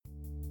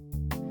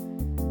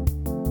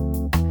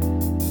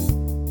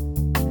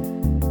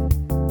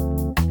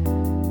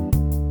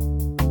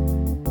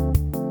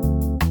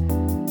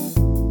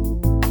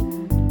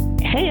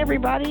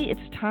everybody.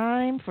 It's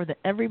time for the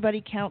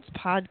Everybody Counts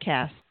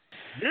podcast.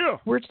 Yeah.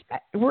 We're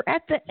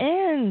at the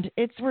end.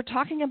 We're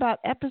talking about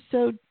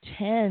episode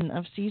 10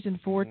 of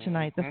season 4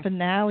 tonight, the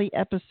finale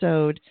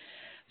episode.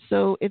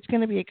 So it's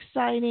going to be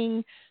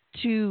exciting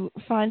to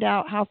find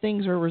out how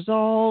things are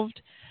resolved,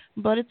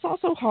 but it's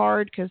also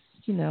hard because,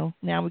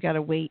 now we got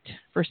to wait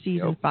for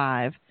season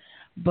 5.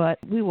 But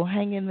we will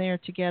hang in there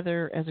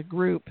together as a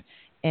group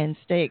and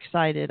stay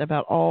excited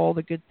about all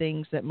the good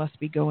things that must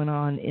be going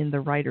on in the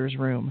writer's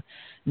room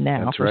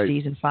now for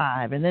season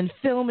 5. And then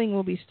filming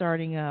will be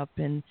starting up.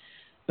 And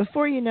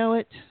before you know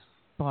it,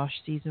 Bosch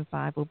season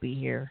 5 will be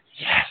here.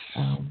 Yes.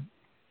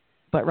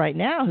 But right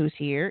now, who's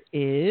here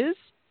is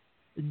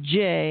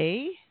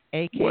Jay,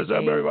 a.k.a. What's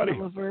up, everybody?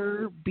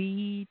 Oliver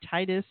B.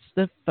 Titus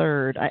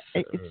III.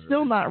 It's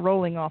still not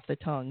rolling off the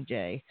tongue,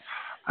 Jay.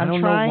 I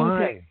don't know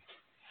why.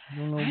 I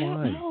don't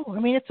know.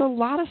 I mean, it's a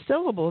lot of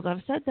syllables.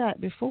 I've said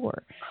that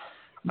before.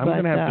 I'm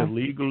going to have to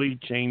legally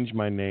change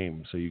my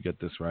name so you get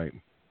this right.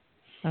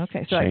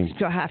 Okay, so I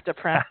still have to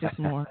practice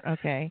more.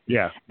 Okay.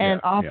 Yeah.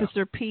 And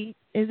Officer Pete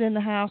is in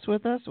the house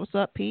with us. What's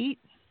up, Pete?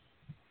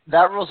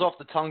 That rolls off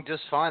the tongue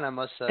just fine, I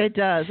must say. It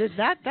does.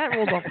 That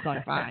rolls off the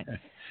tongue fine.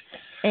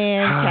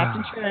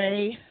 And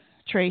Captain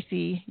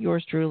Tracy,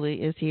 yours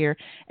truly, is here.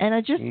 And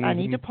I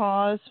need to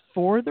pause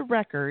for the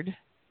record,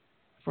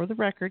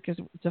 because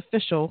it's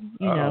official.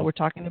 We're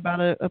talking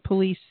about a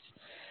police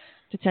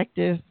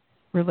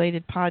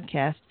detective-related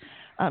podcast.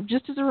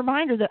 Just as a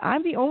reminder that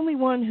I'm the only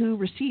one who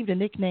received a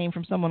nickname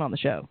from someone on the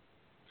show.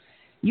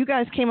 You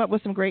guys came up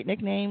with some great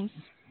nicknames,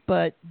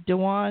 but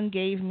Dewan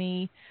gave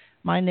me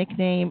my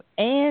nickname,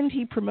 and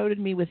he promoted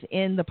me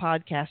within the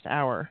podcast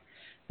hour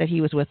that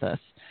he was with us.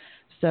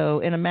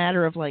 So in a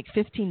matter of like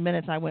 15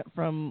 minutes, I went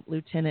from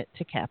lieutenant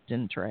to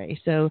Captain Trey.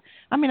 So,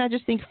 I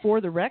just think for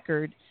the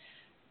record,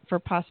 for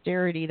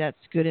posterity, that's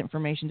good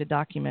information to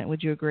document.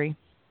 Would you agree?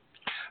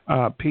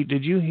 Pete,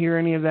 did you hear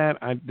any of that?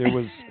 There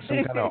was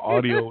some kind of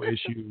audio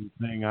issue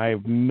thing. I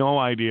have no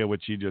idea what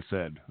she just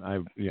said.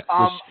 Is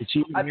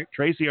she here?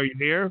 Tracy, are you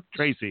here?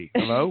 Tracy,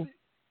 hello?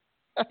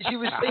 She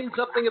was saying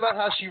something about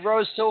how she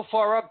rose so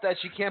far up that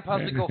she can't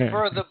possibly go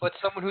further, but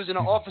someone who's in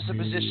an officer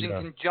position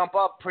can jump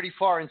up pretty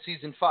far in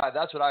season 5.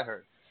 That's what I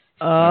heard.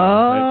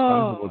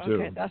 Oh,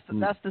 okay. That's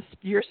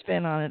your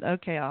spin on it.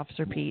 Okay,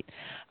 Officer Pete.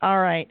 All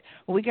right.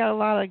 Well, we got a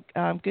lot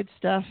of good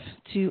stuff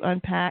to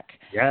unpack.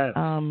 Yes.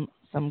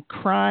 Some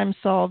crime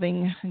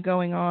solving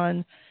going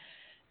on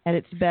at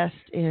its best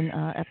in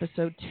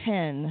episode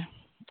 10.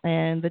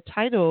 And the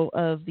title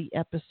of the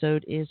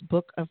episode is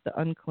Book of the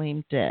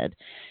Unclaimed Dead.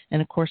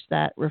 And, of course,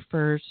 that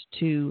refers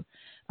to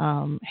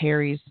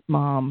Harry's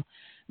mom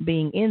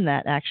being in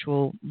that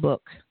actual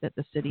book that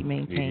the city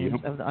maintains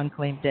of the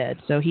unclaimed dead.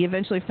 So he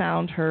eventually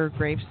found her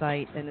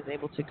gravesite and is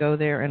able to go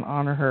there and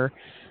honor her.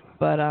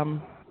 But,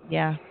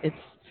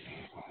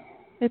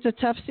 it's a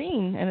tough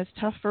scene, and it's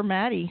tough for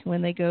Maddie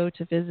when they go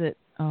to visit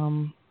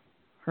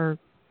her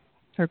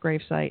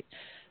gravesite.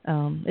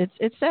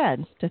 It's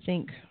sad to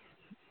think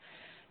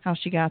how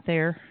she got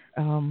there,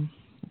 of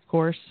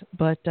course,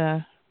 but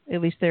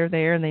at least they're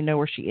there and they know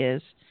where she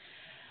is.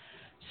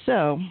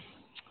 So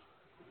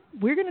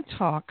we're going to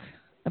talk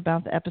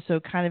about the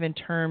episode kind of in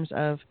terms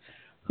of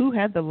who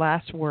had the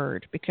last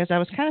word, because I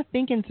was kind of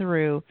thinking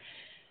through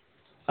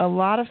a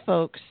lot of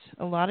folks,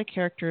 a lot of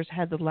characters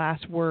had the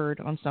last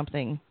word on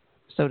something,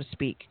 so to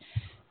speak,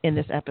 in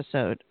this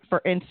episode.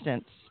 For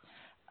instance,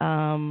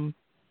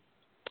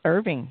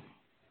 Irving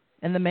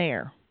and the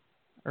mayor.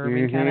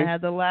 Irving kind of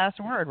had the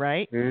last word,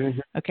 right?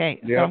 Okay,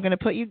 so I'm going to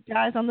put you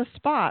guys on the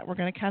spot. We're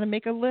going to kind of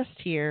make a list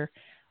here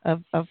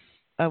of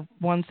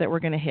ones that we're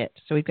going to hit.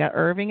 So we've got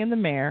Irving and the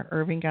mayor.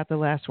 Irving got the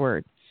last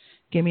word.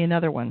 Give me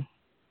another one.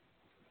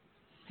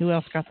 Who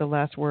else got the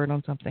last word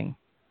on something?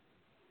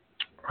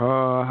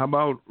 How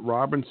about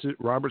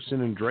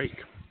Robertson and Drake?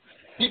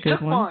 He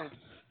took mine.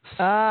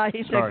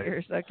 He took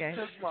yours. Okay.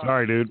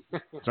 Sorry, dude.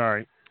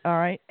 Sorry. All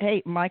right.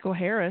 Hey, Michael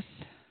Harris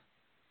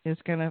is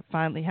going to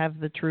finally have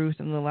the truth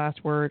and the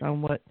last word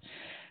on what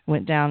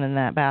went down in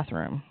that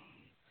bathroom.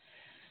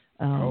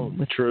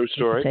 True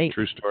story.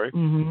 True story.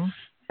 Mm-hmm.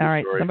 All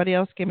right. Story. Somebody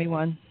else give me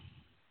one.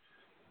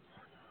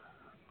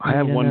 I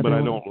have one, but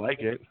I don't like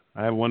it.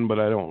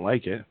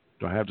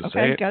 Do I have to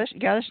say it? You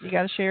got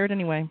to share it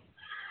anyway.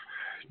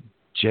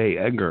 J.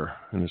 Edgar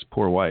and his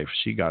poor wife.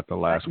 She got the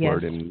last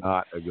word in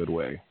not a good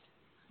way.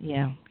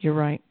 Yeah, you're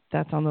right.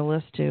 That's on the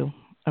list too.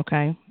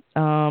 Okay.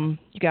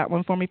 You got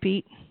one for me,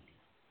 Pete?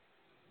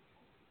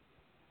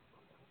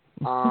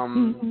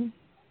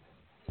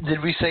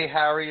 Did we say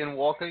Harry and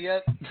Walker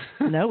yet?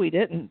 No, we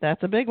didn't.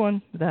 That's a big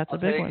one. That's a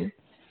big one.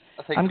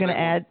 I'm going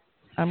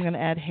to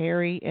add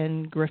Harry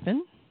and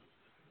Griffin.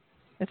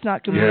 It's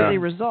not completely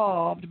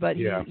resolved, but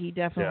he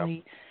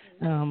definitely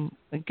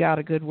got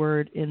a good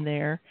word in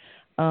there.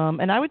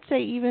 And I would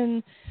say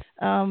even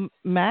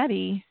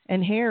Maddie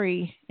and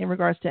Harry in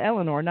regards to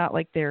Eleanor, not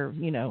like they're,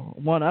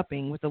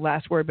 one-upping with the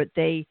last word, but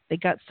they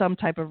got some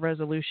type of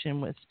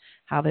resolution with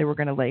how they were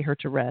going to lay her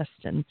to rest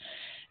and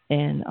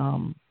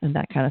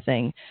that kind of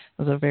thing.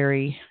 It was a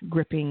very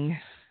gripping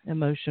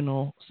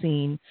emotional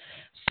scene.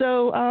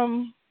 So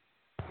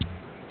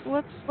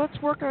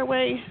let's work our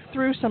way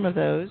through some of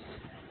those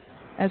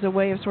as a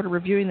way of sort of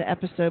reviewing the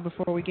episode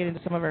before we get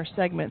into some of our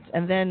segments.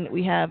 And then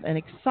we have an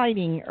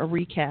exciting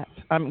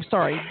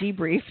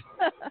debrief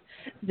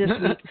this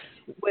week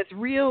with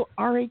real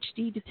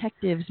RHD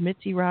detectives,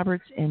 Mitzi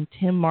Roberts and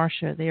Tim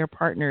Marcia. They are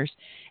partners,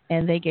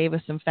 and they gave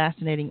us some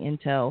fascinating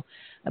intel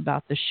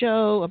about the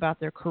show, about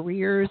their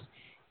careers,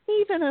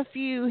 even a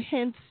few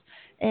hints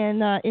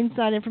and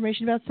inside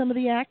information about some of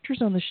the actors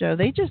on the show.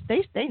 They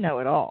know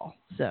it all.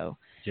 So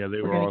yeah,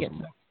 they were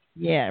awesome.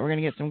 We're going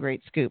to get some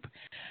great scoop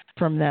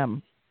from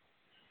them.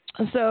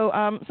 So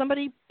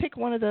somebody pick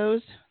one of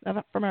those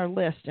from our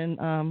list, and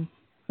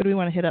who do we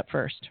want to hit up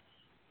first?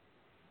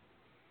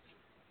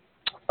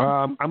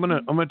 I'm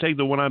gonna take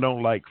the one I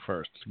don't like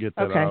first to get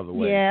that out of the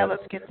way. Yeah,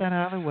 let's get that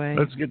out of the way.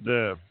 Let's get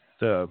the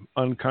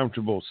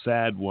uncomfortable,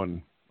 sad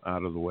one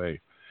out of the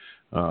way.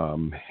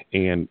 And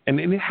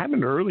it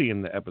happened early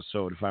in the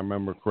episode, if I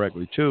remember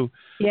correctly, too.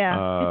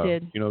 Yeah,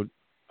 it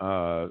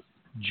did.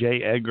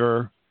 J.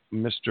 Edgar,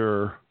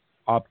 Mr.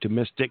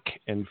 Optimistic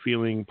and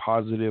feeling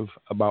positive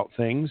about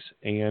things.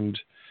 And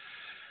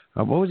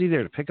what was he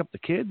there to pick up the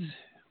kids?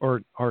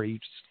 Or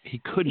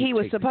he couldn't. He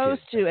was take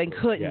supposed the kids. to and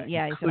couldn't.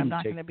 Yeah, he said, I'm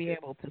not going to be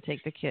able to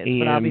take the kids,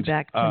 but I'll be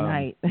back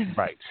tonight.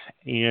 Right.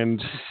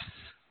 And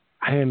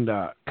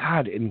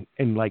God, in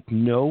like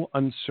no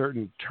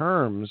uncertain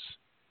terms,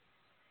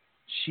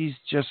 she's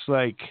just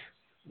like,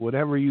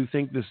 whatever you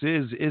think this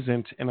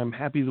isn't, and I'm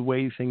happy the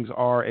way things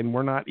are, and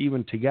we're not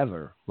even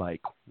together.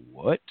 Like,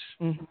 what?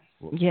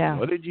 Mm-hmm. Yeah.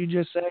 What did you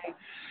just say?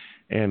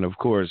 And of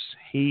course,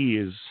 he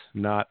is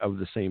not of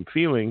the same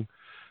feeling,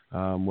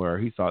 where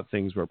he thought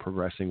things were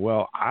progressing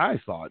well. I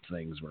thought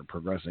things were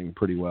progressing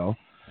pretty well.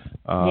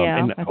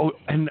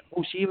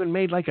 She even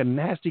made like a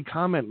nasty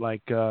comment,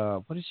 like,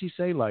 what did she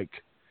say? Like,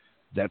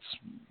 that's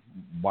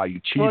why you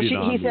cheated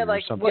on me. He said,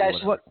 like,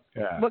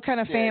 what kind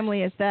of Yeah.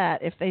 family is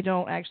that if they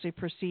don't actually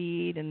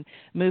proceed and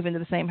move into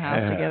the same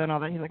house together and all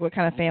that? He's like, what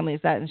kind of family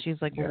is that? And she's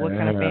like, well, what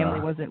kind of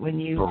family was it when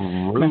you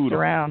messed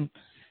around?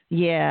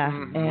 Yeah.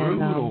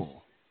 And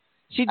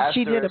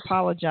she did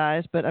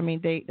apologize, but I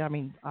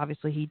mean,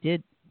 obviously he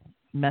did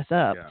mess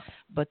up,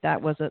 but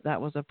that was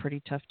a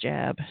pretty tough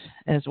jab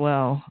as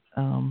well.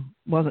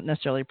 Wasn't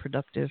necessarily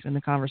productive in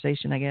the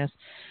conversation, I guess.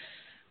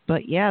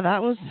 But yeah,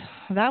 that was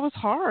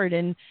hard.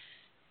 And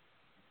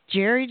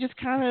Jerry just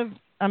kind of,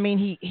 I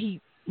mean, he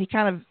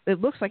kind of,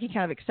 it looks like he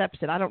kind of accepts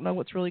it. I don't know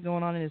what's really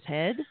going on in his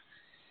head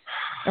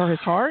or his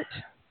heart,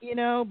 but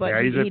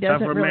he's he a doesn't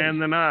tougher really, man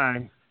than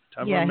I.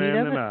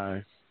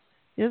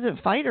 He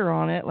doesn't fight her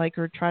on it, like,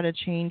 or try to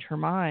change her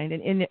mind.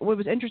 And what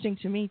was interesting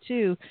to me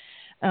too,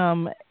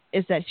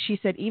 is that she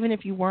said, even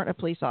if you weren't a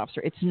police officer,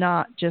 it's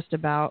not just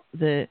about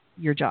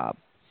your job.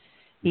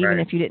 Even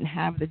if you didn't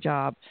have the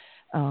job,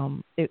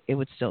 it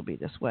would still be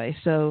this way.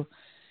 So,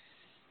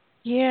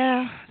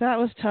 yeah, that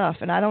was tough.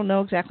 And I don't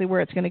know exactly where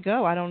it's going to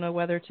go. I don't know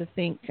whether to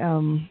think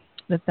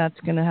that's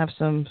going to have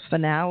some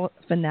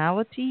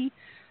finality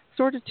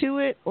sort of to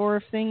it, or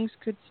if things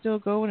could still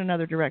go in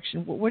another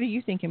direction. What are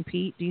you thinking,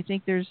 Pete? Do you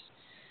think there's...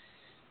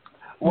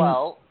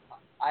 Well,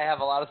 I have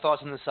a lot of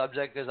thoughts on the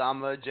subject because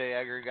I'm a J.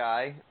 Edgar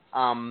guy.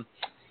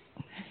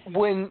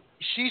 When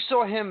she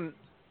saw him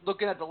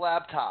looking at the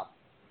laptop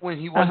when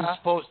he wasn't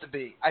supposed to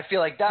be, I feel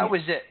like that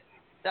was it.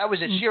 That was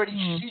it.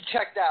 She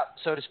checked out,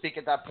 so to speak,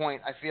 at that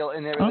point, I feel,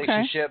 in their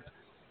relationship.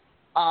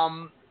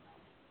 I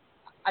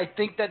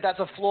think that's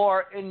a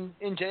flaw in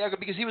J. Edgar,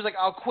 because he was like,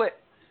 I'll quit.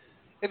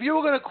 If you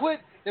were going to quit,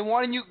 then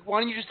why didn't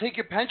you just take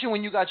your pension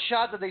when you got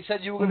shot, that they said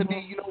you were going to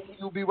be,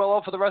 you'll be well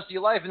off for the rest of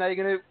your life, and now you're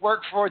going to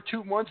work for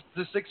 2 months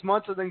to 6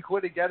 months and then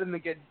quit again and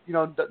then get,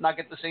 not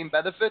get the same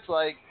benefits?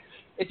 Like,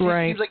 it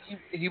seems like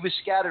he was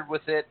scattered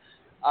with it.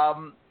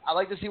 I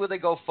like to see where they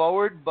go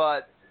forward,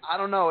 but I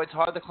don't know. It's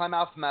hard to climb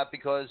out from that,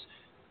 because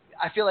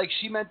I feel like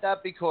she meant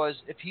that because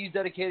if he's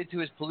dedicated to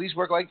his police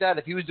work like that,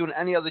 if he was doing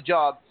any other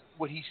job,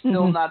 would he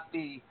still not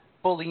be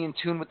fully in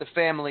tune with the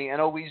family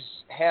and always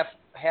half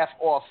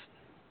off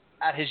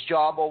at his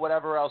job or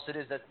whatever else it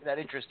is that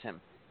interests him?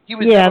 He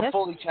was never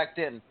fully checked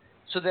in.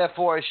 So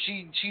therefore,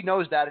 she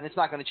knows that, and it's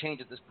not going to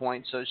change at this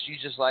point. So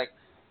she's just like,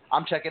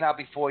 I'm checking out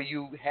before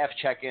you half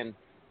check in.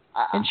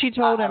 And she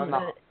told him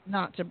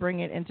not to bring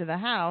it into the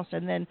house,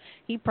 and then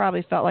he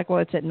probably felt like, well,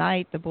 it's at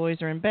night, the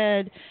boys are in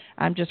bed,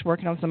 I'm just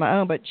working on some of my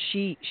own. But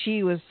she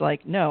was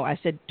like, no, I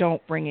said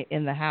don't bring it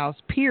in the house,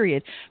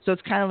 period. So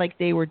it's kind of like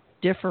they were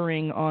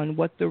differing on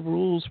what the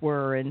rules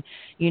were and,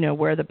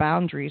 where the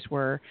boundaries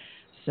were.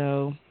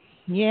 So,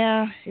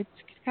 yeah, it's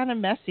kind of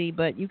messy,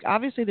 but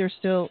obviously there's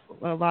still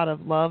a lot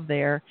of love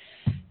there,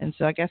 and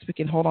so I guess we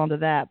can hold on to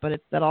that.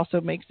 But that also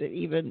makes it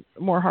even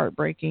more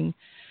heartbreaking.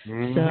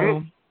 Mm-hmm.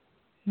 So,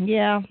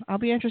 yeah, I'll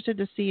be interested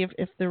to see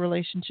if the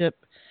relationship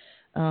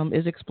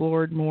is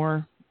explored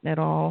more at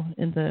all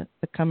in the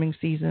coming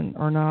season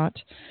or not.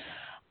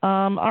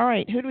 All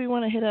right, who do we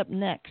want to hit up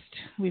next?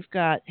 We've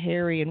got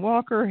Harry and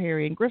Walker,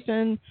 Harry and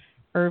Griffin,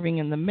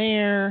 Irving and the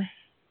mayor,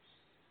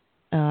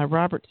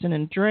 Robertson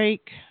and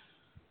Drake.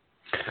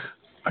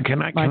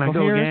 Can I Michael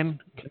go Harris. again?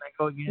 Can I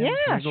go again? Yeah,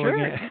 Can I go sure.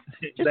 again?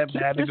 Is Just that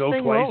keep bad to this go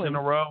thing twice rolling. in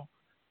a row?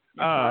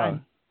 You're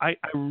fine. I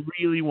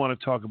really want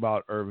to talk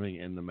about Irving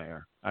and the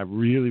mayor. I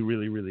really,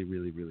 really, really,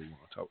 really, really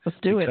want to talk. Let's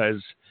do it.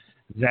 Because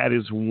that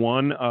is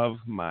one of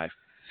my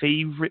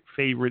favorite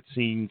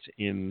scenes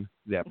in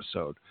the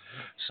episode.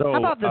 So How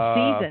about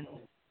the season?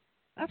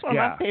 That's one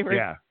of my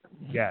favorite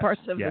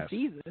parts of the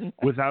season.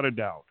 Without a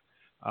doubt.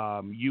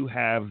 You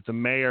have the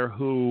mayor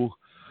who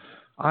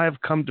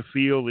I've come to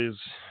feel is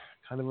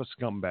kind of a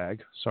scumbag.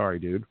 Sorry,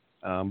 dude.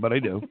 But I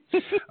do.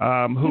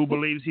 Who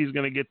believes he's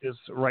going to get this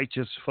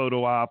righteous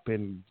photo op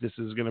and this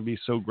is going to be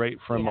so great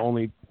for him,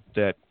 only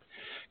that,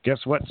 guess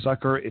what,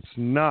 sucker? It's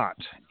not.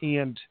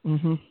 And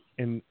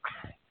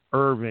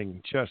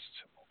Irving, just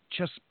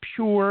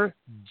pure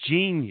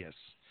genius.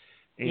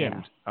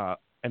 And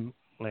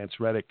Lance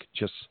Reddick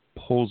just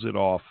pulls it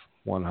off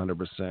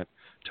 100%.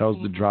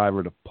 Tells the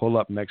driver to pull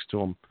up next to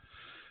him,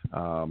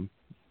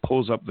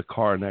 pulls up the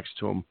car next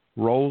to him,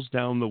 rolls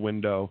down the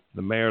window.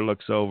 The mayor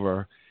looks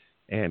over,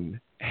 and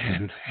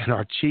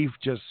our chief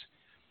just,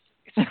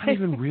 it's not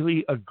even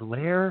really a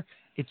glare.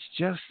 It's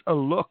just a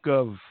look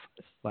of,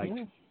 like,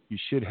 you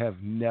should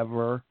have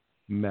never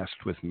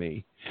messed with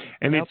me.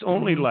 And it's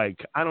only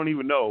like, I don't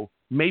even know,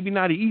 maybe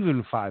not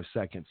even 5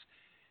 seconds.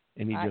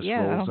 And he just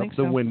rolls up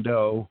the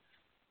window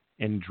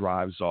and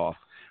drives off.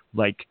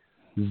 Like,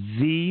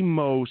 the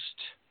most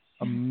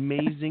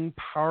amazing,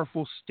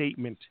 powerful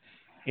statement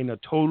in a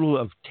total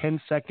of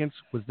 10 seconds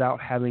without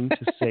having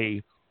to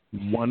say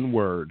one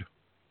word.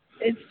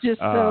 It's just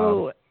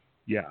so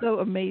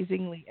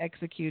amazingly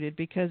executed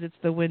because it's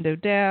the window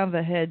down,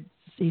 the head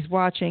he's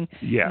watching,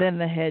 then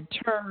the head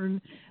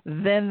turn,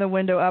 then the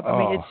window up. I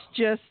mean,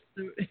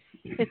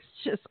 it's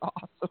just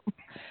awesome.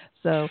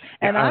 So,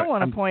 and I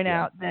want to point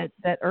out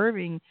that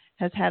Irving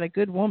has had a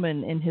good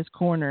woman in his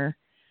corner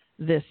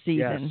this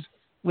season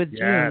with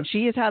June.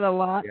 She has had a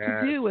lot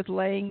to do with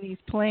laying these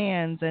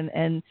plans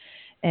and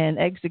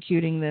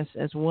executing this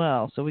as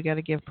well. So we got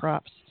to give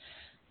props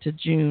to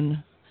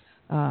June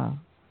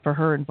for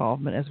her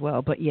involvement as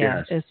well. But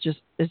it's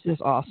just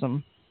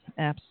awesome,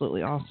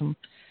 absolutely awesome.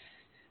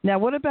 Now,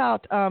 what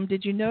about?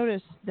 Did you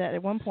notice that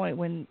at one point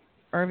when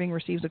Irving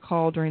receives a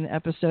call during the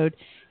episode,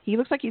 he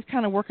looks like he's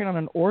kind of working on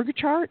an org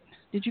chart?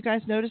 Did you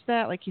guys notice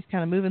that? Like he's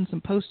kind of moving some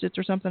Post-its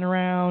or something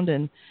around,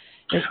 and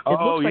it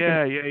looks like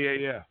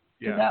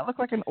Does that look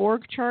like an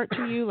org chart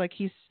to you? Like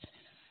he's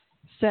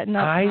setting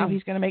up how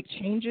he's going to make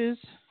changes?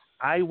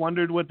 I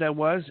wondered what that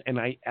was, and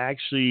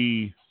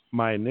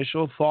my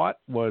initial thought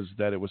was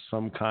that it was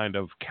some kind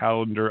of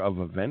calendar of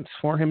events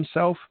for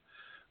himself.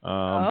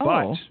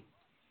 But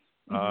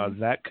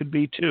that could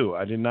be too.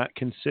 I did not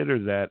consider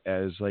that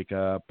as like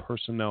a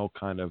personnel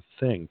kind of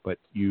thing, but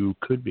you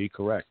could be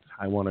correct.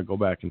 I want to go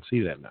back and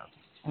see that now.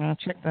 I'll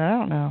check that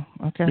out now.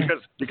 Okay.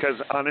 Because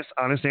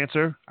honest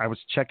answer, I was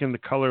checking the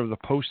color of the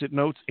Post-it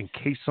notes in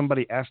case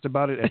somebody asked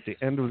about it at the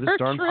end of this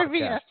darn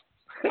trivia.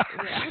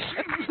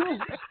 podcast.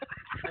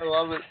 I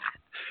love it.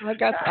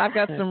 I've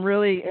got some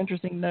really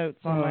interesting notes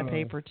on my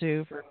paper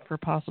too for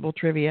possible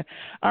trivia.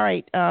 All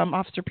right,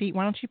 Officer Pete,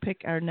 why don't you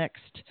pick our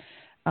next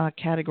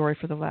category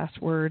for the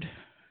last word?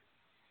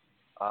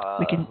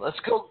 Let's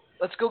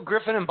go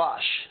Griffin and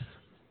Bosch.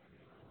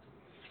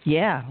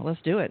 Yeah, let's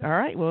do it. All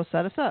right, well,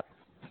 set us up.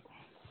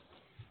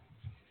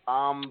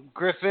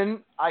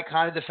 Griffin, I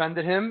kind of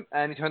defended him,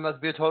 and he turned out to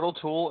be a total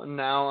tool, and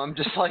now I'm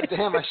just like,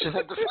 damn, I shouldn't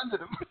have defended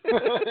him.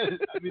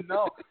 I mean,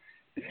 no.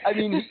 I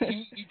mean,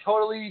 he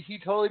totally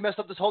messed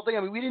up this whole thing.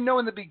 I mean, we didn't know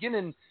in the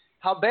beginning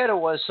how bad it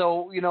was.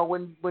 So, you know,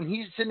 when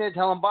he's sitting there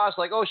telling Bosch,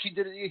 like, oh, she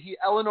did it,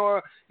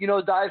 Eleanor, you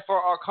know, died for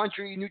our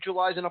country,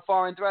 neutralizing a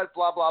foreign threat,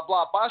 blah, blah,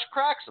 blah. Bosch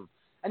cracks him.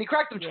 And he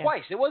cracked him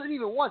twice. It wasn't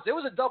even once. It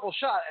was a double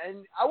shot.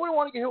 And I wouldn't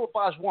want to get hit with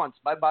Bosch once.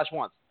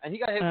 And he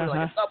got hit with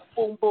like a double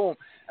boom, boom.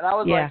 And I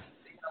was like,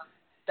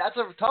 that's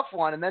a tough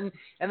one. And then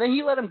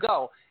he let him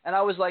go. And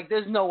I was like,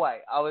 there's no way.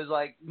 I was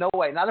like, no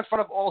way. Not in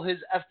front of all his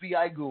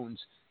FBI goons.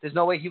 There's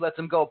no way he lets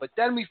him go. But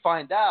then we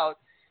find out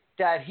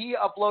that he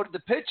uploaded the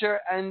picture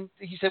and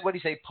he said, what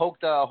did he say?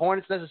 Poked a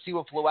hornet's nest to see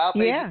what flew out.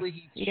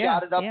 Basically, he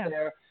shot it up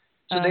there.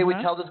 So they would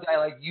tell this guy,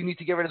 like, you need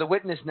to get rid of the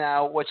witness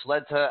now, which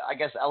led to, I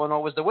guess,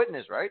 Eleanor was the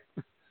witness, right?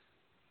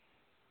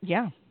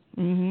 Yeah.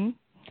 Mm-hmm.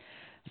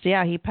 So,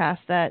 yeah, he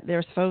passed that.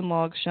 There's phone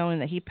logs showing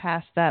that he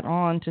passed that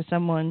on to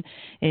someone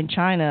in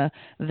China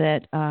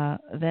that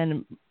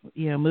then,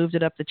 you know, moved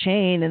it up the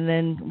chain and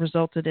then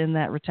resulted in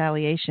that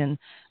retaliation,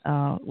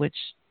 which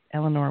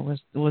Eleanor was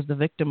the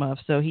victim of.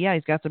 So, yeah,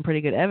 he's got some pretty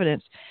good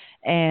evidence.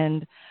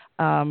 And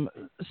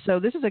so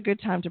this is a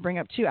good time to bring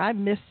up, too. I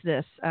missed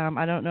this.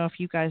 I don't know if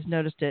you guys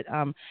noticed it.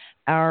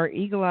 Our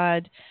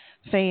eagle-eyed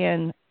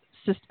fan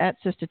at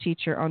Sister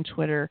Teacher on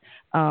Twitter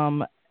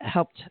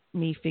helped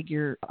me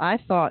figure. I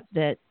thought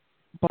that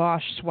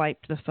Bosch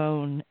swiped the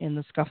phone in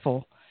the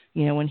scuffle,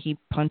 you know, when he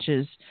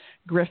punches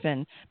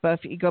Griffin. But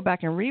if you go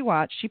back and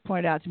rewatch, she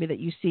pointed out to me that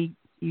you see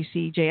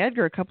J.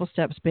 Edgar a couple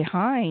steps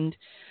behind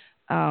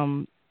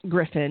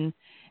Griffin,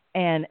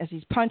 and as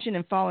he's punching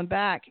and falling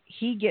back,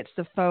 he gets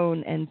the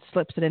phone and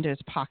slips it into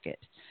his pocket.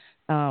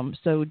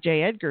 So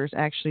J. Edgar's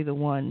actually the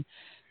one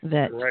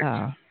that. Correct.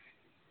 Yeah.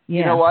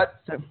 You know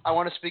what? So, I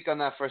want to speak on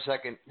that for a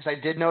second because I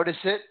did notice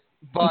it,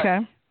 but okay.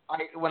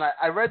 when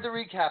I read the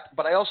recap,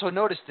 but I also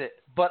noticed it,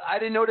 but I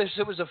didn't notice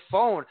it was a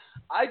phone.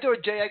 I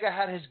thought J. Edgar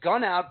had his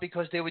gun out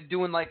because they were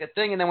doing like a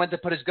thing, and then went to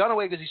put his gun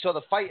away because he saw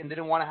the fight and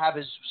didn't want to have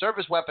his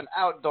service weapon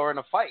out during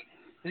a fight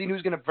because he knew he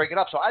was going to break it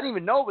up. So I didn't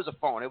even know it was a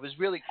phone. It was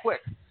really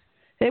quick.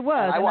 It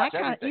was, and I watched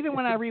kinda, everything. even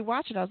when I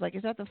rewatched it, I was like,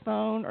 "Is that the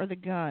phone or the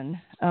gun?"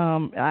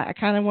 I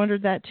kind of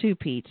wondered that too,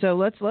 Pete. So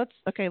let's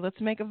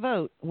make a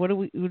vote. What do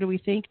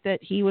we think that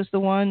he was the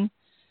one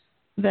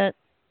that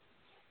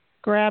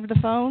grabbed the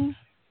phone?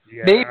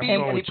 Yeah, Maybe I'm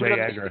going and he with put J. it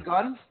underneath Edgar. the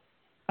gun.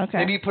 Okay.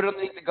 Maybe he put it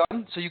underneath the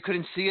gun so you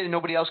couldn't see it and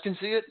nobody else can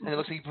see it, and it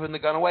looks like he putting the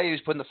gun away. He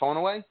was putting the phone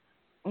away.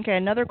 Okay.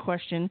 Another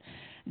question: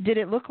 did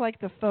it look like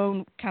the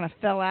phone kind of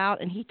fell out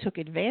and he took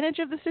advantage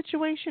of the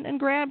situation and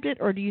grabbed it,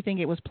 or do you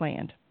think it was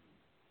planned?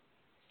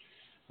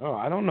 Oh,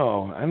 I don't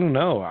know.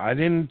 I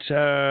didn't.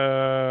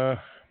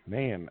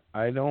 Man,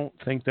 I don't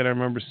think that I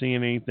remember seeing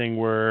anything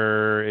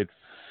where it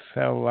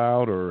fell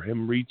out or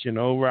him reaching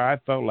over. I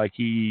felt like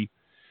he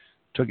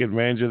took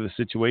advantage of the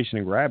situation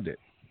and grabbed it.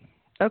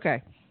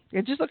 Okay.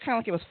 It just looked kind of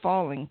like it was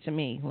falling to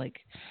me, like,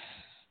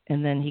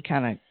 and then he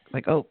kind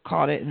of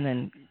caught it and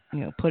then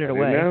put it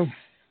away. Know.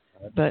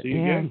 But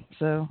yeah,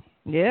 so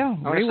yeah,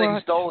 I'm gonna say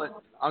he stole it.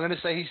 I'm going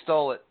to say he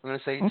stole it. I'm going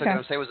to say he took it. I'm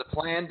going to say it was a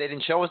plan. They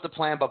didn't show us the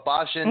plan, but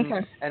Bosch and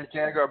J.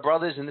 Edgar are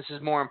brothers, and this is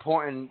more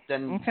important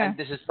than and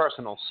this is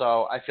personal.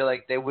 So I feel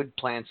like they would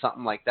plan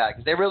something like that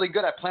because they're really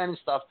good at planning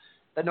stuff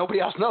that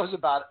nobody else knows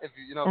about if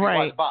you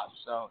watch Bosch.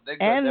 So they're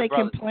good. And they're they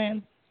brothers. can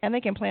plan. And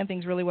they can plan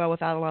things really well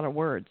without a lot of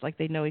words. Like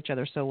they know each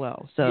other so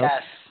well. So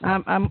yes.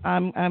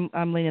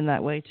 I'm leaning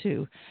that way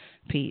too,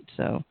 Pete.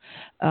 So,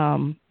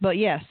 but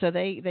yeah, so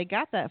they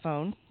got that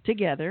phone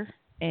together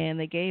and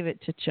they gave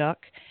it to Chuck,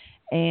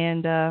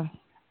 and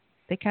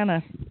they kind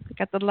of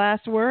got the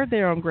last word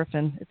there on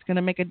Griffin. It's going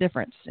to make a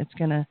difference. It's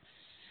going to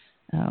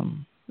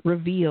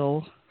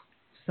reveal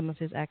some of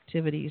his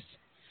activities.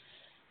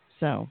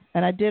 So,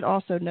 and I did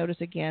also notice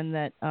again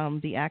that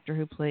the actor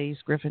who plays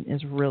Griffin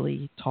is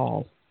really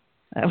tall.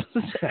 That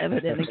was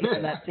evident again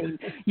in that scene.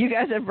 You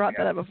guys have brought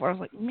that up before. I was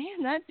like,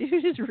 man, that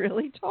dude is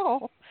really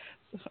tall.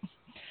 So,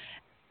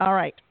 all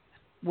right.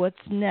 What's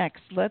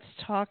next? Let's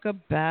talk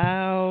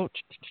about...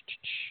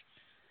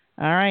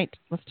 All right.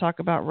 Let's talk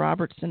about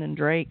Robertson and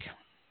Drake.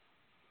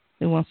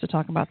 Who wants to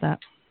talk about that?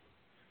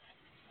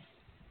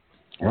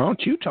 Why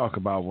don't you talk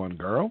about one,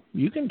 girl?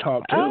 You can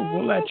talk too.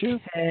 We'll let you.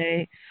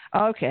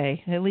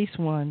 Okay. At least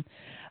one.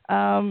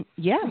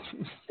 Yeah.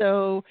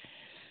 So...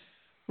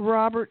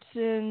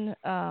 Robertson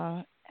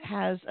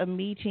has a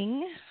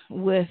meeting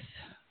with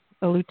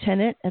a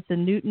lieutenant at the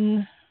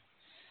Newton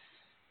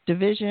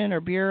Division or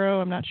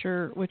Bureau, I'm not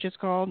sure which it's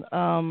called,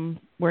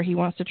 where he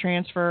wants to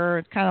transfer.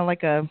 It's kind of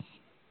like a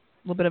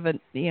little bit of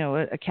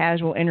a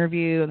casual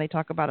interview, and they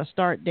talk about a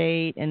start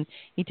date, and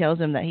he tells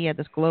him that he had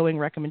this glowing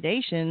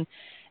recommendation,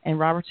 and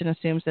Robertson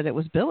assumes that it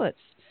was Billets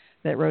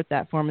that wrote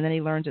that for him, and then he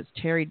learns it's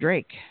Terry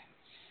Drake.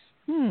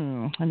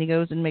 And he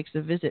goes and makes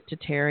a visit to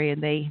Terry,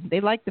 and they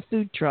like the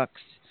food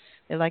trucks.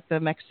 They like the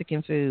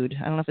Mexican food.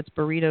 I don't know if it's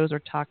burritos or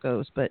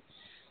tacos, but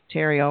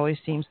Terry always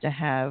seems to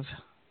have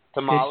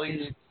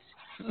tamales.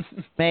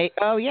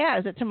 Oh yeah,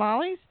 is it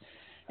tamales?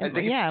 I think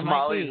it's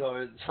tamales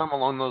or something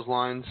along those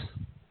lines.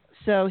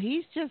 So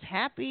he's just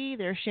happy.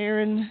 They're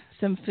sharing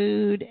some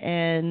food,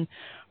 and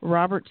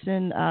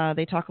Robertson.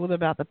 They talk a little bit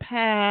about the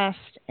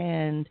past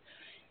and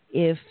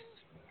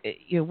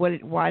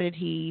why did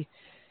he?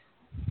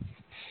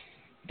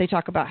 They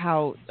talk about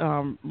how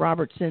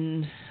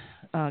Robertson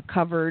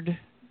covered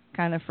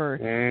kind of for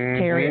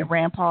Terry at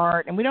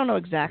Rampart, and we don't know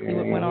exactly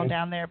what went on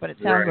down there, but it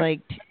sounds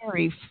like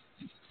Terry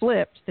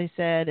flipped, they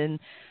said, and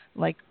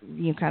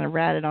kind of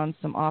ratted on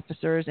some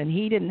officers, and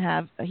he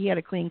had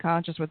a clean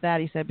conscience with that,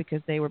 he said,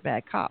 because they were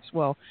bad cops.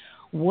 Well,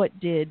 what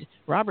did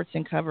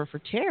Robertson cover for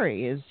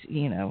Terry is,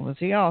 was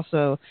he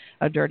also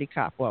a dirty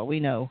cop? Well, we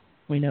know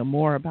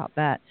more about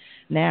that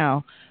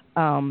now,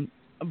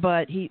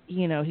 but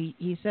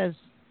he says,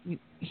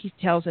 he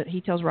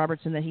tells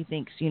Robertson that he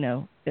thinks,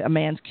 a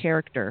man's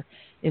character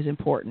is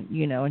important,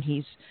 and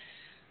he's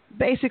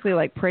basically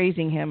like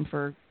praising him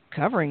for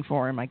covering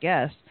for him, I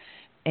guess.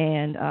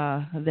 And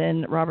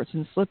then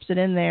Robertson slips it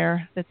in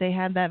there that they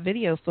had that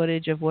video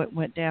footage of what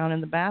went down in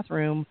the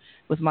bathroom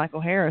with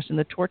Michael Harris and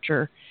the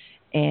torture,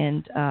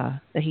 and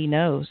that he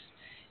knows.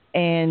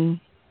 And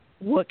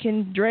what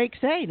can Drake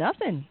say?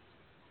 Nothing.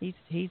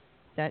 He's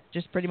that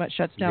just pretty much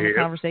shuts down the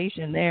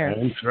conversation there.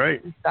 That's right.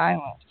 He's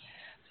silent.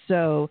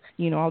 So,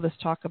 all this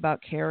talk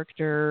about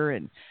character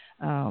and,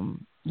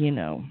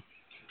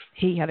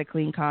 he had a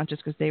clean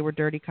conscience because they were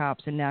dirty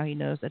cops, and now he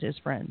knows that his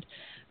friend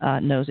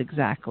knows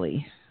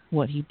exactly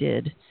what he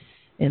did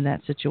in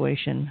that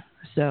situation.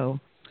 So,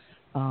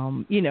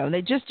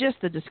 they just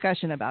the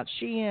discussion about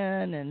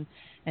Sheehan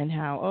and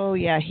how,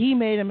 he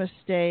made a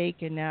mistake,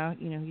 and now,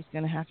 he's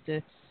going to have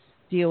to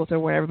deal with her,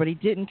 whatever, but he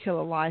didn't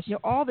kill Elias.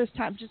 All this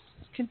time just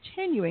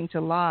continuing to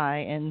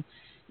lie and,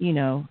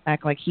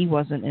 act like he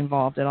wasn't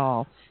involved at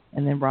all.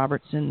 And then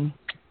Robertson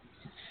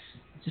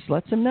just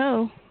lets him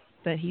know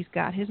that he's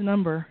got his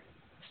number.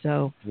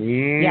 So,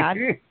 yeah,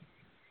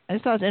 I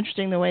just thought it was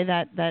interesting the way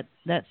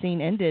that scene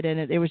ended,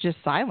 and it was just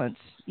silence.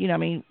 I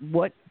mean,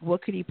 what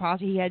could he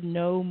possibly? He had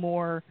no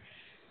more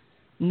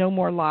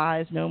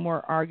lies, no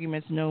more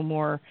arguments, no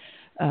more.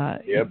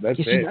 That's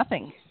it.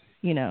 Nothing.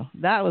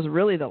 That was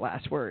really the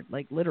last word,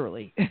 like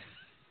literally,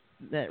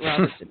 that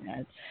Robertson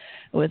had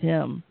with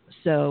him.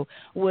 So,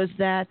 was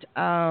that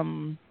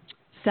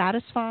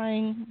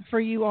satisfying for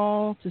you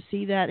all to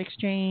see that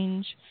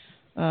exchange?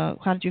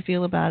 How did you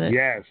feel about it?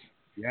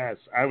 Yes,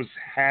 I was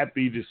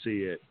happy to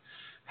see it.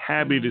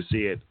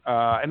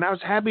 And I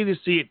was happy to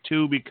see it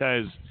too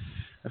because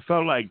I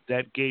felt like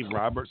that gave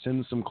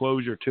Robertson some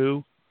closure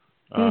too,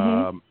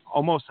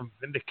 almost some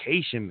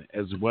vindication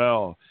as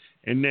well.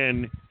 And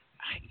then,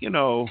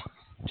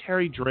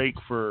 Terry Drake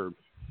for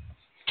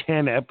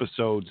 10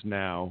 episodes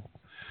now,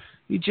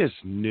 he just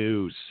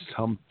knew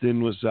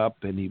something was up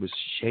and he was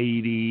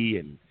shady,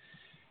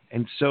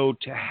 and so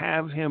to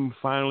have him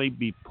finally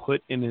be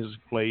put in his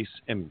place,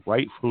 and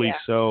rightfully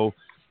so,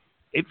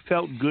 it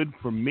felt good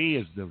for me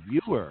as the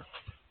viewer.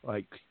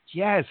 Like,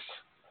 yes,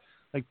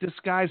 like this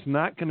guy's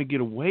not going to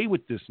get away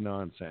with this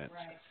nonsense.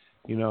 Right.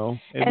 It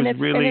was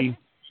really.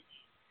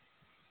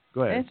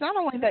 Go ahead. And it's not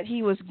only that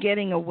he was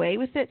getting away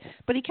with it,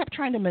 but he kept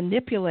trying to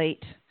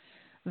manipulate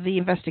the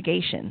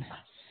investigation.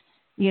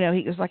 He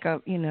was like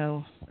a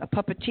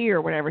puppeteer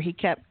or whatever. He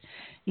kept,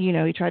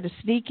 he tried to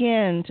sneak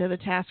into the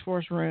task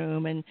force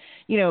room, and,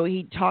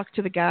 he talked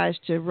to the guys,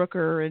 to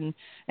Rooker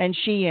and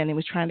Sheehan, and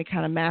was trying to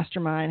kind of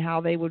mastermind how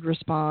they would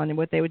respond and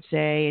what they would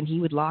say, and he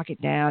would lock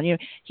it down.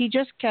 He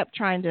just kept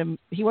trying to,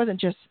 he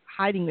wasn't just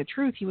hiding the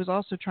truth. He was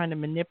also trying to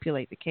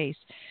manipulate the case,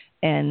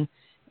 and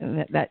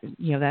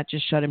that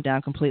just shut him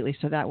down completely.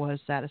 So that was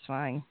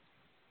satisfying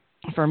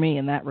for me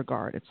in that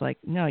regard. It's like,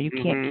 no, you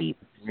can't keep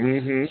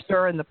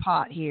stirring the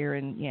pot here.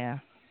 And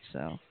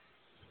so.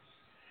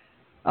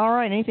 All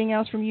right. Anything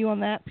else from you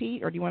on that,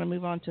 Pete? Or do you want to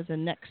move on to the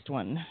next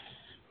one?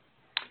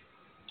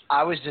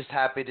 I was just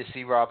happy to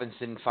see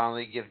Robinson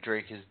finally give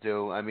Drake his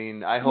due. I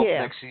mean, I hope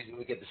next season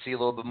we get to see a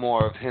little bit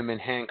more of him in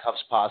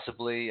handcuffs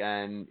possibly.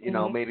 And,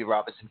 maybe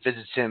Robinson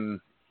visits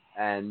him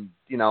and,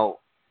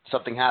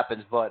 something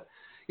happens. But,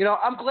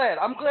 I'm glad.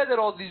 I'm glad that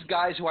all these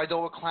guys who I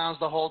thought were clowns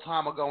the whole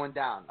time are going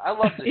down. I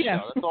love this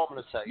show. That's all I'm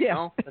going to say.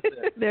 That's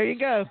it. There you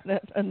go.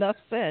 That's enough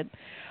said.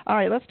 All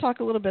right, let's talk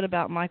a little bit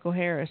about Michael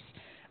Harris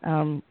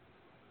and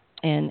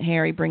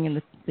Harry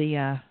bringing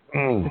the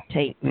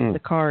tape,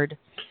 the card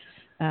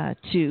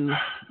to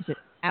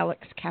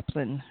Alex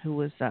Kaplan, who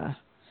was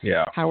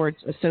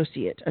Howard's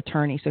associate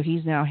attorney. So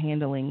he's now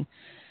handling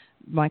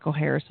Michael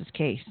Harris's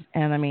case.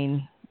 And, I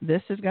mean,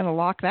 this is going to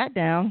lock that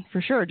down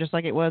for sure, just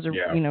like it was,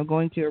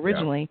 going to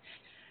originally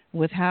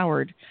with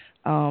Howard.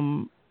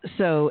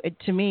 So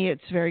to me,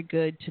 it's very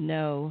good to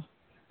know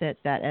that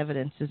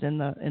evidence is in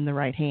the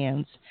right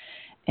hands.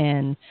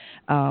 And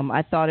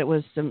I thought it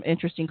was some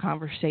interesting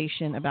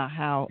conversation about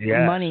how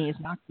money is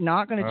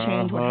not going to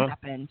change what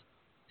happened.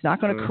 It's not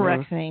going to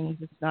correct things.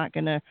 It's not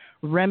going to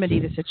remedy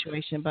the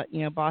situation. But,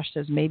 Bosch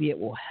says maybe it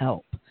will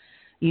help,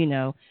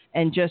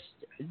 and just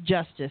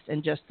justice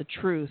and just the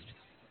truth.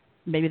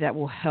 Maybe that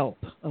will help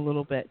a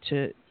little bit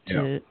to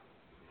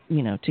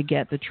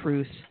get the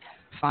truth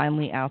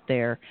finally out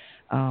there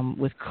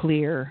with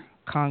clear,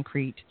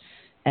 concrete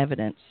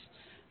evidence.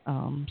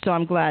 So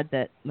I'm glad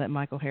that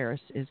Michael Harris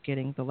is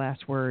getting the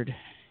last word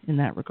in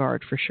that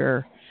regard for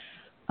sure.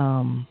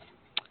 And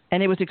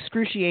it was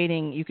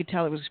excruciating. You could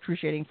tell it was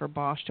excruciating for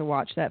Bosch to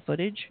watch that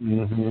footage.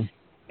 Mm-hmm.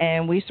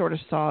 And we sort of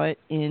saw it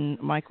in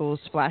Michael's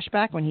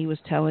flashback when he was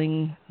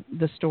telling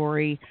the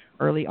story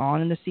early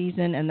on in the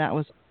season, and that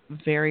was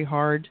very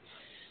hard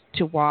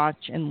to watch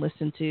and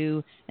listen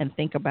to and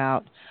think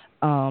about.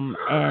 And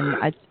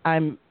I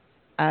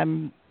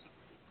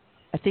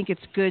think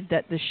it's good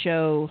that the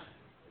show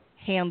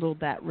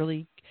handled that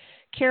really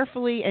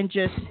carefully and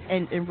just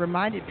and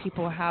reminded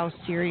people how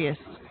serious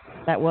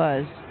that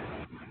was.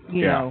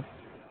 You know,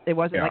 it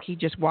wasn't like he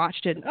just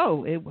watched it.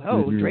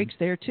 And, Drake's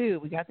there too.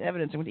 We got the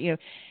evidence. And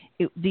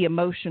the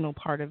emotional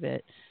part of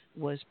it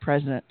was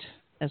present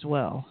as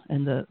well,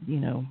 and the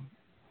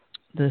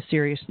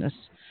seriousness.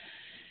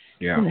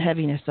 And the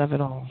heaviness of it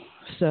all.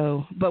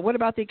 So, but what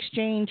about the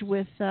exchange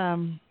with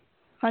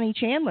Honey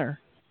Chandler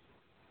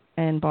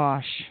and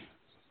Bosch?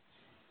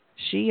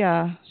 She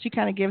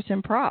kind of gives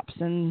him props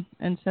and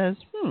says,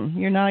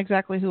 "You're not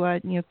exactly who I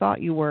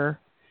thought you were."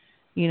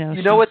 You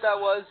know what that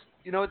was?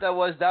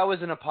 That was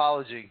an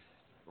apology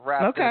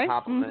wrapped in a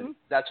compliment. Mm-hmm.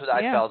 That's what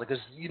I felt, because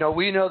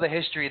we know the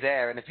history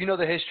there, and if you know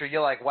the history,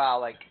 you're like, wow,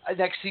 like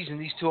next season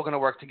these two are going to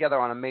work together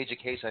on a major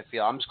case. I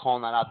feel I'm just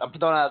calling that out. I'm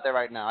throwing that out there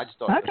right now. I just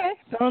thought. Okay,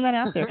 throwing that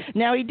out there.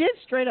 Now he did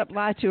straight up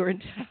lie to her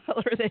and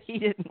tell her that he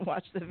didn't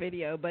watch the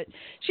video, but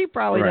she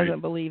probably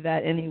doesn't believe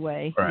that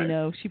anyway.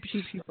 Right.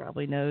 She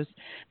probably knows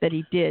that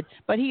he did,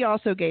 but he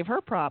also gave her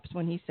props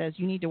when he says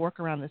you need to work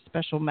around the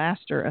special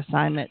master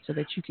assignment so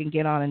that you can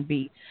get on and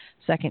be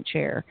second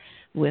chair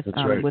with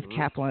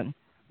Kaplan.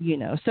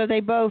 So they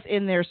both,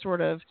 in their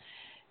sort of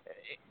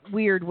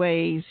weird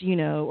ways,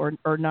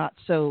 or not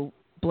so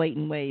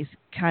blatant ways,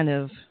 kind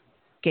of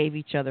gave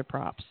each other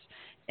props.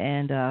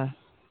 And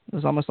it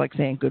was almost like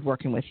saying good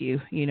working with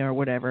you, or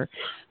whatever,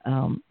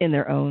 in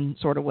their own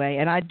sort of way.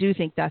 And I do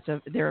think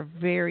they're a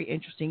very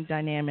interesting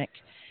dynamic,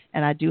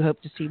 and I do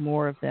hope to see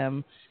more of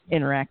them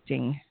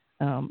interacting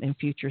in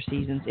future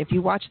seasons. If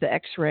you watch the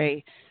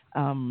X-Ray,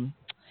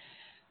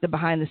 the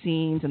behind the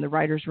scenes and the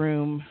writer's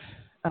room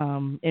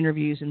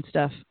interviews and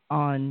stuff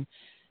on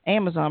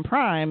Amazon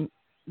Prime,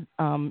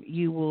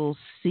 you will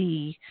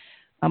see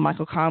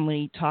Michael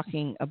Connelly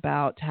talking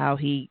about how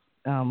he,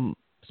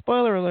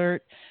 spoiler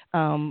alert,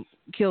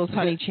 kills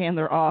Honey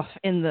Chandler off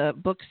in the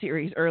book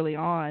series early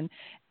on,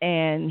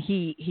 and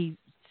he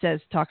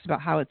talks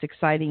about how it's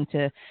exciting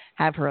to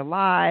have her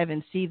alive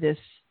and see this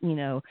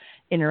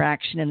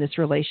interaction in this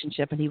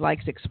relationship, and he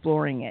likes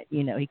exploring it.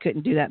 He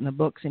couldn't do that in the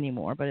books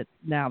anymore, but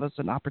now there's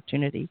an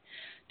opportunity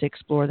to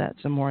explore that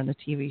some more in the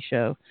TV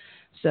show.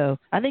 So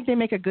I think they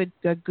make a good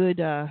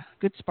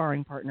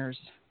sparring partners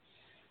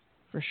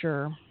for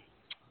sure.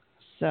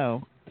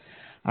 So,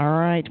 all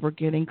right, we're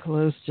getting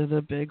close to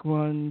the big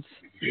ones.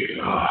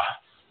 Yeah.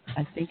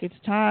 I think it's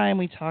time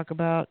we talk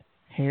about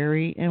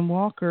Harry and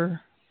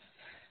Walker.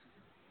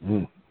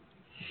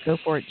 Go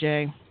for it,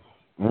 Jay.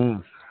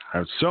 I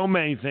have so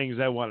many things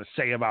I want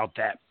to say about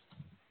that.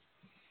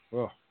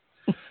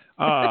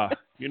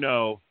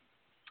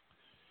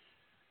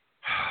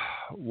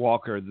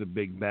 Walker, the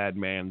big bad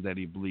man that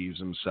he believes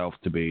himself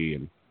to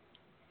be,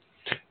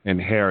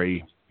 and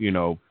Harry,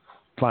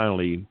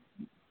 finally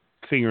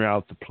figuring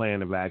out the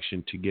plan of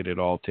action to get it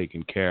all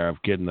taken care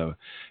of, getting the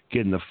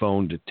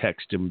phone to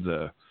text him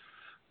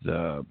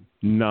the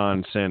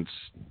nonsense.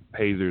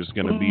 Hey, there's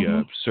going to be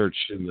a search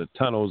in the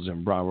tunnels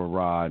and blah blah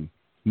blah, and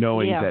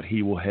knowing that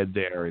he will head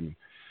there, and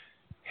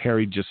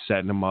Harry just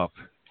setting him up.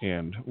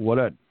 And what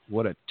a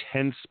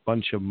tense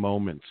bunch of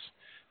moments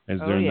as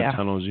they're in the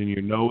tunnels, and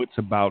it's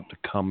about to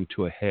come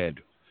to a head.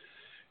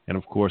 And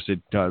of course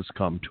it does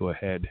come to a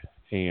head.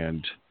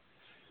 And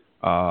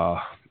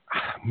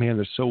man,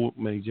 there's so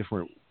many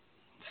different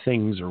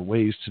things or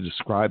ways to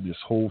describe this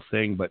whole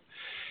thing, but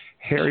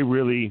Harry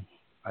really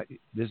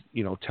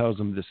tells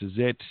him this is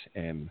it,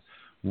 and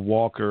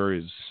Walker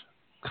is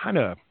kind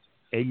of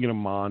egging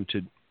him on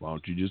to, why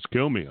don't you just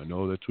kill me? I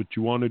know that's what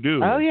you want to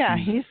do. Oh yeah,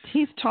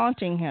 he's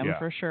taunting him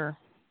for sure.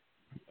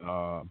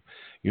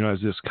 As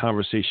this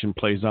conversation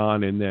plays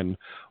on, and then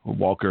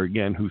Walker,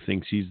 again, who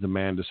thinks he's the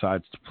man,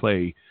 decides to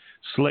play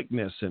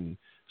slickness and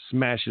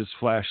smash his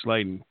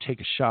flashlight and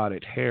take a shot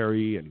at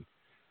Harry,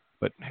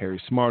 but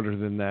Harry's smarter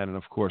than that, and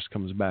of course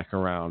comes back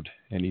around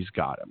and he's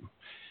got him,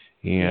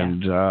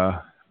 and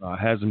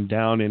has him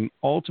down, and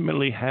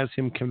ultimately has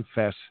him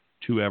confess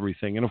to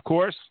everything. And of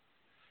course,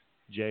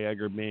 J.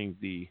 Edgar, being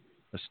the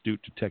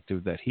astute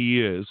detective that he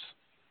is,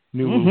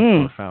 knew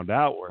or found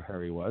out where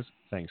Harry was.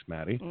 Thanks,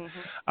 Maddie.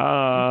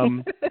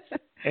 And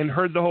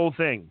heard the whole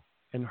thing.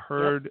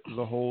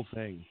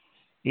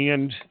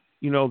 And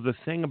the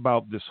thing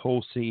about this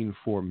whole scene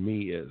for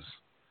me is,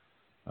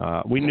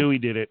 we knew he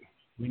did it.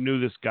 We knew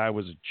this guy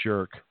was a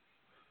jerk.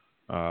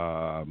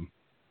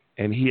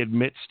 And he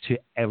admits to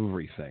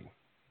everything,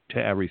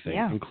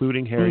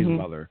 including Harry's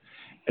mother.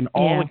 And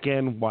all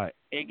again, why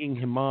egging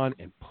him on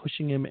and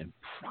pushing him and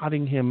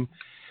prodding him.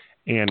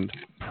 And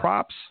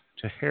props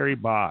to Harry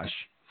Bosch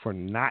for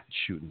not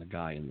shooting the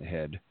guy in the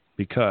head,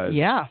 because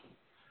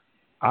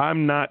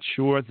I'm not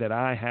sure that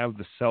I have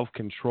the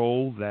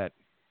self-control that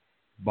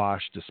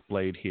Bosch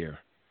displayed here.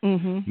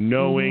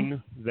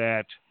 Knowing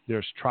that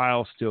there's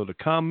trial still to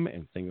come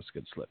and things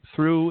could slip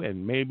through,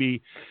 and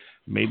maybe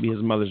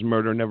his mother's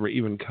murder never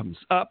even comes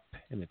up,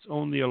 and it's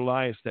only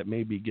Elias that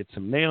maybe gets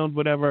him nailed,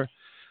 whatever.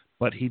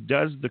 But he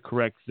does the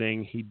correct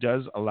thing. He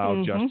does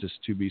allow justice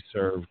to be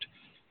served.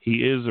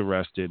 He is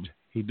arrested.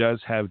 He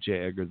does have J.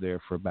 Edgar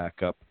there for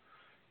backup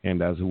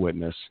and as a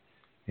witness.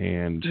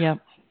 And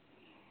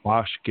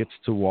Bosch gets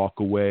to walk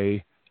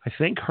away, I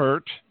think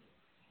hurt,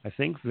 I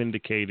think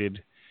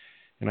vindicated,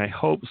 and I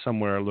hope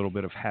somewhere a little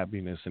bit of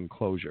happiness and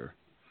closure.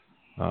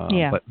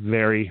 But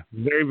very,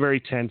 very, very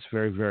tense,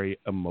 very, very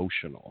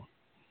emotional.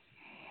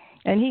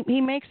 And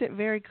he makes it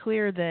very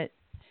clear that,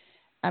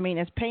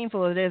 as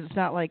painful as it is, it's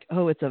not like,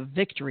 it's a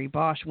victory,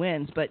 Bosch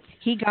wins, but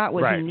he got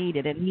what he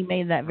needed, and he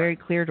made that very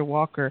clear to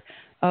Walker.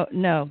 Oh,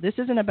 no, this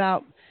isn't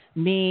about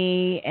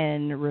me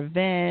and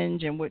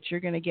revenge and what you're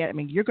going to get.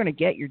 You're going to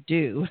get your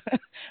due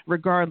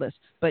regardless,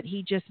 but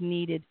he just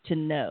needed to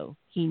know.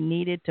 He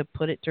needed to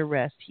put it to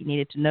rest. He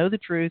needed to know the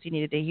truth. He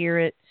needed to hear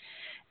it,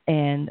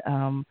 and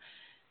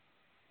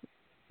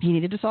he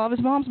needed to solve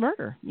his mom's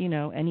murder,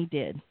 and he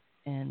did.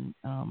 And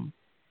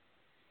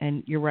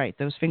you're right;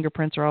 those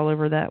fingerprints are all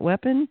over that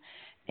weapon,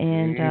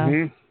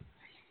 and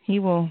he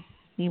will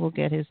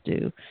get his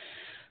due.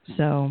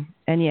 So,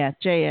 and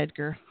J.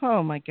 Edgar,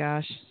 oh my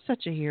gosh,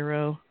 such a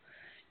hero.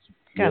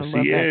 Gotta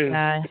love that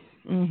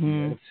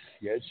guy.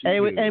 Yes,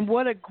 and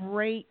what a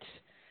great,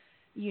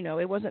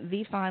 it wasn't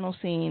the final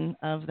scene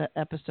of the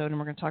episode, and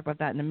we're going to talk about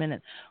that in a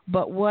minute,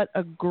 but what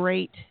a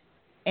great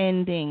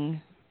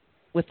ending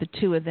with the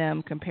two of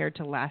them compared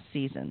to last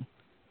season.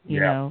 You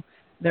Yeah. know,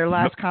 their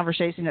last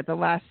conversation at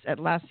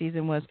last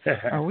season was,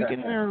 "Are we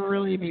going to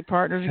really be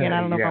partners again?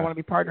 I don't know if I Yeah. want to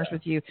be partners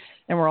with you."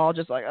 And we're all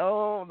just like,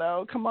 "Oh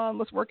no, come on,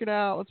 let's work it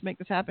out. Let's make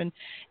this happen."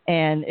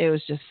 And it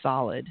was just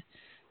solid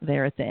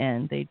there at the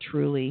end. They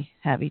truly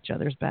have each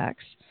other's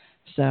backs.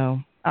 So,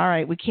 all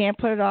right, we can't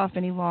put it off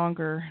any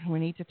longer. We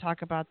need to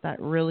talk about that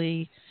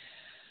really,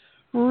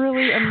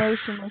 really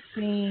emotional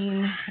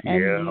scene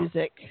and Yeah.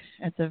 music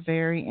at the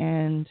very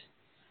end.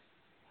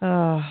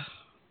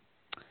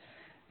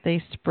 They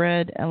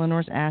spread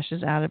Eleanor's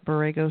ashes out at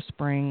Borrego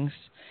Springs.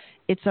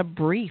 It's a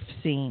brief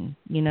scene,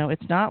 you know.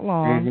 It's not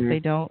long. Mhm.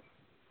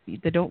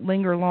 They don't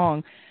linger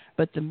long,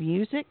 but the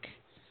music,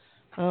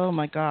 oh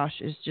my gosh,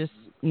 is just,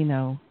 you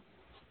know,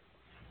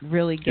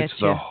 really gets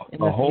It's you in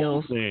the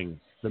whole feels. thing.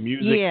 The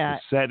music, Yeah.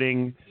 the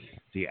setting,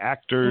 the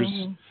actors,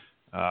 Mhm.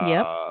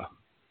 Yep.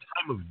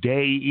 time of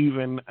day,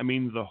 even. I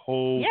mean, the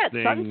whole Yeah, it's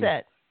thing.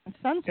 sunset. It's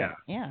sunset.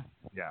 Yeah.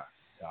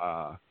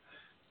 Yeah.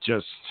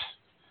 Just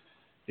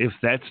if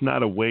that's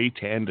not a way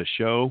to end a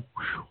show,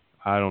 whew,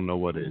 I don't know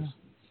what is.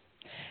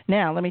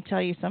 Now, let me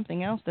tell you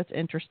something else that's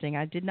interesting.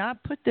 I did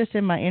not put this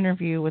in my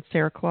interview with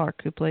Sarah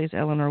Clark, who plays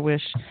Eleanor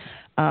Wish.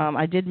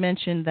 I did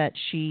mention that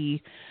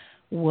she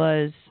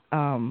was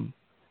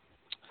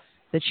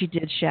that she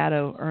did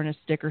shadow Ernest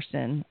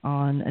Dickerson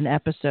on an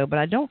episode, but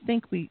I don't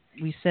think we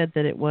said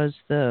that it was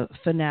the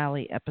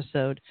finale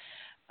episode,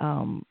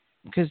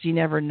 because you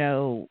never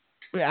know.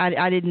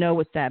 I didn't know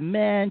what that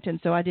meant, and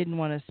so I didn't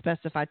want to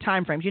specify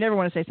time frames. You never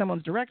want to say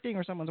someone's directing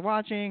or someone's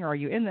watching, or are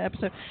you in the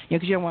episode,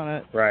 because you don't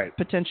want to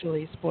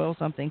potentially spoil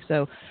something.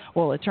 So,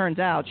 well, it turns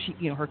out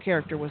her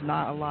character was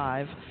not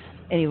alive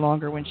any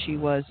longer when she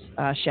was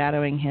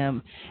shadowing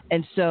him,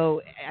 and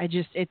so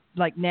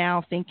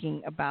now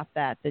thinking about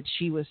that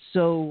she was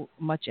so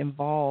much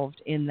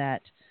involved in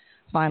that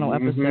final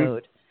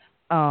episode.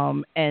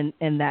 And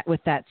that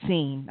with that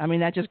scene, I mean,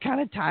 that just kind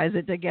of ties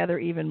it together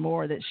even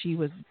more, that she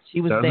was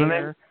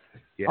there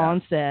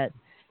on set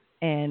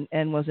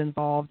and was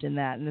involved in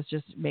that, and this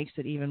just makes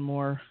it even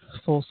more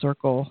full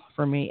circle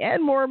for me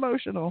and more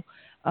emotional.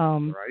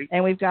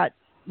 And we've got,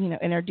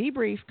 in our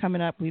debrief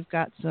coming up, we've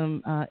got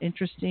some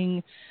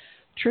interesting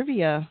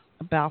trivia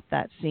about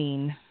that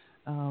scene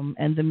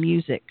and the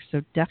music.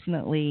 So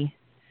definitely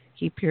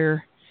keep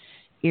your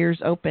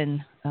ears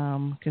open,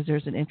 because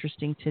there's an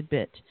interesting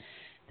tidbit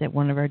that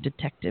one of our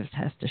detectives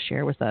has to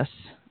share with us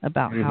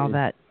about how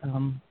that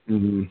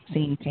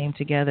scene came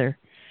together.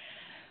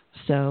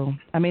 So,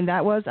 I mean,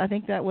 I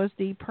think that was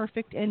the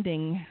perfect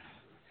ending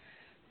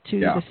to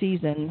the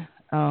season.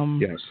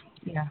 Yes.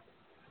 Yeah.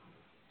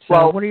 So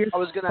Well, what are your I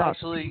was going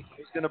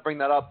to bring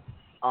that up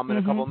in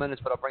a couple of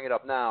minutes, but I'll bring it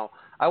up now.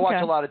 I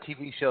watch a lot of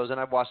TV shows, and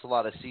I've watched a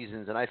lot of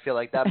seasons, and I feel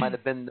like that might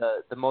have been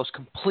the most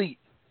complete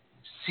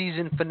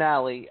season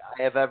finale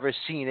I have ever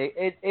seen.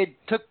 It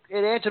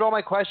answered all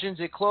my questions.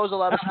 It closed a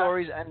lot of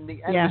stories, and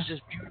the end was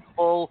just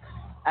beautiful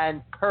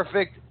and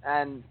perfect.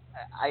 And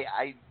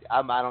I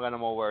don't got no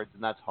more words,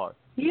 and that's hard.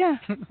 Yeah,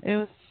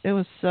 it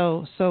was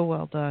so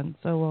well done,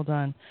 so well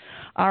done.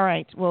 All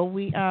right, well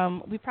we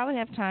probably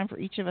have time for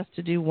each of us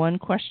to do one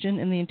question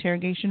in the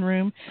interrogation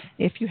room,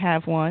 if you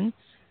have one.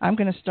 I'm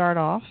going to start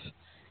off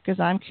because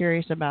I'm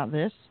curious about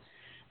this.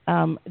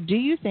 Do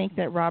you think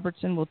that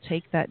Robertson will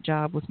take that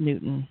job with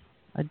Newton?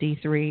 A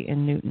D3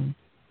 in Newton?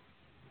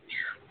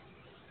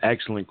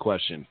 Excellent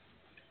question.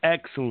 And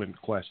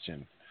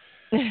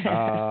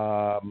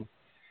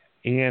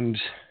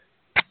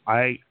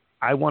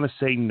I want to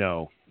say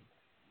no.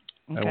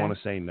 Okay. I want to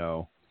say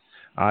no.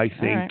 I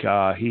think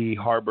he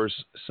harbors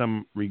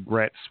some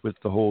regrets with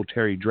the whole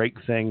Terry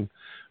Drake thing.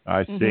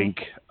 I think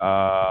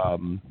how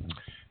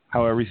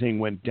everything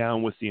went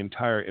down with the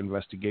entire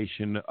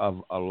investigation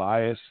of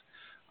Elias.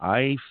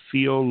 I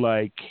feel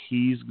like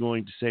he's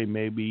going to say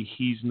maybe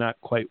he's not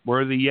quite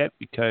worthy yet,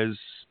 because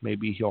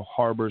maybe he'll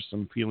harbor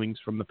some feelings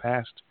from the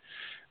past,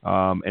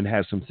 and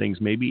has some things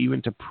maybe even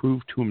to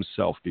prove to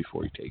himself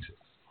before he takes it.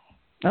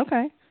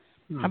 Okay.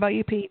 How about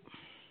you, Pete?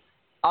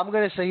 I'm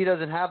going to say he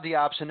doesn't have the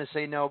option to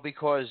say no,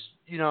 because,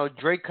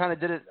 Drake kind of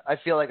did it, I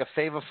feel like, a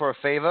favor for a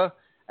favor.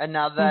 And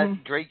now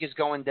that Drake is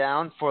going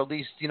down for at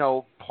least,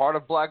 part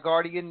of Black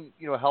Guardian,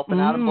 helping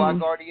out in Black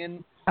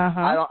Guardian,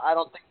 I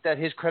don't think that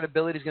his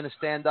credibility is going to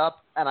stand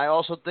up. And I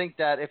also think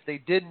that if they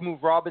did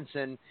move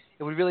Robinson,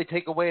 it would really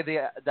take away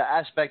the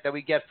aspect that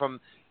we get from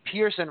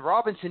Pierce and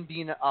Robinson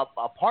being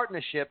a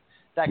partnership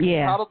that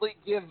can probably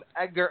give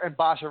Edgar and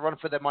Bosch a run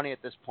for their money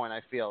at this point,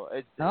 I feel.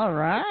 All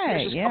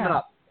right, it's just coming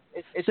up.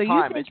 It's so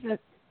time.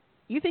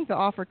 You think the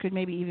offer could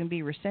maybe even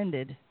be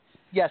rescinded?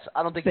 Yes,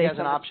 I don't think he has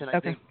an option. I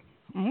think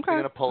they're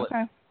going to pull it.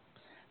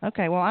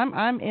 Okay, well,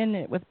 I'm in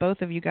it with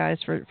both of you guys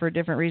for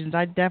different reasons.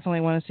 I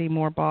definitely want to see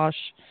more Bosch.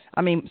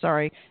 I mean,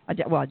 sorry, I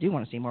do want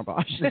to see more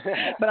Bosch,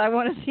 but I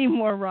want to see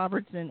more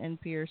Robertson and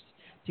Pierce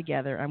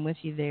together. I'm with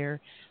you there,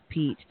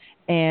 Pete.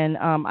 And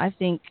I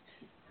think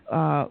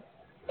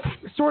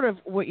sort of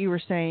what you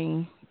were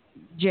saying,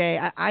 Jay,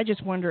 I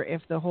just wonder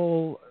if the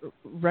whole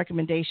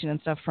recommendation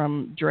and stuff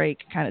from Drake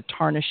kind of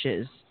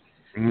tarnishes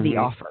the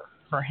offer.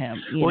 for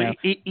him.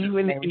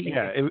 Even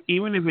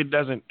if it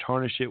doesn't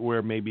tarnish it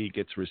where maybe it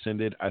gets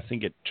rescinded, I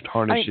think it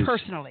tarnishes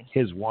personally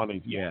his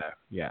wanting. Yeah.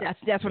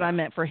 That's what I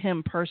meant for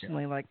him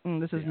personally. Like,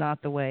 this is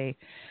not the way,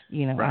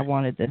 right. I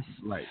wanted this.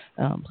 Right.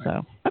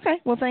 So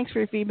okay. Well, thanks for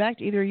your feedback.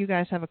 Do either of you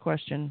guys have a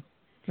question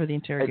for the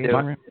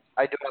interrogation room?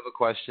 I do have a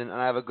question, and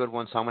I have a good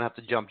one, so I'm gonna have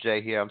to jump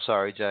Jay here. I'm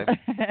sorry, Jay.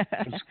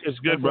 It's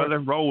good, brother.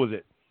 Roll with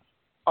it.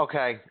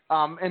 Okay.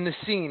 In the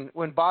scene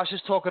when Bosch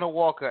is talking to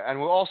Walker, and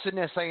we're all sitting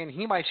there saying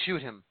he might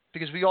shoot him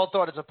because we all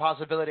thought it's a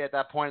possibility at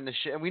that point in the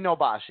shit, and we know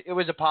Bosch. It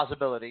was a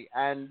possibility,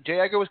 and J.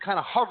 Edgar was kind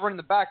of hovering in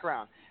the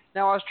background.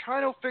 Now I was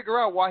trying to figure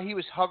out why he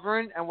was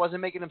hovering and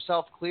wasn't making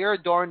himself clear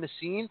during the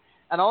scene,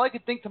 and all I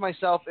could think to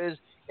myself is,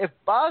 if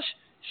Bosch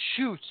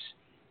shoots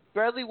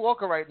Bradley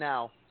Walker right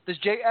now, does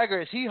J.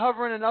 Edgar, is he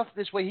hovering enough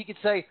this way he could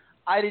say,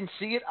 I didn't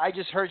see it, I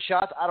just heard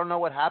shots, I don't know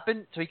what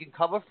happened, so he can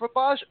cover for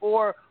Bosch?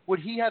 Or would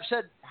he have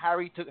said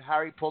Harry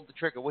pulled the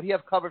trigger? Would he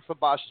have covered for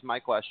Bosch is my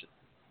question.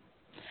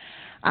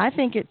 I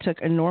think it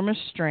took enormous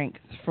strength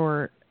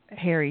for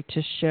Harry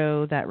to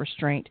show that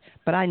restraint,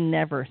 but I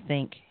never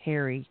think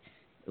Harry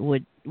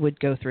would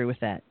go through with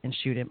that and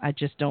shoot him. I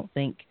just don't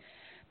think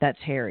that's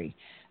Harry.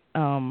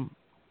 I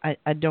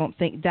don't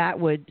think that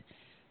would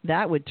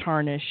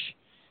tarnish,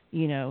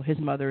 his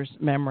mother's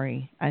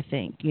memory. I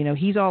think,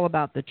 he's all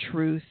about the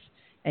truth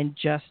and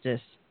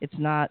justice. It's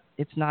not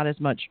as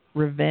much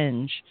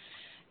revenge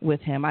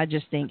with him. I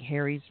just think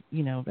Harry's,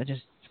 I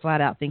just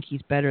flat out think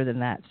he's better than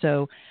that.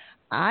 So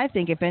I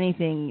think if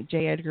anything,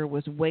 J. Edgar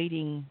was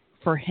waiting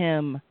for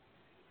him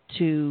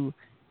to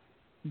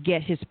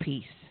get his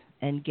piece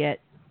and get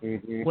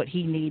what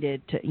he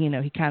needed to,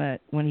 he kind of,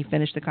 when he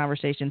finished the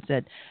conversation,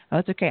 said, "Oh,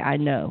 it's okay. I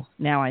know.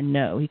 Now I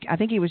know." I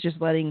think he was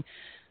just letting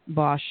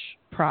Bosch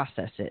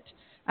process it.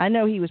 I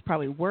know he was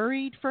probably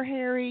worried for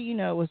Harry.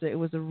 It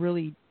was a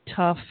really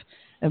tough,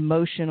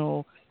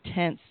 emotional,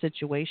 tense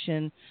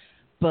situation,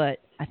 but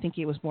I think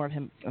it was more of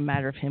a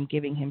matter of him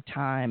giving him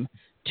time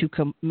to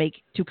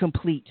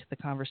complete the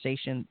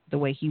conversation the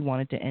way he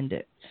wanted to end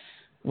it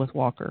with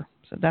Walker.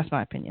 So that's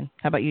my opinion.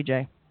 How about you,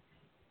 Jay?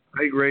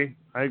 I agree.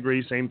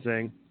 Same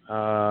thing.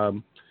 I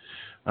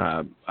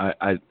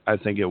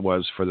think it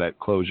was for that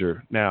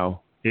closure.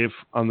 Now, if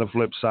on the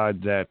flip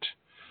side that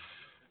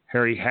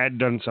Harry had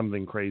done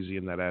something crazy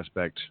in that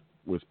aspect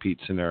with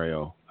Pete's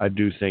scenario, I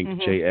do think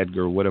J.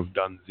 Edgar would have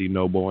done the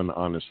noble and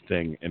honest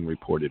thing and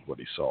reported what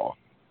he saw.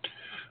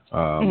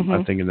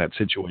 I think in that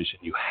situation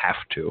you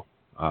have to.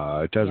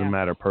 It doesn't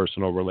matter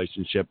personal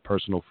relationship,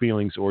 personal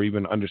feelings, or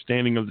even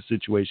understanding of the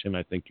situation.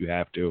 I think you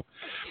have to,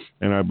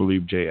 and I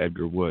believe J.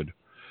 Edgar would.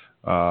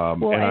 Do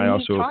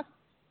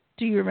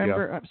you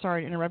remember? I'm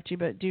sorry to interrupt you,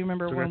 but do you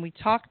remember when we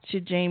talked to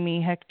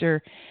Jamie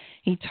Hector?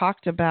 He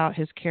talked about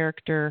his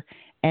character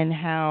and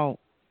how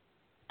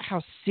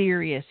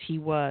serious he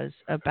was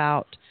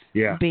about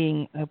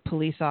being a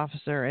police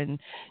officer and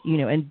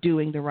and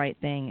doing the right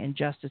thing and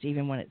justice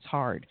even when it's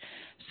hard.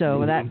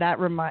 So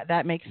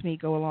that makes me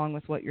go along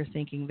with what you're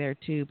thinking there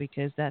too,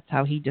 because that's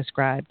how he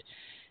described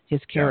his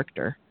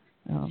character.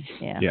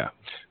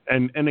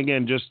 And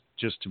again, just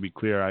to be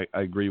clear, I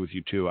agree with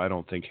you too. I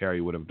don't think Harry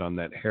would have done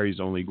that. Harry's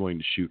only going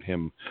to shoot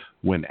him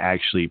when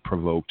actually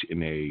provoked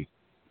in a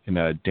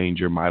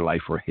danger my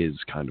life or his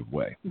kind of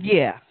way.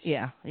 Yeah.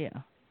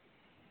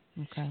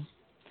 Okay.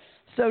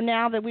 So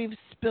now that we've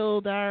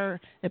spilled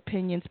our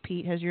opinions,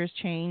 Pete, has yours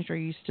changed, or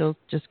you still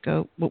just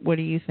go? What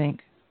do you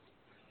think?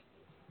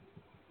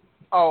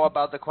 Oh,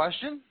 about the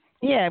question?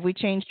 Yeah, have we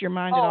changed your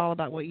mind at all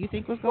about what you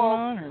think was going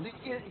on? Or?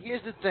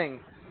 Here's the thing.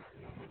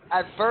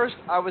 At first,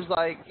 I was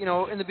like,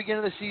 in the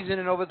beginning of the season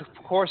and over the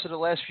course of the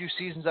last few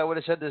seasons, I would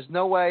have said there's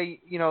no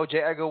way, J.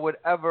 Edgar would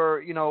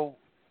ever,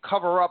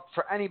 cover up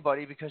for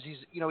anybody because he's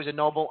a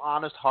noble,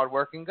 honest,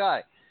 hardworking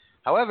guy.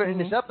 However, in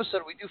this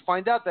episode, we do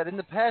find out that in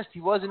the past, he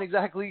wasn't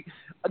exactly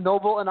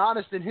noble and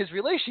honest in his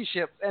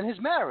relationship and his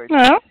marriage.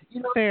 Well,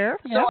 fair.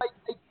 So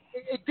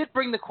it did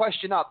bring the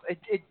question up.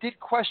 It did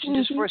question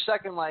just for a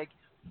second, like,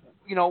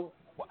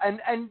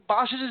 and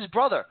Bosch is his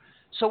brother.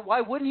 So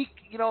why wouldn't he?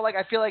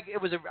 I feel like it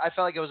was a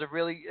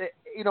really,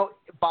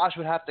 Bosch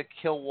would have to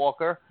kill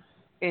Walker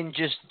in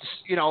just,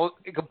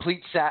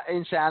 complete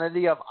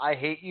insanity of I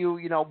hate you,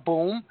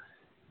 boom.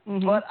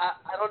 But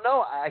I don't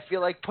know. I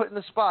feel like put in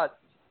the spot.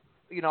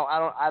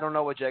 I don't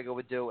know what Jago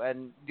would do,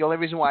 and the only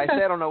reason why I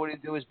say I don't know what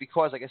he'd do is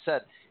because, like I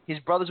said, his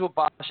brother's with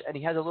Bosch, and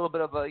he has a little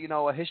bit of a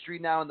history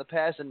now in the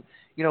past, and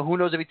who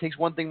knows if he takes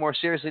one thing more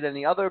seriously than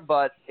the other.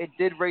 But it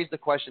did raise the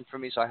question for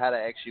me, so I had to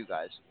ask you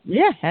guys.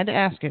 Yeah, had to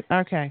ask it.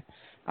 Okay,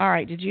 all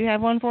right. Did you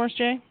have one for us,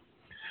 Jay?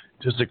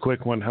 Just a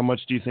quick one. How much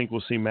do you think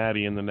we'll see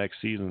Maddie in the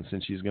next season,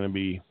 since she's going to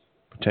be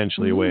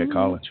potentially away at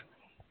college?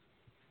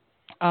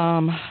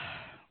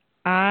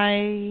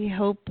 I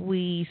hope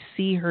we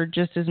see her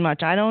just as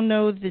much. I don't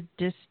know the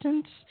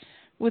distance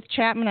with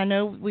Chapman. I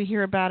know we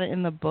hear about it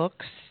in the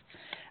books.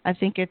 I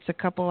think it's a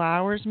couple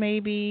hours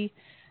maybe,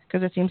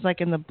 because it seems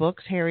like in the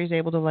books Harry's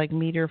able to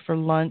meet her for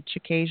lunch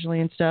occasionally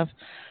and stuff.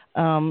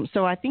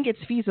 So I think it's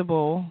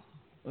feasible,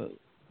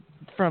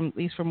 at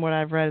least from what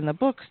I've read in the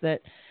books, that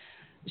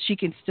she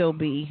can still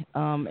be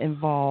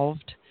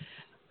involved.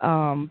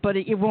 But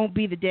it won't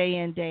be the day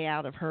in, day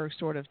out of her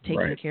sort of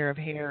taking care of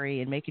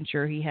Harry and making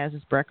sure he has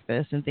his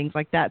breakfast and things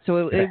like that.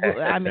 So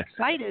I'm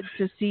excited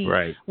to see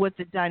what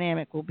the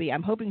dynamic will be.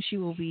 I'm hoping she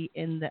will be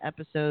in the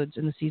episodes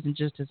in the season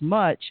just as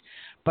much,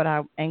 but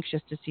I'm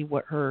anxious to see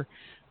what her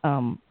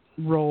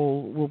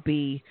role will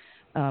be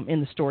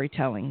in the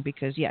storytelling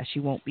because, yeah, she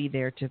won't be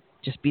there to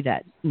just be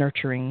that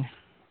nurturing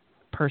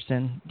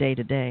person day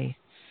to day.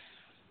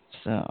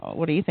 So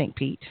what do you think,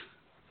 Pete?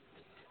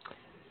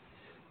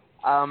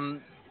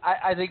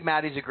 I think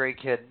Maddie's a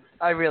great kid.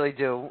 I really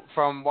do.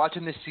 From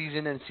watching this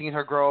season and seeing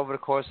her grow over the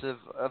course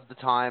of the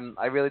time,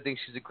 I really think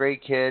she's a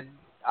great kid.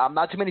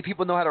 Not too many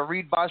people know how to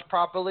read Bosch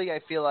properly. I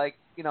feel like,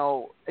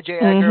 J.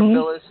 Edgar,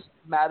 Phyllis,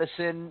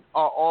 Madison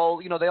are all,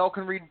 they all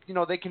can read,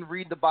 they can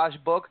read the Bosch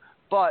book,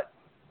 but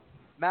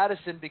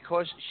Madison,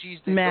 because she's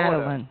the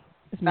daughter.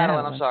 It's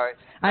Madeline. I'm sorry.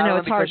 I know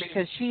it's hard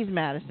because she's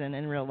Madison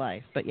in real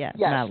life, but yes,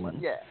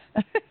 Madeline. Yeah.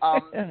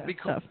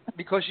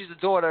 Because she's the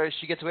daughter,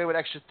 she gets away with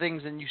extra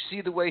things, and you see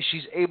the way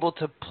she's able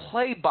to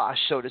play Bosch,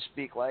 so to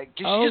speak. Like,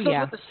 she knows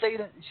what to say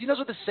to. She knows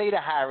what to say to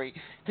Harry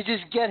to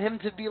just get him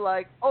to be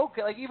like,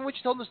 okay. Like even when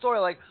she told him the story,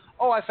 like,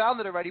 oh, I found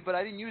it already, but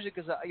I didn't use it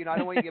because I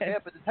don't want you to get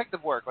mad for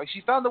detective work. Like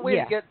she found a way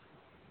to get,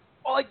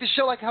 like to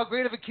show like how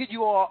great of a kid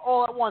you are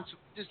all at once.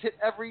 Just hit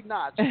every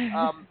notch.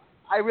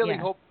 I really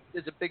hope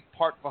there's a big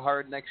part for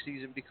her next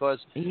season because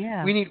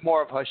we need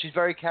more of her. She's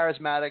very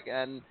charismatic,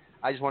 and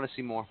I just want to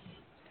see more.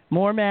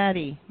 More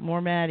Maddie.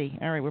 All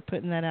right, we're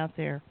putting that out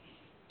there.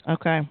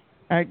 Okay.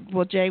 All right.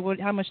 Well, Jay,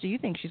 how much do you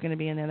think she's going to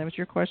be in there? That was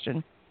your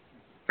question.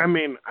 I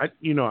mean,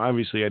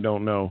 obviously I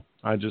don't know.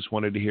 I just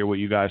wanted to hear what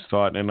you guys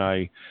thought, and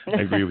I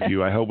agree with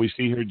you. I hope we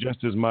see her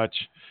just as much.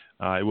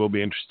 It will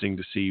be interesting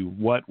to see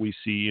what we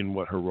see and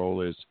what her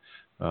role is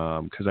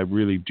because I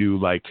really do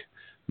like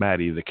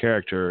Maddie, the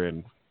character,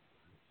 and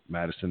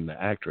Madison,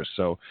 the actress.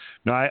 So,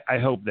 no, I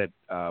hope that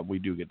we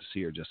do get to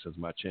see her just as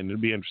much, and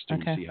it'll be interesting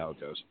to see how it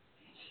goes.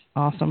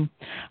 Awesome.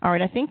 All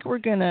right, I think we're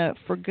going to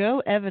forgo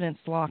Evidence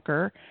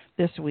Locker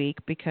this week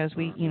because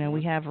we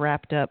have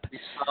wrapped up. We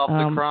solved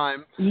the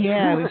crime.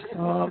 Yeah, we've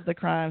solved the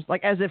crimes,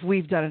 like as if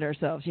we've done it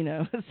ourselves,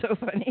 It's so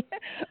funny.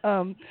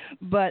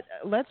 But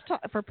let's talk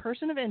for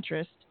person of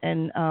interest,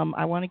 and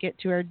I want to get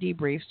to our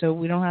debrief so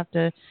we don't have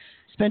to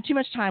spend too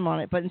much time on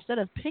it. But instead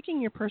of picking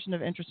your person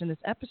of interest in this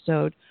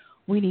episode,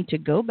 we need to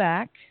go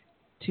back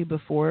to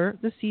before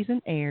the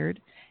season aired,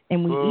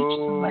 and we each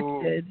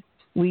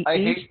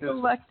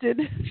selected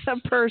a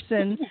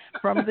person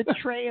from the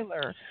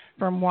trailer,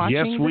 from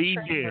watching the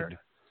trailer. Did.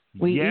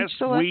 We each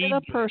selected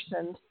a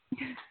person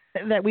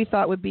that we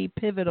thought would be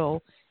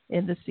pivotal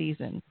in the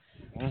season.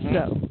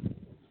 So,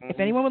 if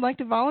anyone would like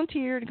to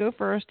volunteer to go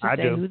first to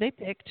say who they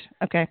picked.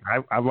 Okay.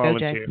 I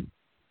volunteer.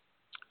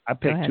 I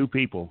picked two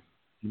people.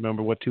 You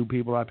remember what two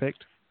people I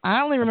picked?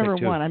 I only remember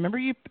one. I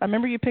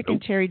remember you picking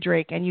Terry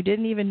Drake, and you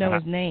didn't even know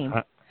his name.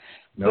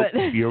 Nope,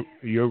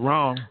 you're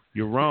wrong.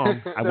 You're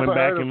wrong. I went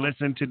back and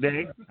listened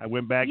today. I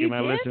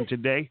listened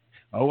today.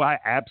 Oh, I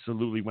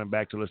absolutely went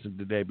back to listen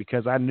today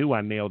because I knew I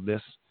nailed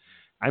this.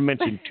 I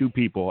mentioned two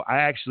people.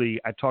 I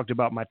talked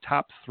about my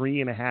top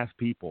 3.5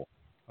 people.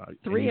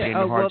 Three. Gave me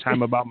a hard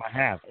time about my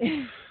half.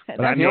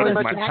 But I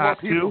noticed my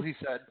top two.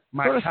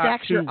 My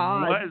top two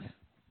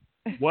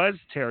was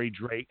Terry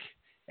Drake,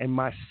 and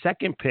my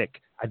second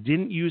pick. I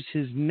didn't use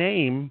his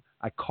name.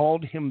 I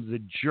called him the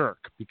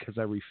Jerk because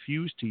I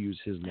refused to use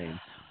his name.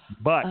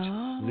 But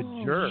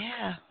the Jerk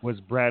was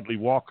Bradley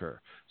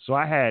Walker. So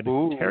I had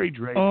Terry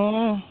Drake,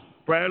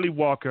 Bradley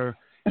Walker,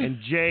 and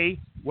Jay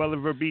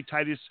Welliver B.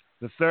 Titus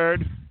III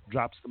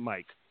drops the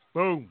mic.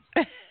 Boom.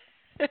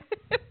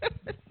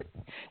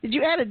 Did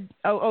you add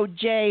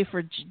J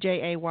for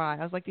Jay? I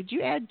was like, did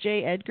you add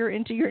J. Edgar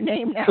into your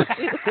name now?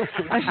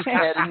 He's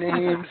adding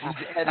names. He's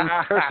adding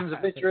persons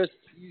of interest.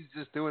 He's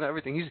just doing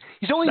everything.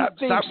 He's only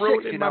stop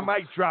ruining my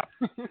mic drop.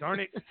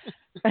 Darn it.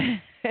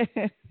 I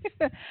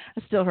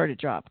still heard it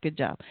drop. Good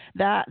job.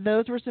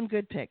 Those were some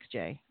good picks,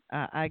 Jay.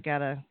 I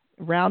got a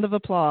round of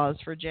applause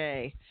for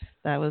Jay.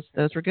 Those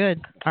were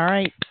good. All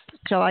right.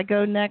 Shall I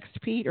go next,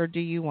 Pete, or do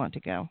you want to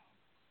go?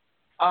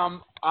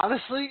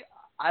 Honestly,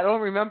 I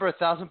don't remember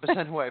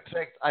 1,000% who I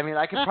picked. I mean,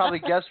 I could probably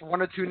guess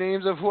one or two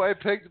names of who I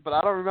picked, but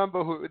I don't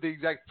remember who the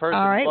exact person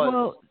was. All right.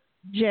 Well,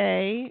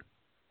 Jay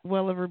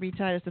Welliver B.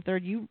 Titus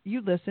III,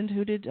 you listened.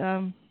 Who did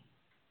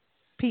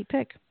Pete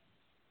pick?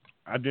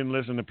 I didn't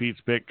listen to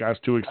Pete's pick. I was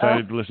too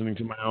excited listening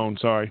to my own.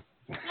 Sorry.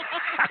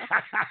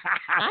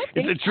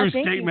 It's a true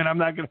statement. I'm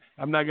not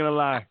gonna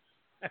lie.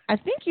 I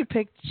think you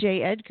picked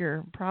J.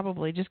 Edgar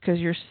probably just because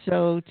you're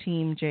so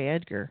team J.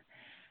 Edgar.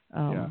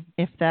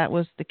 If that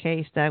was the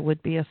case, that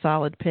would be a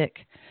solid pick.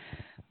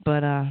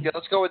 But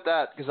let's go with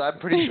that because I'm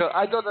pretty sure.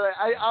 I thought that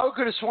I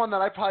could have sworn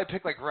that I probably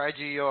picked like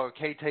Reggie or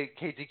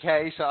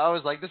KTK. So I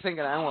was like, this ain't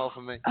gonna end well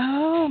for me.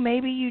 Oh,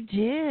 maybe you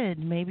did.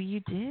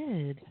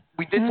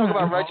 We did talk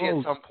about Reggie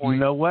at some point.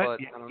 You know what? I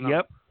don't know.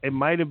 Yep, it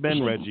might have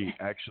been Reggie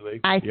actually.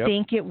 I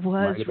think it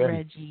was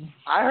Reggie.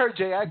 I heard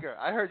J. Edgar.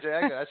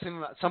 That seemed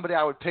like somebody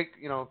I would pick.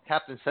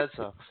 Captain said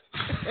so.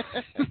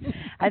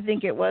 I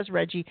think it was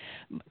Reggie,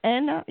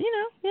 and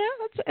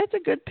it's a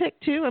good pick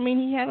too. I mean,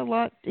 he had a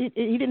lot. He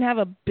didn't have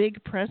a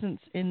big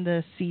presence in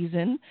the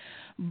season,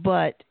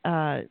 but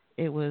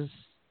it was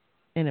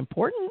an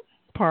important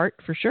part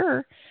for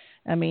sure.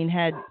 I mean,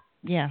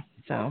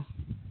 so.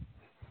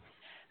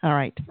 All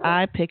right,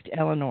 I picked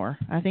Eleanor.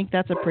 I think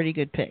that's a pretty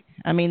good pick.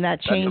 I mean,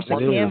 that changed the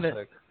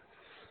canvas.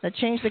 That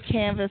changed the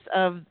canvas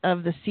of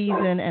the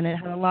season, and it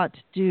had a lot to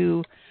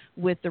do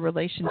with the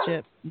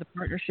relationship, the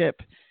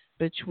partnership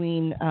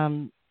between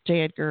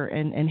J. Edgar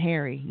and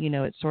Harry. You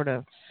know, it sort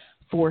of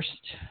forced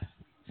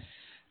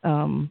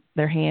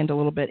their hand a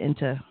little bit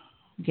into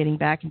getting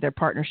back into their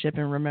partnership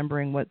and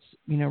remembering what's,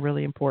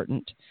 really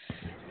important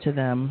to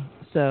them.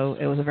 So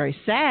it was a very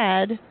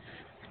sad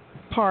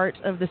part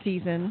of the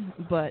season,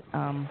 but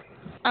I'm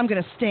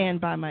going to stand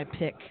by my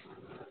pick.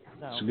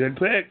 So. It's a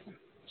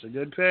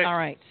good pick. All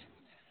right.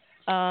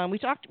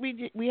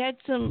 We had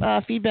some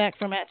feedback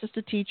from Just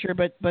a Teacher,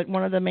 but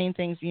one of the main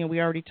things, we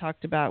already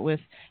talked about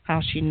with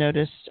how she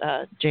noticed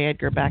J.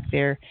 Edgar back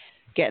there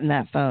getting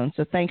that phone.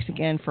 So thanks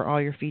again for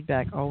all your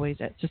feedback, always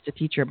at Just a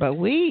Teacher. But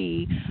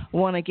we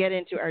want to get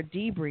into our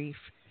debrief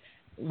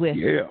with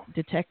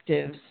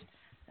detectives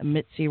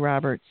Mitzi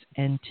Roberts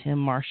and Tim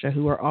Marcia,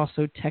 who are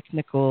also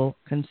technical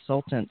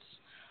consultants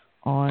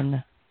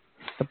on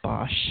the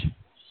Bosch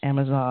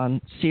Amazon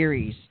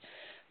series.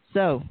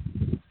 So,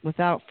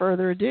 without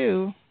further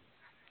ado,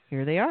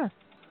 here they are.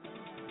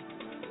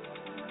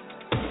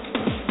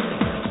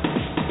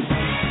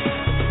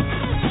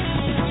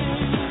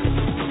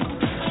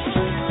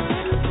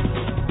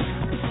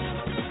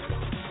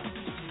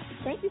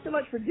 Thank you so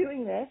much for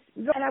doing this.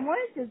 And I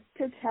wanted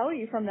to tell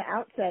you from the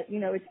outset,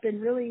 it's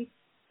been really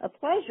a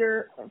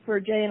pleasure for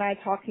Jay and I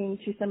talking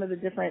to some of the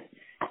different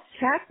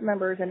cast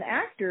members and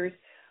actors,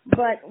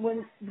 but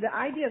when the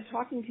idea of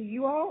talking to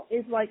you all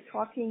is like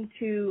talking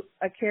to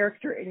a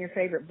character in your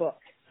favorite book.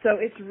 So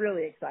it's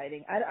really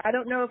exciting. I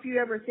don't know if you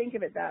ever think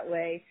of it that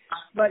way,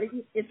 but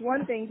it's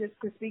one thing just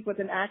to speak with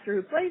an actor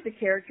who plays a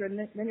character, and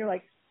then you're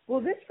like, well,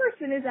 this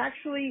person is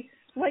actually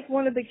like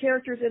one of the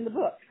characters in the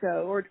book,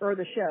 or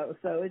the show.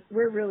 So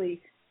we're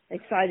really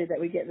excited that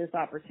we get this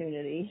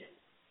opportunity.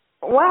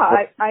 Wow,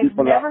 I've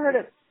never heard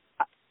it.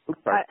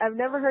 I've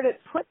never heard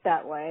it put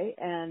that way,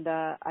 and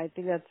I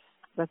think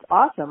that's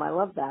awesome. I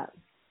love that.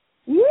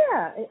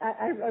 Yeah,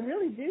 I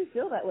really do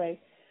feel that way.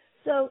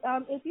 So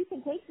if you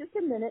can take just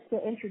a minute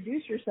to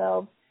introduce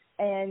yourself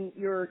and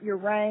your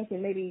rank,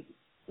 and maybe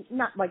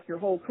not like your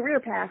whole career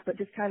path, but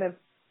just kind of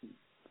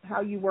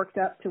how you worked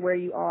up to where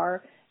you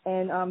are,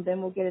 and then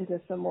we'll get into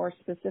some more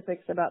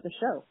specifics about the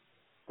show.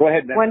 Go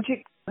ahead, Ben.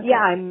 Yeah,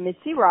 I'm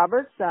Mitzi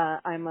Roberts.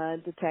 I'm a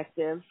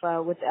detective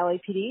with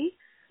LAPD.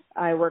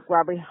 I work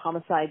robbery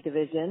homicide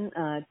division.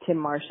 Tim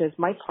Marcia is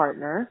my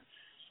partner.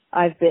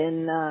 I've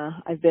been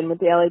with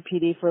the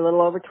LAPD for a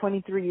little over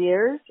 23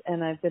 years,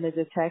 and I've been a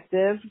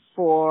detective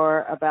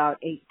for about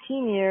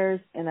 18 years,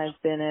 and I've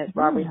been at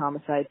robbery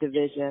homicide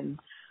division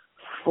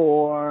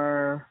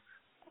for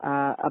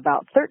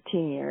about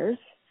 13 years.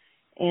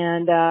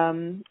 And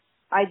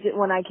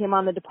when I came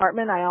on the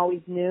department, I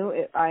always knew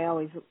it. I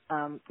always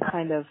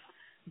kind of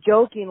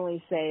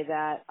jokingly say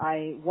that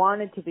I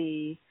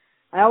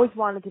always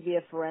wanted to be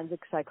a forensic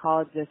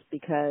psychologist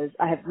because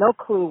I have no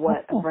clue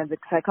what a forensic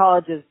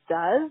psychologist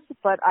does,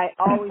 but I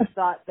always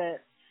thought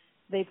that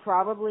they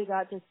probably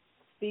got to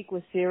speak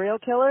with serial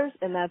killers,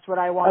 and that's what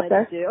I wanted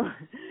to do.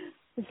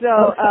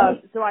 So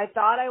I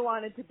thought I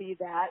wanted to be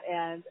that,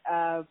 and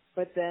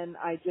but then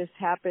I just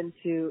happened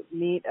to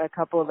meet a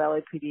couple of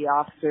LAPD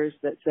officers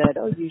that said,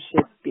 "Oh, you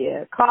should be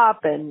a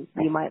cop, and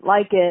you might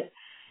like it."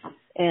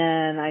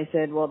 And I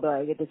said, "Well, do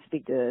I get to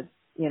speak to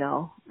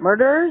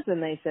murderers?"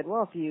 And they said,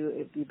 "Well, if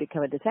you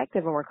become a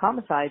detective and work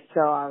homicide." So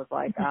I was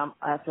like,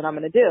 that's what I'm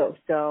going to do.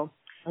 So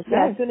as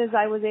soon as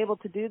I was able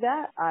to do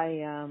that,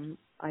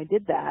 I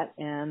did that,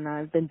 and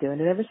I've been doing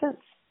it ever since.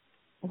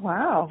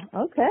 Wow.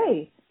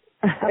 Okay.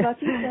 How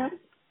about you, Tim?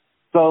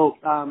 So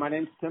my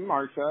name's Tim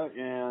Marcia,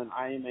 and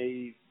I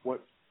am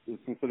what is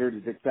considered a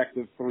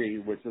Detective 3,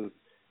 which is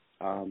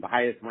the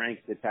highest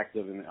ranked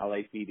detective in the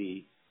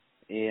LAPD.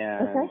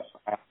 And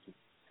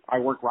I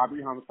work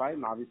robbery homicide,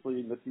 and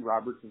obviously Mitzi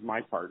Roberts is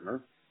my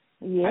partner.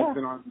 Yeah.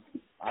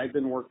 I've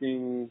been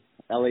working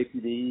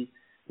LAPD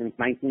since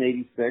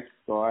 1986,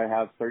 so I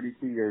have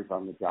 32 years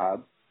on the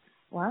job.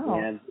 Wow.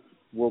 And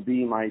will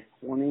be my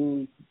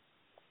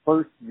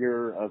 21st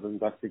year of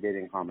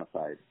investigating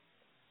homicide.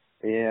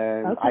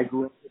 And I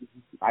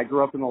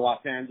grew up in the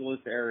Los Angeles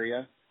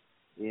area,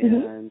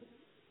 and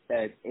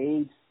at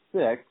age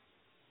 6,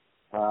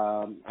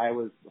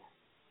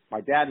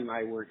 my dad and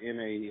I were in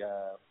a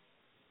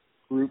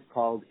group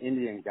called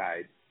Indian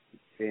Guide,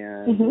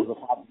 and it was a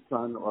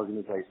father-son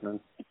organization,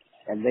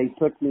 and they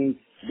took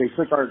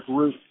our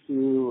group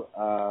to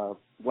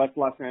West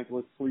Los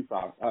Angeles police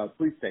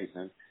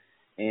station,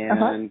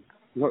 and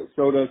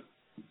showed us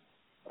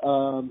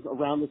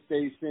around the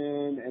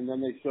station, and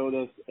then they showed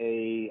us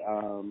a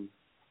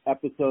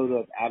episode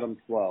of Adam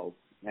 12,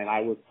 and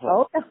I was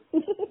hooked.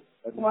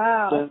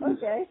 Wow.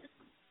 Okay.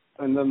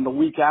 and then the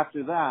week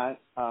after that,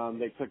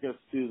 they took us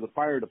to the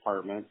fire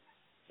department,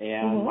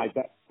 and my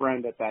best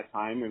friend at that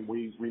time, and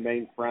we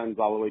remained friends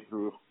all the way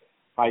through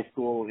high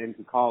school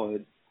into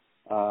college.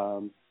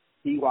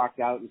 He walked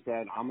out and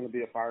said, "I'm going to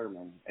be a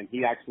fireman," and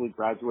he actually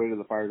graduated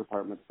the fire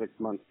department 6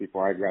 months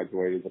before I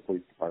graduated the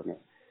police department.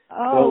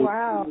 Oh, so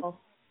wow.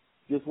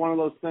 Just one of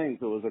those things.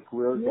 It was a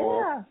career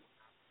goal.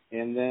 Yeah.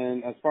 And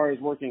then as far as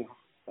working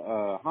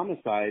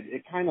homicide,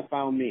 it kind of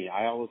found me.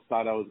 I always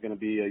thought I was going to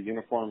be a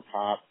uniformed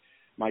cop.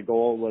 My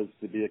goal was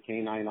to be a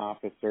canine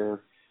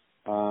officer.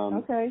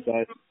 Okay.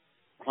 But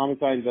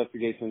homicide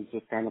investigations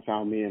just kind of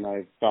found me, and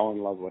I fell in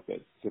love with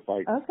it, just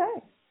like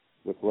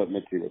with what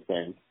Mitzi was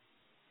saying.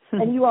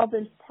 And you all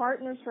been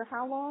partners for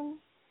how long?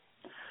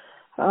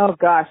 Oh,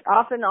 gosh.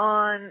 Off and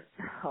on.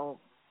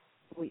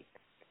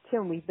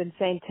 Tim, we've been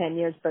saying 10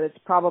 years, but it's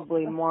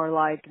probably more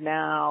like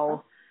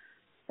now.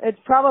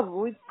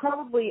 We've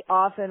probably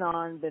off and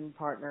on been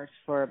partners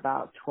for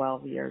about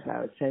 12 years, I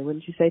would say.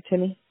 Wouldn't you say,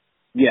 Timmy?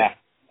 Yeah.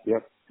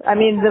 Yep. I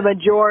mean, the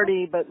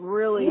majority, but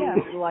really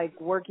like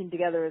working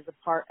together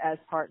as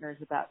partners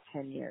about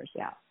 10 years.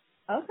 Yeah.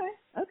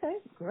 Okay.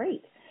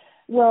 Great.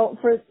 Well,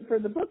 for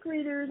the book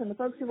readers and the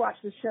folks who watch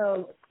the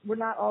show, we're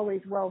not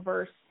always well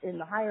versed in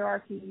the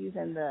hierarchies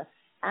and the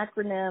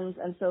acronyms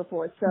and so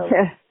forth. So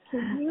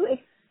can you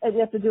and you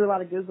have to do a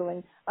lot of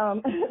Googling.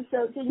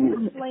 So can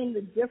you explain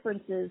the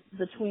differences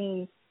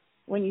between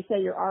when you say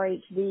you're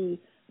RHD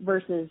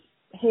versus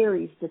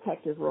Harry's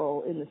detective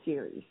role in the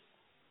series?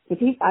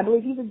 Because I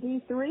believe he's a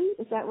D3,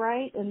 is that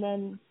right? And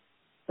then,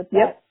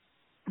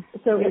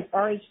 So is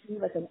RHD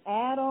like an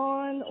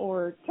add-on,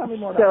 or tell me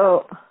more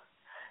about that.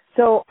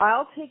 So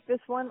I'll take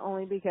this one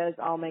only because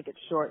I'll make it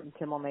short and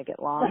Tim will make it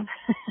long.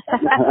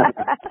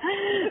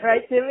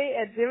 Right, Timmy?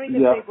 And Timmy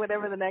can take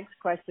whatever the next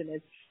question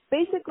is.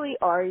 Basically,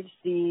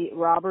 RHD,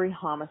 Robbery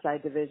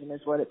Homicide Division,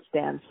 is what it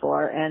stands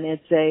for, and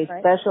it's a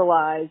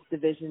specialized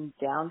division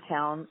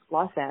downtown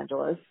Los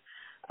Angeles.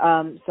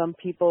 Some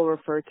people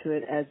refer to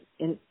it as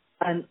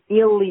an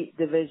elite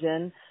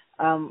division.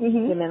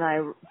 Tim and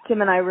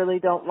I really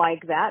don't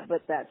like that,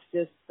 but that's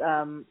just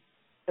some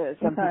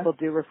people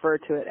do refer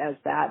to it as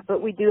that.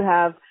 But we do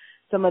have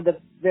some of the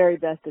very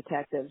best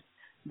detectives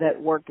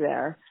that work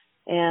there.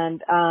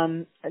 And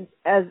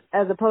as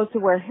opposed to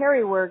where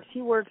Harry works,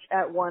 he works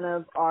at one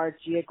of our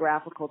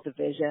geographical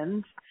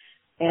divisions.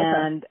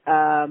 And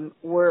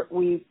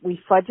we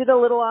fudge it a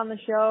little on the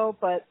show,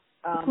 but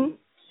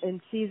in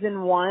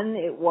season 1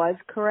 it was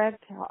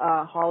correct.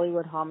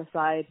 Hollywood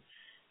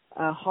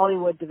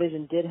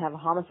division did have a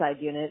homicide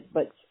unit,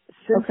 but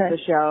since the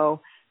show,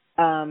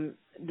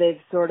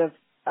 they've sort of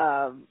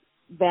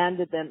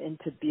banded them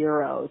into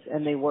bureaus,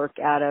 and they work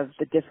out of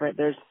the different.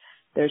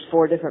 There's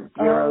 4 different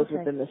bureaus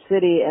within the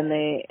city, and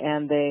they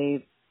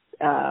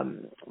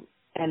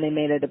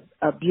made it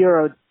a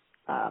bureau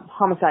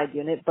homicide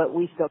unit, but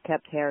we still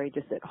kept Harry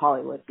just at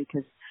Hollywood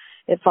because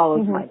it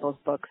follows Michael's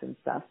books and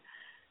stuff.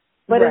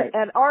 But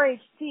at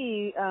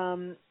RHT,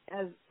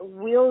 as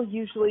we'll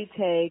usually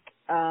take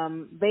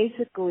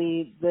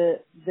basically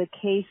the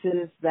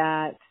cases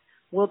that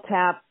will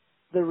tap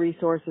the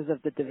resources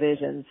of the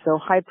division. So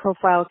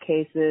high-profile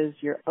cases,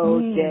 your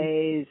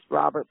OJs,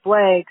 Robert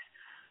Blakes,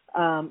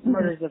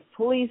 murders of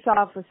police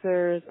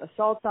officers,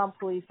 assaults on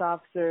police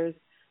officers.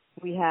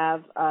 We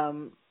have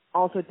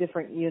also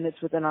different units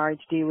within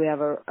RHD. We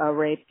have a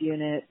rape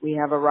unit, we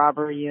have a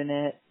robbery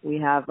unit, we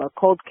have a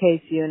cold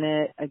case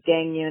unit, a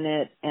gang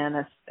unit, and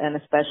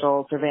a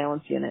special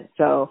surveillance unit.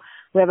 So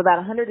we have about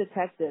 100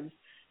 detectives.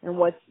 And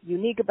what's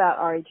unique about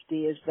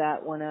RHD is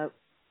that when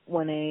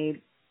a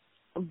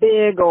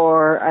big,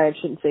 or I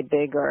shouldn't say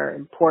big or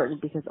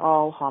important because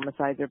all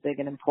homicides are big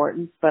and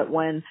important, but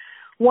when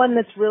one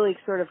that's really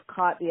sort of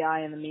caught the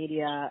eye in the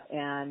media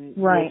and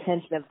the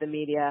attention of the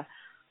media,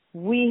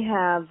 we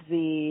have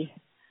the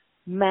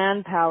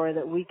manpower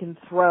that we can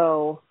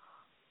throw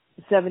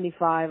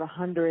 75,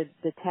 100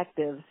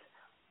 detectives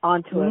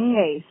onto a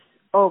case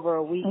over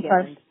a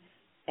weekend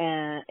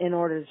and in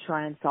order to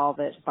try and solve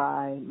it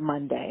by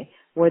Monday,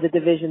 where the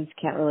divisions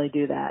can't really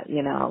do that,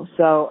 you know.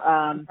 So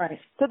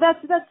so that's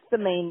the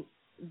main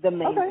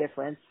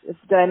difference.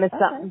 Did I miss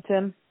something,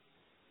 Tim?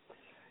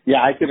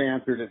 Yeah, I could have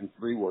answered it in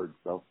 3 words,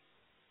 so.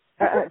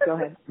 Go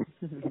ahead.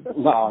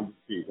 No, I'm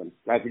just teasing.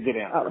 That's a good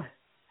answer.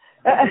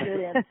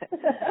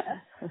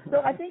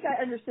 So I think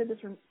I understood this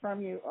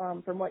from you,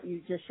 from what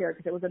you just shared,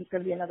 because it was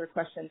going to be another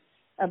question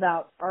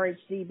about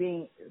RHD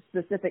being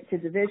specific to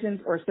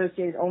divisions or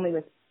associated only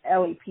with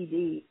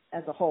LAPD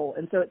as a whole.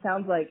 And so it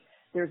sounds like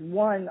there's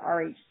one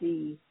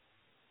RHD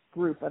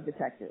group of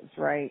detectives,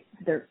 right?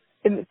 They're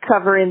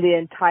covering the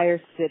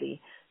entire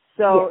city.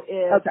 So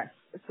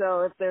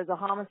if there's a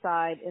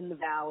homicide in the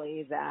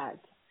valley that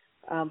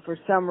for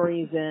some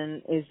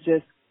reason is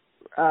just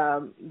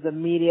the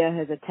media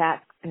has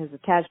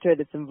attached to it,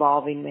 it's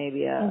involving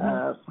maybe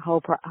a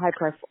high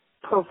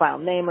profile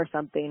name or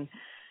something,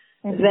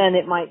 then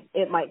it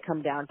might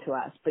come down to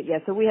us. But yeah,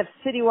 so we have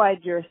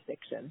citywide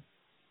jurisdiction.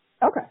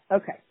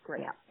 Okay,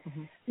 great. Yeah.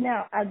 Mm-hmm.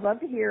 Now, I'd love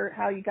to hear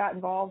how you got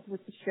involved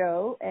with the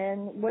show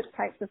and what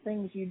types of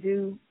things you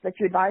do that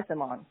you advise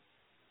them on.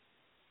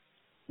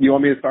 You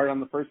want me to start on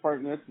the first part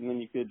of this, and then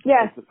you could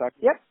take the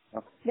second? Yep.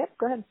 Okay. Yep,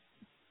 go ahead.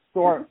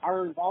 So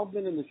our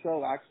involvement in the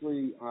show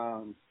actually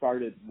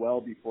started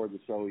well before the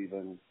show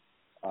even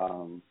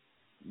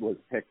was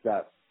picked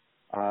up.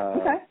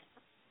 Okay.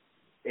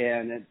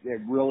 And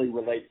it really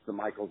relates to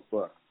Michael's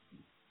book.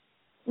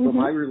 So Mm-hmm.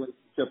 my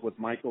relationship with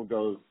Michael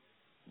goes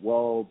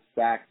well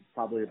back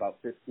probably about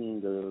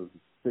 15 to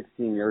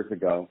 16 years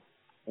ago.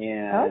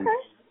 And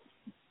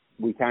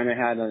we kind of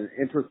had an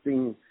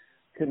interesting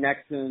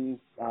connection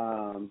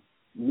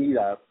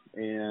meetup.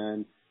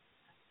 And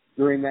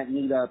during that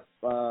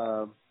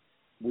meetup,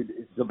 we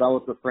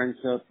developed a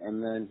friendship,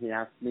 and then he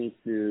asked me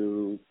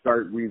to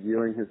start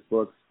reviewing his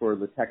books for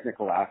the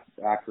technical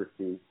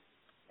accuracy.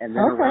 And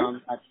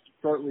then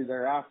shortly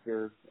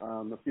thereafter,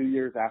 a few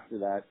years after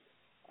that,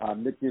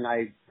 Mitzi and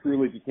I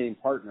truly became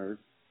partners,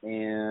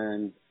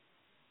 and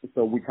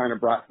so we kind of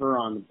brought her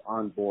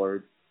on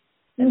board,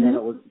 and then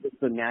it was just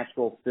a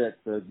natural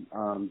fit to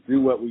do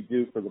what we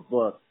do for the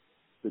book,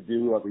 to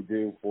do what we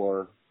do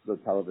for the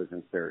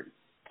television series.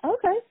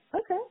 Okay.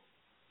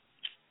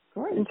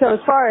 Great. And so as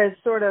far as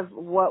sort of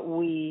what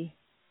we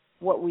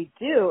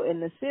do in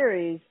the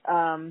series,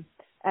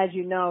 as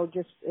you know,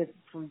 just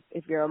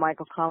if you're a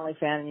Michael Connelly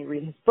fan and you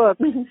read his book,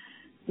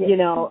 you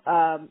know,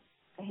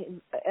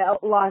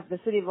 the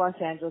city of Los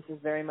Angeles is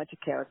very much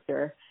a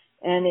character,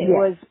 and it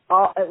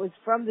was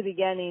from the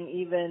beginning,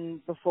 even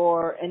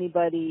before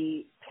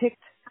anybody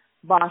picked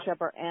Bosch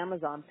up or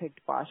Amazon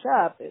picked Bosch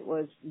up. It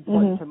was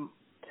important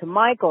to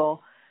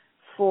Michael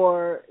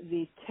for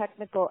the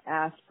technical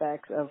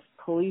aspects of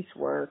police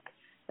work,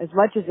 as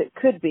much as it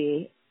could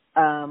be,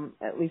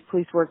 at least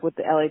police work with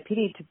the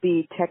LAPD, to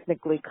be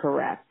technically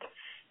correct.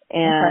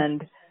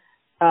 And,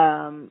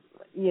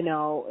 you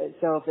know,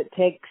 so if it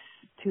takes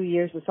 2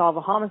 years to solve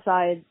a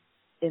homicide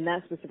in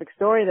that specific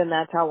story, then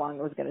that's how long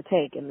it was going to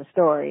take in the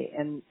story.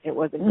 And it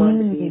wasn't going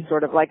to be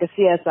sort of like a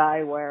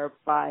CSI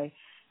whereby,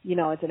 you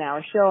know, it's an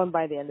hour show and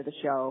by the end of the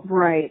show,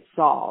 it's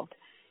solved.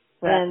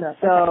 And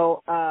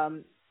so,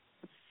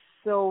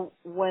 so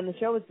when the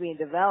show was being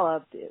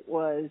developed, it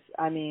was,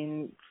 I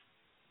mean,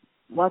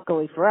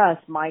 luckily for us,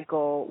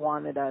 Michael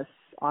wanted us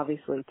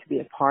obviously to be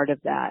a part of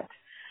that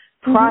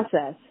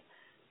process.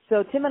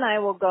 So Tim and I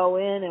will go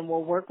in and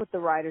we'll work with the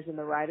writers in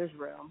the writer's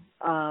room,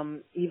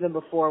 even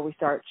before we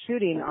start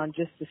shooting on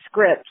just the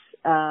scripts,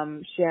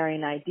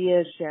 sharing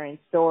ideas, sharing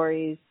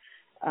stories,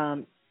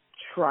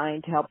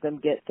 trying to help them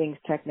get things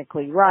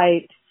technically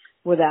right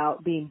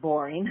without being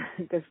boring,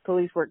 because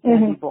police work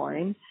can be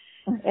boring.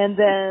 And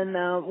then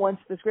once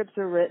the scripts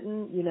are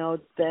written, you know,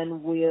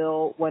 then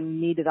when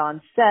needed on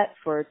set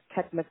for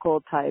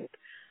technical type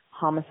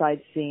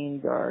homicide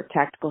scenes or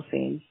tactical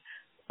scenes,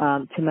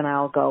 Tim and I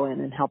will go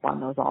in and help on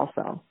those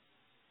also.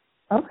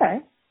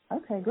 Okay,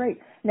 great.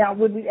 Now,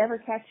 would we ever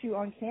catch you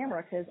on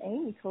camera? Because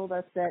Amy told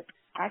us that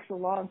actual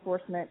law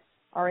enforcement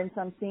are in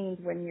some scenes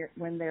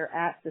when they're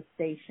at the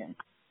station,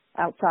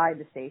 outside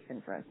the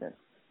station, for instance.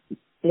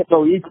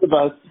 So each of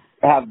us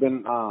have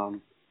been,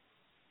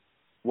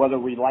 whether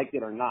we like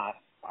it or not,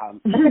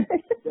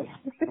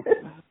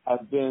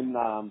 have been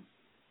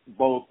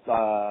both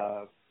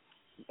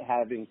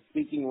having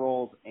speaking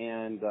roles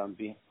and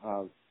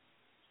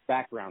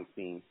background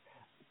scenes.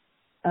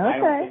 Okay. I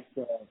don't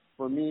think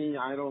for me,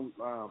 I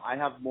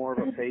have more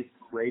of a face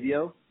for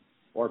radio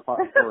or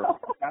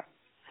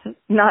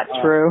not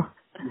true.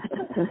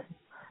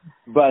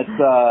 But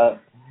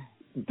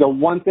the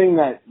one thing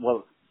that,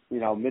 well, you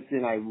know, Mitzi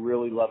and I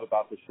really love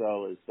about the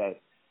show is that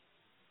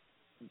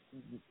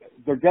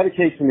their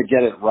dedication to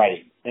get it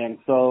right. And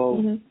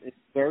so it's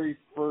very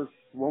first,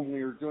 when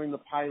we were doing the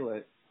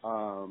pilot,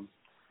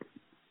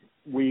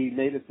 we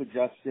made a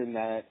suggestion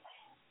that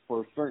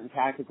for certain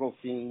tactical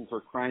scenes or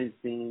crime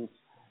scenes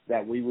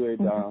that we would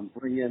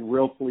bring in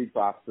real police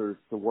officers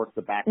to work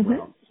the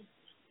background.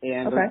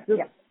 And there's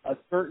just a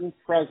certain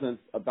presence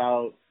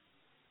about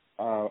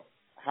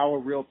how a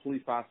real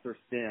police officer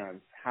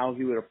stands, how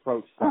he would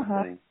approach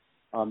something.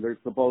 There's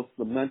both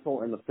the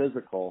mental and the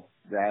physical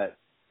that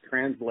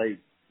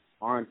translates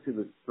onto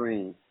the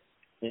screen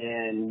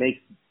and makes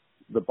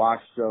the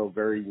Bosch show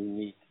very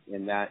unique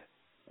in that.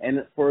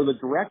 And for the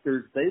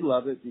directors, they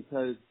love it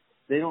because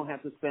they don't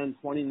have to spend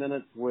 20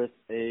 minutes with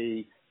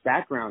a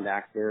background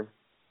actor.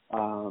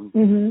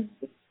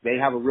 They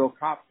have a real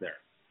cop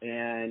there.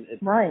 And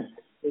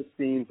it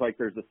seems like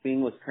there's a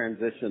seamless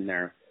transition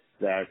there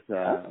that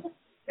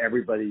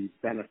everybody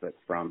benefits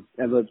from.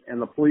 And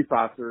the police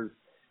officers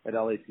at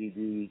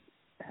LAPD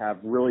have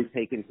really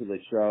taken to the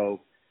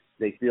show.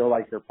 They feel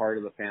like they're part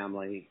of the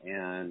family,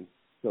 and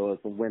so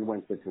it's a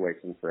win-win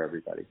situation for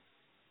everybody.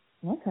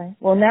 Okay.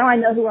 Well, now I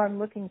know who I'm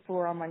looking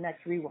for on my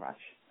next rewatch.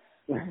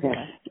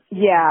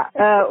 Yeah.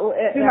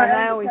 And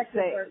I always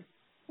say,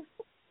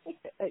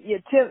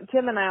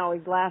 Tim and I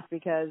always laugh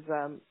because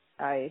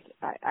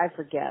I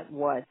forget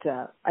what,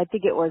 I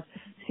think it was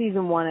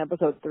season 1,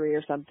 episode 3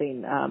 or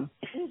something.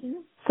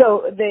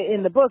 So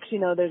in the books, you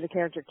know, there's a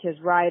character, Kiz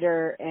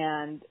Ryder,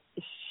 and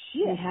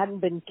she hadn't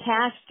been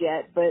cast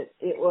yet, but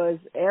it was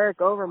Eric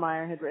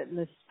Overmyer had written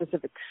this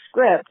specific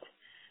script,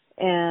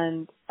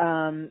 and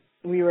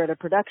we were at a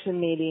production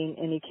meeting,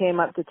 and he came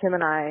up to Tim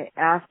and I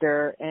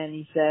after, and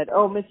he said,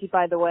 "Oh, Missy,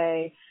 by the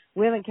way,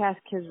 we haven't cast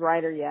Kiz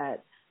Ryder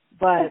yet,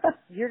 but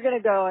you're going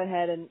to go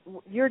ahead and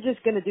you're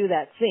just going to do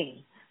that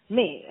scene."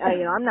 Me,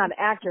 I'm not an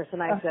actress,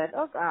 and I said,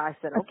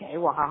 okay,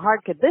 well, how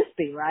hard could this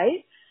be,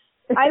 right?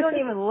 I don't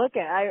even look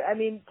at. I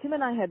mean, Tim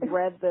and I had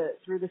read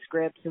through the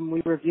scripts, and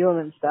we review them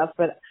and stuff,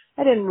 but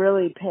I didn't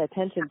really pay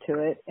attention to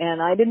it, and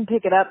I didn't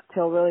pick it up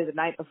till really the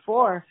night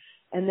before,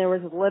 and there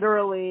was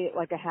literally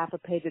like a half a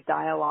page of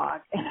dialogue,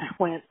 and I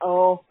went,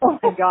 oh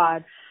my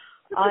God,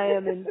 I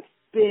am in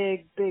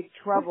big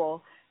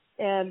trouble,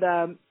 and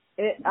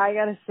I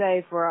got to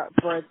say for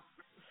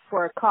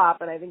a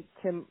cop, and I think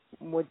Tim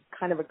would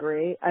kind of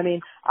agree. I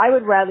mean, I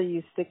would rather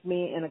you stick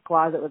me in a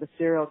closet with a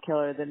serial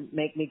killer than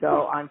make me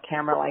go on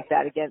camera like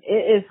that again.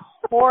 It is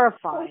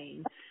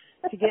horrifying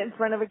to get in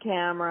front of a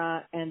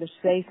camera and to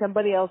say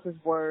somebody else's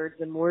words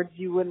and words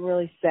you wouldn't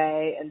really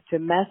say, and to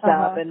mess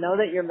up and know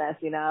that you're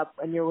messing up,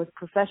 and you're with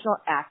professional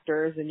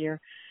actors and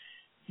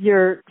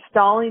you're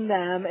stalling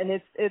them, and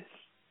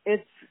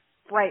it's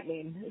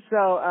frightening.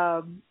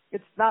 So,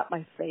 it's not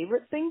my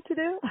favorite thing to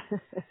do.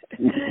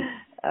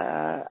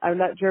 I'm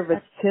not sure if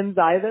it's Tim's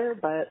either,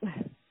 but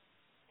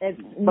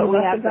we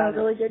have done a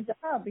really good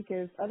job,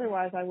 because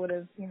otherwise I would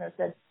have,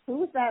 said, "Who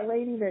was that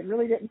lady that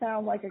really didn't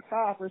sound like a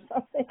cop?" or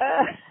something.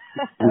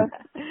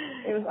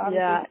 It was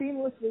obviously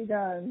seamlessly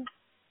done.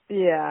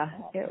 Yeah,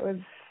 it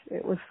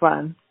was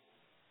fun.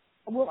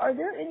 Well, are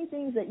there any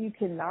things that you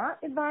cannot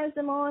advise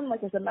them on,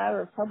 like as a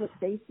matter of public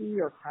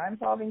safety or crime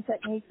solving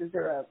techniques? Is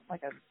there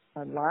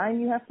a line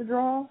you have to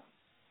draw?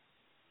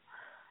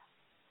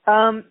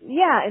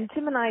 Yeah, and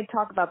Tim and I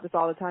talk about this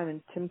all the time,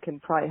 and Tim can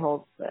probably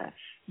hold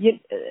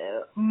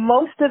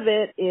most of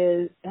it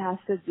has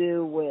to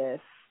do with,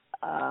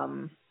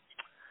 how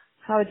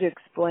would you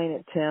explain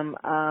it, Tim?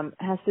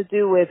 Has to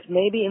do with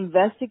maybe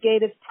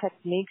investigative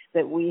techniques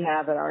that we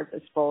have at our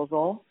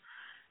disposal,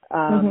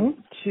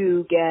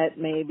 to get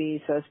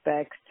maybe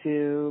suspects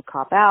to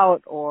cop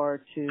out,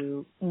 or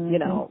to,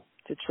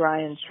 to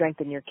try and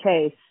strengthen your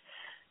case,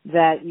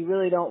 that you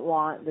really don't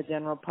want the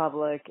general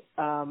public,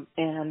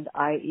 and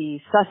i.e.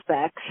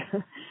 suspects,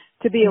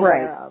 to be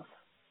aware of.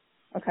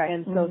 Okay.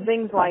 And so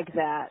things like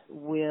that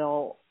we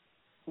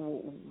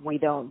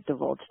don't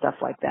divulge stuff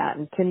like that.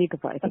 And Tim, you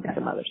could probably think of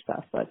some other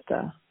stuff, but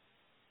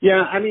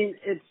yeah, I mean,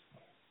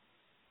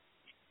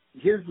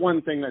 here's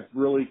one thing that's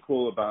really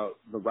cool about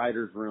the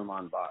writer's room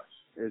on Bosch,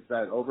 is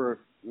that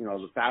over,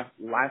 the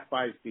last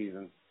 5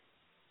 seasons,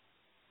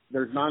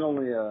 there's not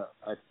only a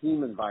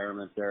team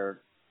environment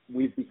there,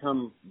 we've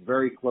become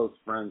very close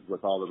friends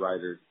with all the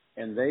writers,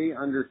 and they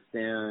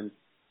understand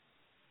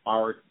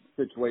our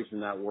situation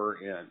that we're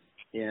in.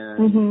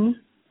 And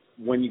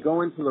when you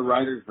go into the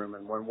writer's room,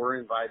 and when we're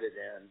invited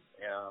in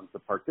to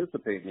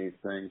participate in these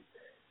things,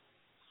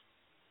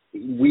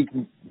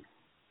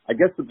 I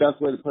guess the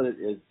best way to put it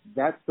is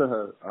that's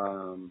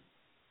an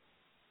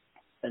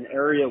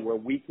area where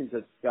we can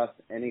discuss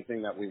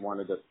anything that we want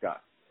to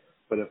discuss.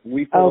 But if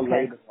we put a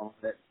label on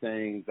it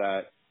saying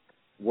that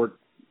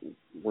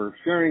we're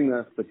sharing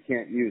this but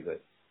can't use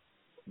it,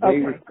 they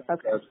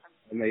respect us,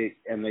 and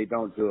they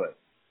don't do it.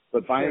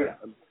 But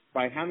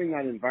by having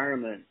that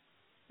environment,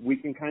 we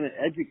can kind of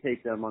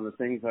educate them on the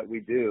things that we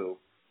do,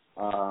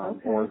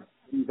 or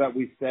things that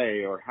we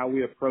say, or how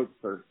we approach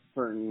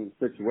certain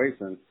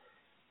situations,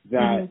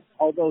 that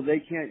although they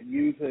can't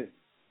use it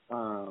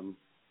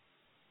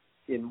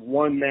in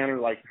one manner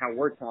like how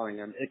we're telling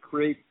them, it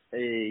creates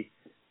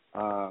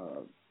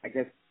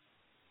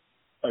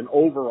an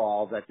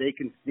overall that they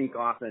can sneak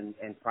off and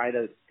try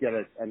to get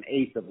an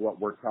eighth of what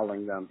we're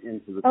telling them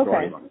into the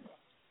storyline.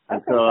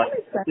 And so I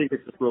think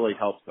it just really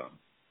helps them.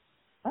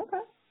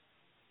 Okay.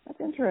 That's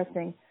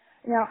interesting.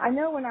 Now, I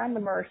know when I'm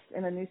immersed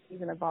in a new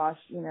season of Bosch,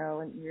 and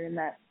you're in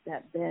that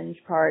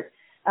binge part,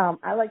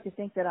 I like to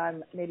think that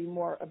I'm maybe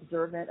more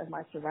observant of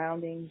my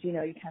surroundings. You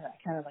kind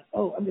of like,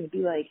 oh, I'm going to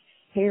be like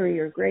Harry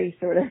or Grace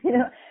or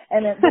whatever,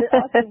 And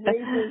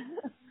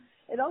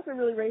it also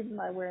really raises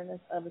my awareness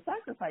of the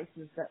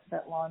sacrifices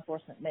that law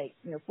enforcement makes,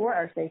 for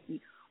our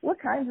safety. What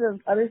kinds of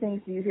other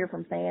things do you hear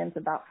from fans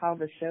about how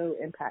the show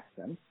impacts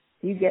them?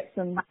 Do you get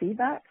some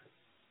feedback?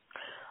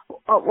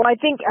 Well, I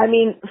think,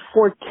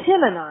 for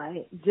Tim and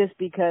I, just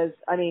because,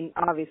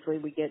 obviously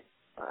we get,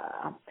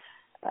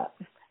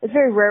 it's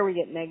very rare we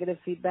get negative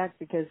feedback,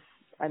 because,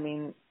 I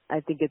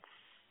think it's,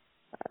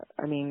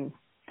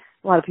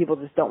 a lot of people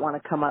just don't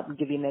want to come up and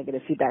give you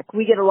negative feedback.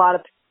 We get a lot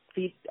of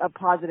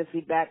positive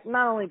feedback,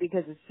 not only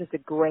because it's just a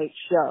great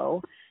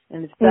show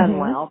and it's done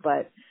well,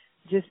 but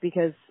just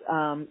because,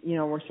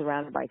 we're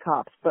surrounded by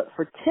cops. But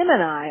for Tim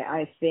and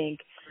I think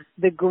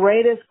the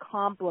greatest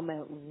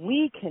compliment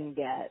we can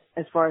get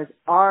as far as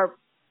our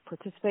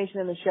participation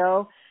in the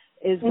show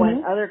is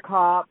when other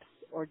cops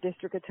or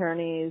district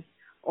attorneys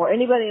or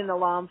anybody in the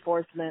law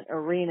enforcement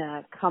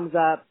arena comes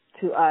up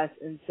to us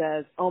and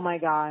says, "Oh my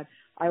God,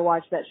 I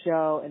watched that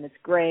show and it's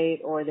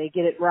great," or they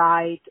get it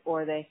right,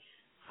 or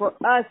for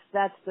us,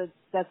 that's the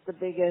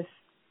biggest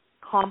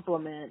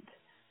compliment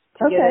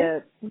to get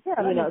it,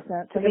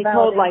 to be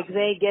told like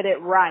they get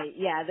it right.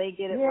 Yeah, they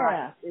get it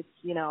right. It's,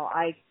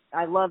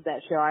 I love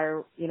that show.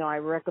 I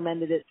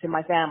recommended it to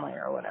my family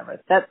or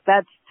whatever.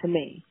 That's to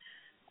me.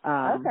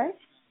 Okay.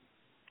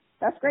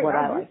 That's great.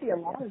 I do see a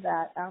lot of of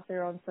that out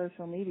there on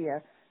social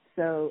media.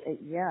 So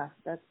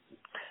that's.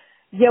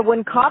 Yeah,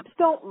 when cops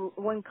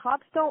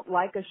don't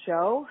like a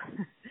show,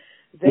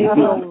 they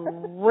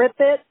will rip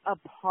it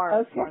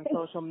apart on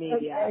social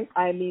media. Okay.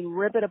 I mean,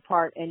 rip it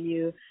apart,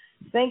 and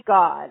thank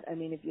God. I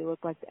mean, if you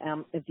look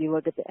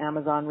at the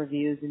Amazon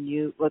reviews and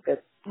you look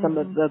at some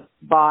of the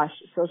Bosch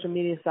social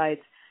media sites,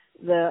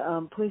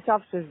 the police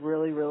officers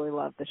really, really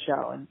love the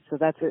show, and so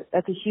that's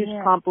a huge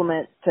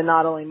compliment to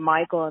not only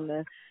Michael and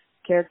the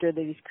character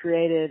that he's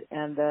created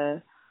and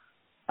the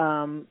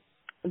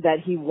that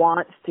he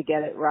wants to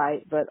get it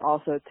right, but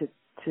also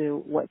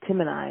to what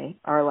Tim and I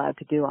are allowed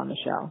to do on the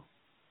show.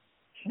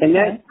 And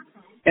that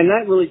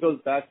really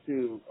goes back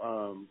to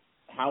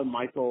how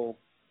Michael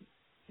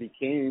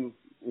became,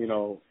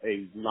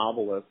 a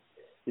novelist.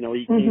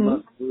 He came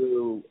up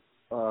through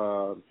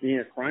being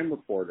a crime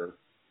reporter,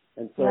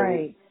 and so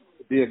to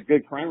be a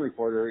good crime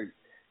reporter,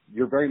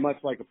 you're very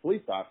much like a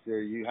police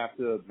officer. You have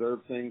to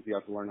observe things. You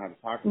have to learn how to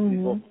talk to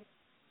people.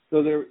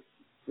 So there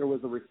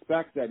was a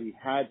respect that he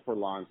had for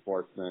law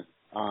enforcement,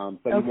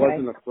 but he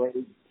wasn't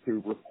afraid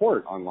to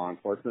report on law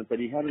enforcement, but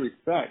he had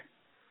respect.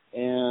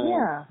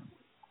 And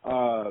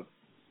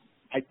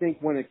I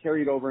think when it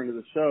carried over into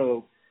the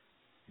show,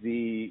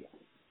 the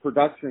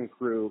production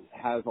crew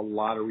has a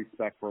lot of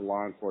respect for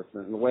law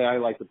enforcement. And the way I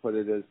like to put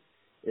it is,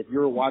 if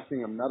you're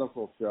watching a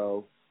medical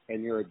show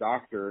and you're a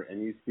doctor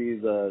and you see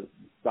the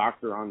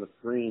doctor on the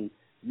screen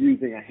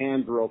using a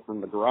hand drill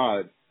from the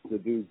garage to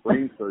do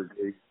brain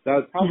surgery, that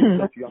would probably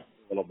set you up a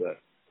little bit.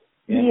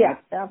 And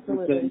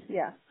absolutely.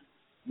 Yeah.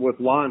 With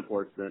law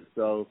enforcement.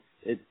 So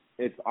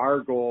it's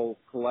our goal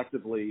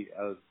collectively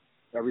as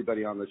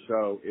everybody on the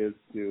show is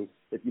to,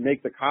 if you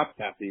make the cops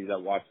happy that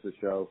watch the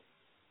show,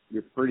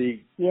 you're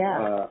pretty,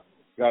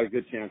 got a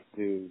good chance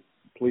to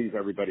please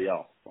everybody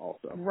else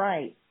also.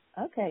 Right.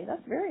 Okay.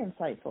 That's very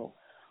insightful.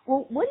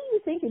 Well, what do you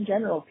think in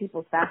general of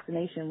people's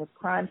fascination with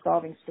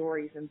crime-solving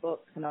stories in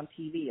books and on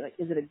TV? Like,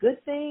 is it a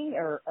good thing,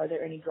 or are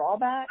there any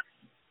drawbacks?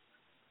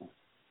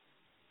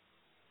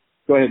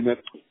 Go ahead,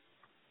 Mitch.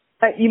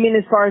 You mean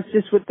as far as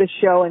just with the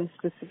show and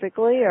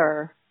specifically,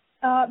 or?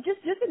 Just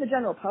in the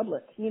general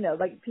public,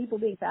 like people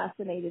being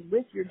fascinated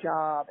with your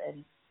job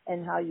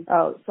and how you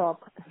solve.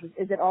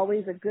 Is it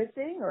always a good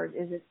thing, or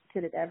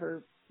could it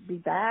ever be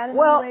bad in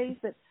ways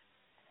that?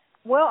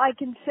 Well, I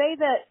can say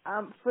that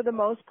for the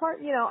most part,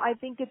 I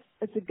think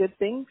it's a good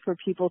thing for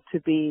people to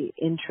be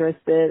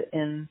interested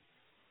in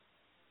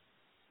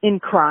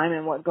crime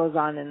and what goes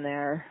on in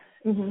their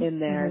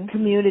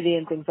community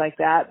and things like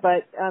that.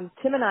 But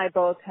Tim and I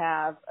both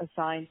have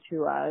assigned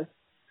to us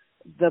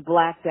the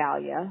Black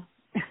Dahlia.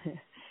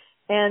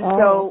 And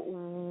so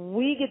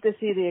we get to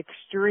see the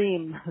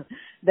extreme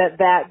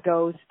that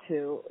goes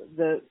to,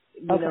 the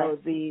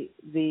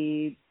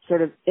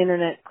sort of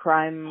internet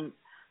crime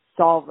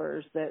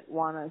solvers that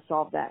want to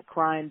solve that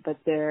crime, but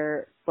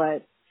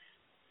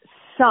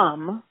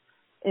some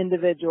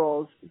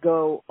individuals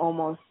go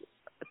almost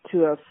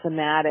to a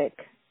fanatic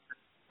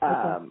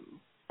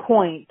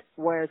point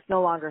where it's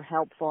no longer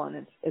helpful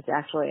and it's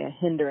actually a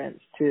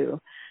hindrance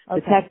to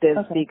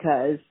detectives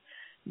because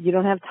you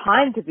don't have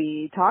time to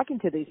be talking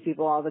to these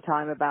people all the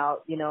time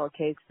about, a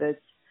case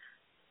that's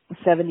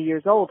 70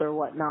 years old or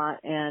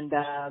whatnot. And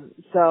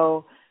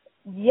so,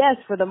 yes,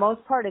 for the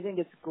most part, I think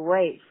it's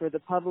great for the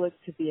public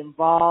to be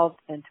involved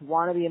and to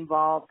want to be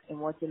involved in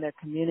what's in their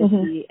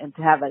community and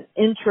to have an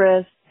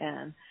interest.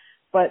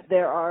 But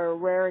there are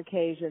rare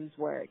occasions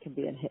where it can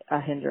be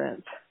a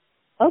hindrance.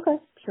 Okay,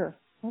 sure.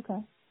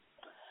 Okay.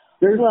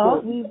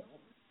 Go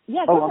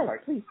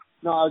ahead, please.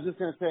 No, I was just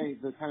going to say,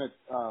 to kind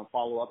of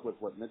follow up with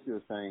what Mitzi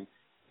was saying,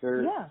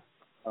 have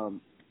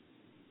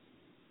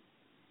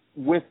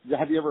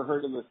you ever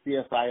heard of the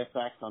CSI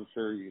effect? I'm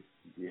sure you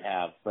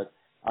have, but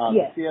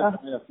the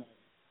CSI effect,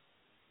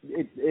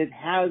 it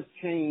has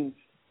changed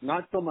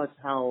not so much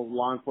how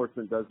law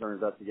enforcement does their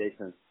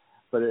investigations,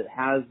 but it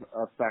has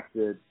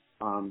affected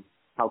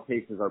how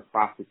cases are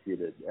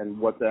prosecuted and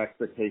what the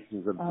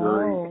expectations of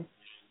juries.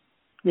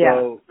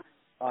 So,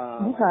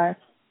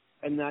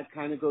 and that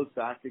kind of goes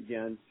back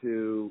again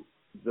to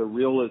the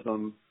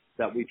realism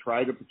that we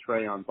try to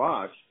portray on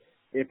Bosch.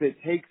 If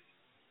it takes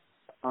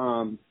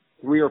 3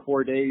 or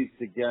 4 days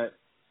to get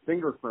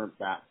fingerprint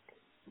back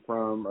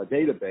from a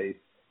database,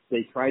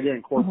 they try to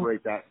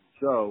incorporate that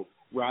show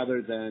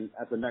rather than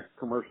at the next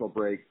commercial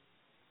break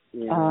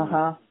in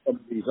some of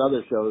these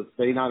other shows.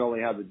 They not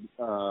only have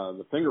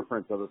the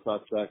fingerprints of the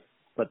suspect,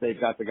 but they've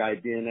got the guy's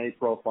DNA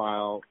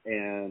profile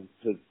and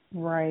his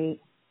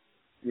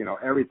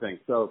everything.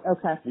 So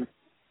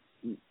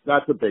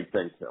that's a big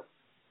thing too.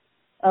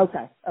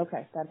 Okay,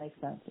 that makes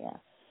sense. Yeah.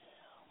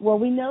 Well,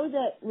 we know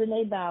that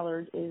Renee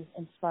Ballard is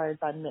inspired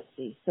by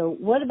Mitzi. So,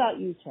 what about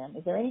you, Tim?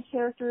 Is there any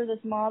character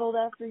that's modeled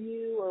after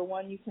you, or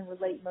one you can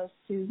relate most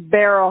to?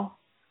 Beryl.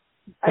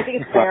 I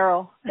think it's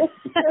Beryl.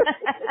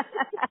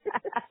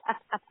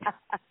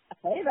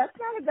 Hey, that's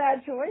not a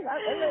bad choice. I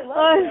really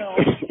love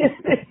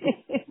Beryl.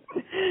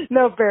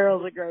 No,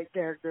 Beryl's a great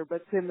character,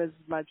 but Tim is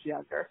much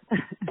younger.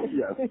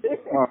 Yes.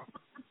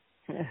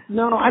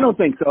 No, I don't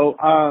think so.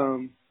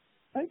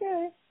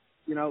 Okay.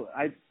 You know,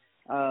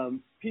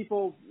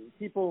 people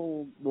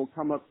will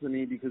come up to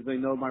me because they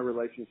know my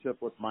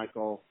relationship with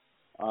Michael,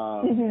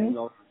 and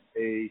they'll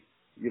say,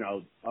 you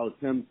know, oh,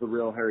 Tim's the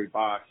real Harry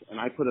Bosch, and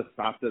I put a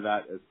stop to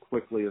that as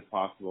quickly as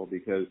possible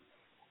because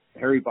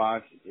Harry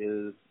Bosch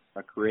is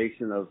a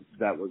character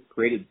that was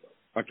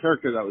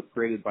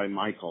created by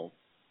Michael,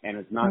 and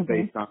it's not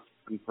based on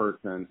one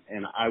person.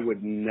 And I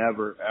would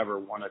never ever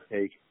want to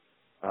take,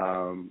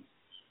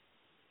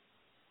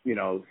 you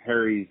know,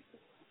 Harry's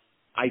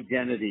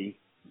identity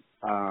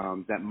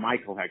that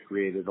Michael had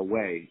created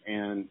away.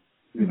 And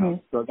you know,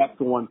 so that's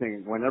the one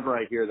thing. Whenever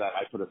I hear that,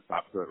 I put a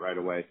stop to it right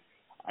away.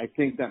 I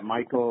think that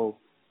Michael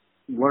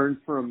learns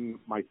from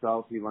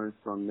myself. He learns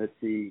from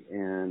Mitzi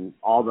and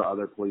all the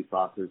other police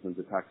officers and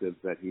detectives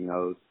that he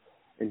knows.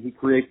 And he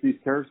creates these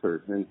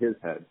characters in his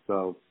head.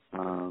 So,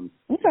 to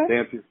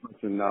answer your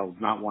question, no,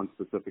 not one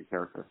specific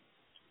character.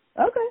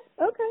 Okay.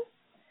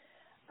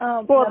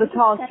 Well, the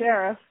tall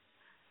sheriff,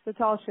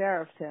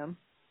 Tim.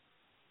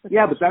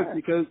 Yeah, but that's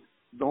because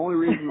the only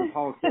reason the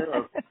tall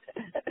sheriff,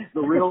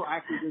 the real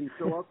actor didn't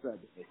show up that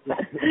day.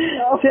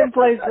 Tim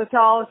plays the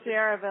tall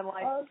sheriff in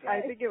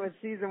I think it was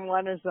season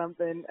 1 or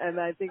something, and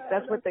I think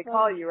that's what they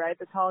call you, right?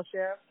 The tall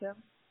sheriff, Tim?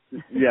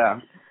 Yeah.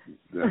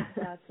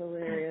 That's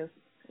hilarious.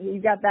 You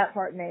got that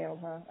part nailed,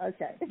 huh?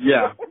 Okay.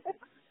 Yeah.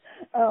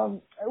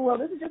 Well,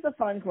 this is just a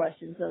fun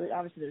question, so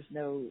obviously there's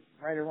no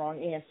right or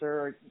wrong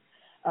answer.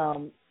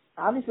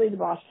 Obviously, the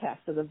Bosch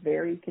cast does a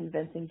very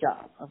convincing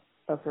job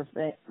of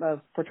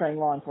portraying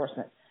law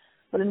enforcement.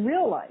 But in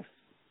real life,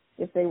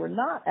 if they were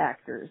not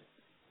actors,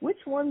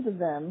 which ones of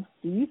them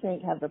do you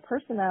think have the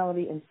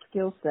personality and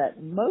skill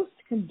set most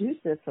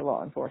conducive to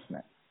law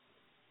enforcement?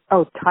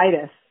 Oh,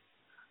 Titus.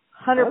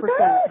 100%.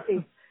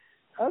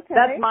 Okay.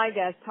 That's my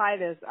guess.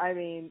 Titus. I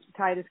mean,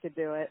 Titus could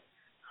do it.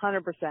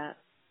 100%.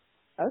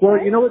 Okay.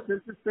 Well, you know what's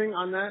interesting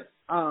on that?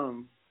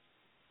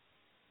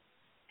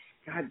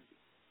 God,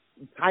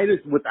 Titus,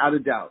 without a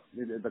doubt,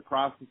 the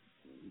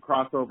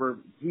crossover,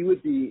 he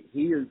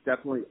is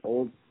definitely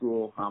old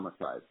school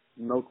homicide.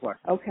 No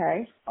question.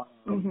 Okay.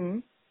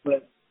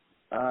 But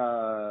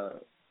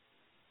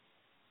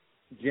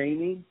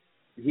Jamie,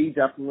 he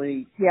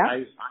definitely,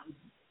 yeah.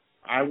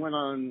 I went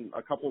on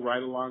a couple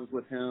ride-alongs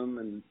with him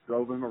and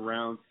drove him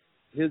around.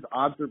 His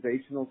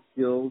observational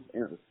skills,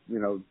 you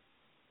know,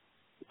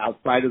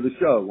 outside of the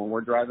show, when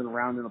we're driving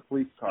around in a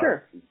police car.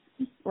 Sure.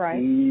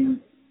 Right.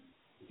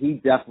 He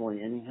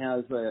definitely, and he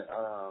has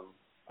a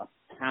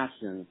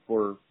passion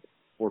for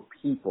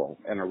people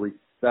and a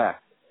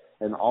respect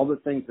and all the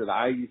things that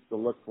I used to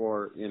look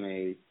for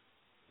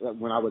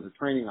when I was a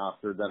training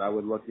officer that I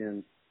would look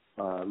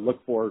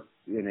for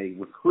in a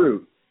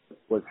recruit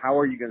was how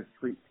are you going to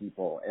treat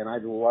people? And I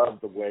love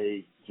the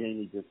way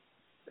Jamie just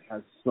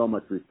has so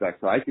much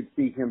respect. So I could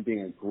see him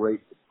being a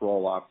great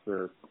patrol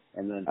officer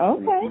and then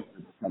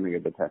becoming a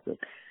detective.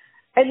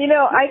 And, you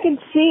know, I can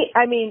see,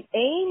 I mean,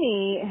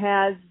 Amy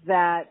has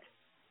that,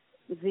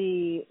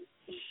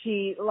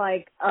 she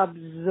like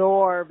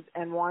absorbs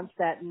and wants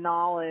that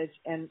knowledge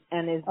and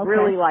is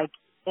really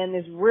and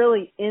is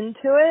really into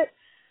it.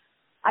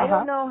 I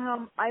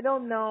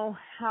don't know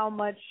how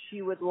much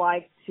she would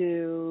like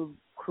to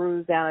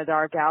cruise down a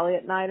dark alley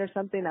at night or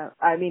something.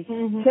 I mean,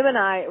 Tim and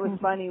I, it was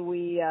funny,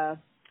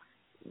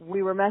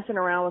 we were messing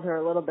around with her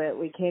a little bit.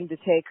 We came to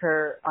take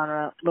her on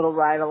a little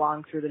ride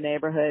along through the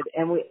neighborhood,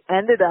 and we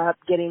ended up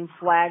getting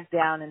flagged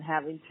down and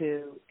having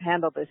to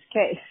handle this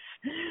case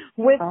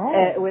with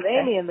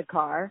Amy in the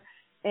car.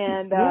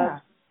 And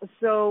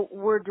so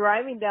we're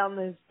driving down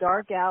this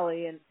dark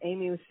alley, and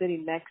Amy was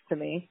sitting next to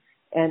me,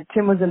 and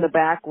Tim was in the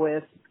back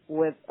with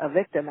a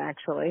victim,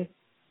 actually.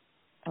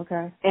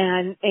 Okay.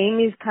 And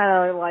Amy's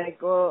kind of like,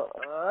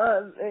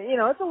 you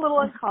know, it's a little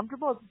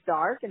uncomfortable. It's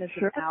dark, and it's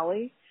an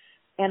alley.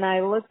 And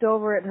I looked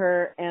over at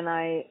her, and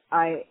I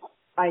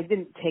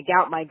didn't take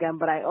out my gun,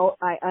 but I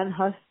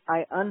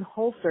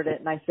unholstered it,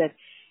 and I said,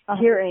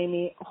 "Here,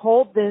 Amy,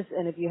 hold this,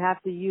 and if you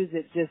have to use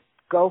it, just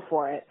go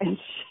for it." And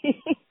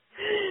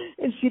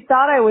she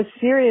thought I was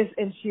serious,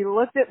 and she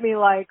looked at me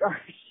like, or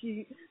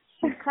she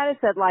kind of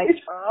said like,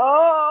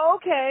 "Oh,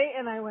 okay,"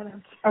 and I went,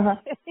 "I'm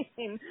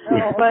kidding."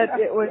 But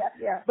it was,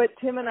 but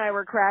Tim and I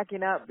were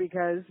cracking up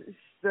because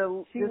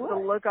the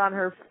look on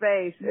her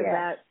face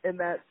in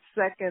that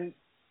second.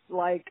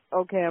 Like,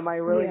 okay, am I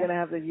really going to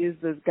have to use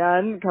this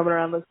gun coming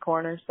around this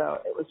corner? So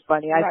it was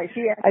funny.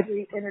 She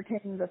actually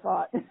entertained the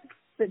thought.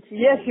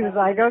 She was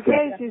like,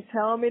 okay, she's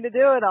telling me to do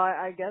it.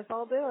 I guess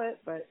I'll do it.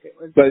 But it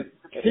was. But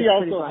she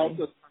also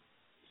helped us.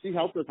 She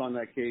helped us on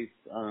that case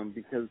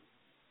because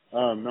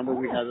remember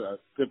we had a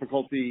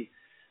difficulty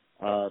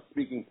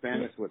speaking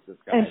Spanish with this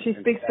guy. And she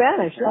speaks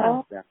Spanish.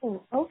 Oh,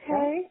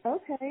 okay.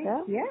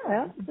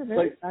 Yeah. It's a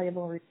very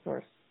valuable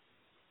resource.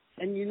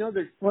 And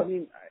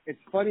it's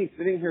funny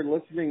sitting here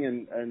listening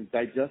and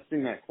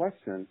digesting that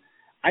question.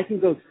 I can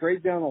go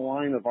straight down the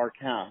line of our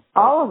cast.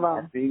 All of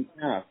them. Being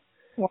cast.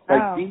 Wow.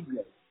 Like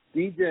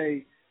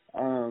DJ.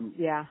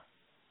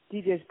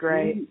 DJ's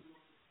great.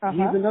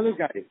 He's another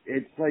guy.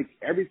 It's like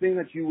everything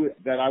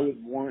that I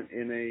would want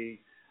in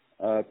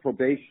a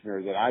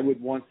probationer, that I would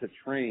want to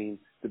train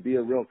to be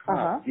a real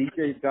cop.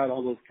 DJ's got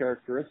all those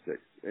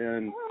characteristics.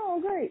 And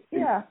great.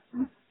 Yeah.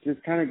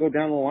 Just kind of go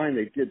down the line.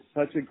 They did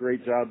such a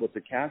great job with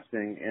the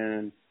casting,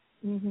 and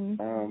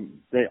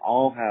they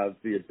all have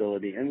the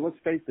ability. And let's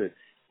face it,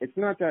 it's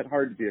not that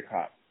hard to be a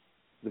cop.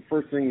 The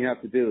first thing you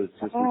have to do is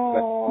just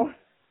respect.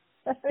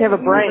 You have a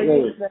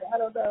brain. I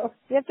don't know.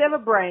 You have to have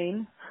a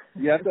brain.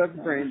 You have to have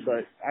a brain,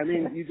 but I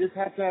mean, you just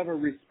have to have a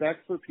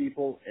respect for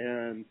people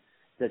and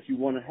that you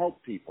want to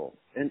help people.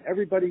 And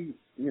everybody,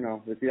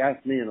 if you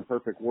ask me, in a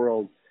perfect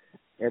world,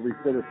 every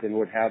citizen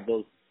would have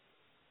those,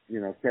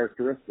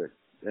 characteristics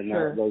and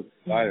those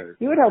desires.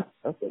 You would hope.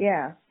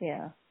 Yeah.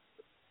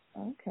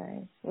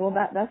 Okay. Well,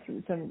 that's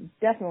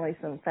definitely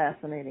some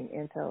fascinating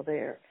intel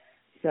there.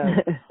 So,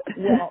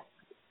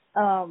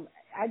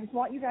 I just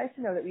want you guys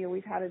to know that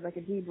we've had like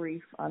a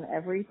debrief on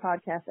every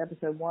podcast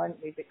episode.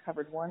 We've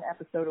covered one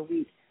episode a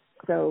week.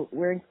 So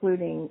we're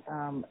including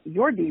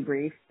your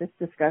debrief, this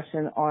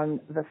discussion on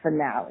the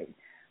finale.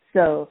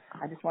 So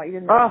I just want you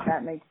to know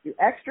that makes you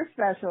extra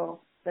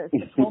special. That's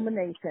the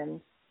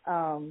culmination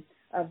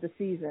of the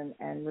season,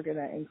 and we're going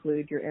to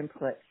include your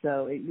input.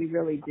 So we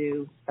really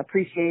do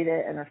appreciate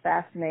it and are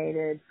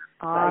fascinated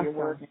by your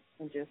work,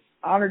 and just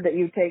honored that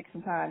you take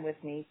some time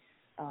with me.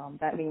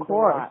 That means a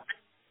lot.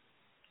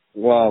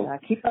 Well,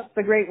 keep up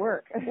the great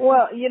work.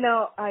 Well,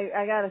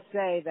 I got to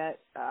say that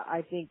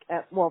I think,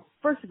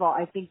 first of all,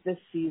 I think this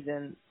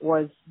season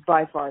was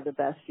by far the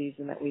best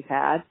season that we've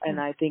had. And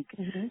I think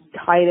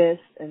Titus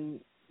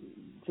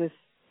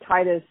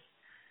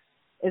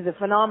is a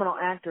phenomenal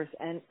actor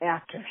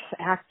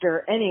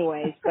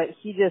anyways, but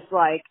he just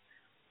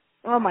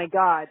oh my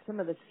God,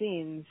 some of the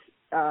scenes,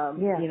 I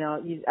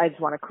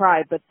just want to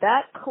cry. But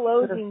that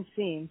closing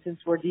scene, since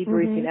we're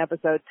debriefing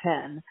episode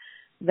 10,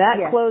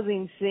 that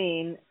closing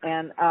scene,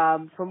 and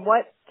from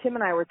what Tim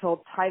and I were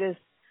told, Titus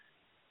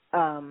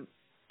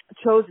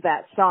chose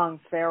that song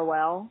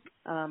 "Farewell"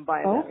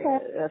 by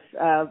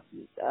a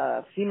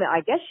female. I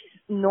guess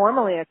she's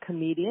normally a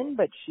comedian,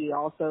 but she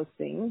also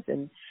sings,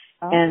 and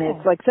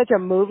it's like such a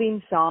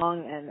moving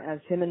song. And as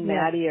him and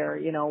Maddie are,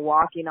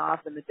 walking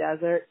off in the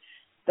desert,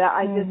 that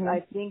I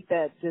think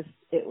that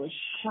it was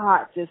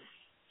shot just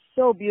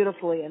so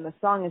beautifully, and the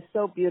song is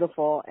so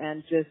beautiful,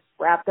 and just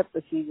wrapped up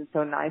the season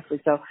so nicely.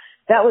 So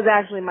that was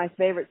actually my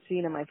favorite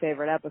scene in my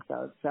favorite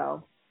episode.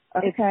 So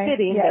it's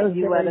fitting that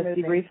you let us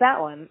debrief that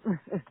one.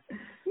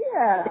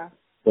 Yeah.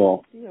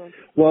 Cool.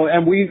 Well,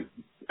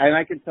 and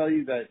I can tell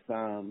you that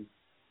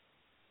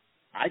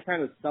I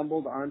kind of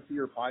stumbled onto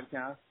your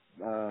podcast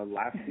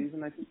last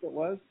season, I think it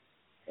was,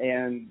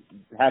 and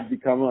have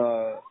become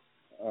a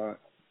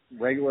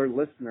regular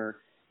listener.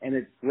 And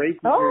it's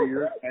great to hear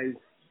your guys'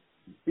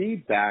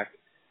 feedback,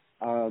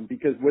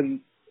 because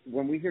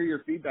when we hear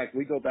your feedback,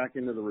 we go back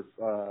into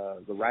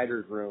the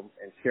writer's room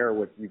and share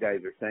what you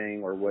guys are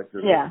saying or what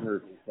your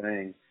listeners are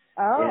saying.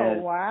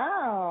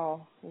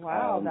 Wow,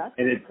 that's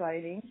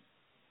exciting.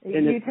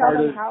 And you tell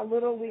them how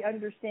little we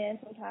understand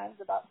sometimes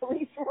about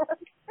police work.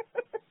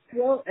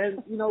 Well,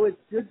 and it's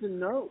good to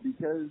know,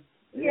 because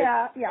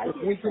if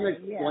we can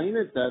explain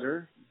it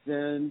better,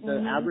 then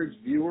the average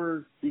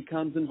viewer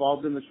becomes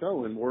involved in the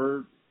show, and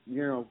we're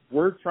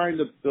trying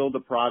to build a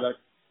product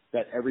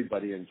that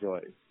everybody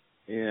enjoys.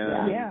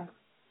 And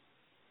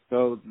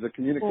so the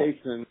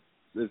communication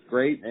is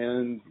great,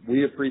 and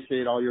we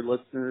appreciate all your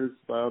listeners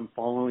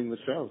following the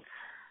show.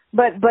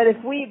 But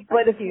if we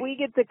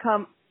get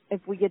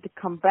to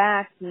come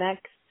back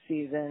next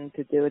season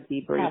to do a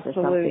debrief or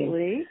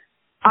something,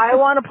 I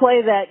want to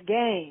play that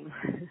game.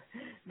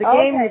 The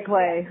game you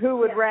play, who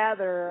would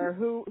rather, or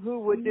who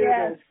would do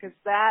this, because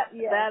that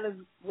is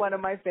one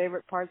of my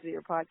favorite parts of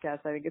your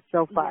podcast. I think it's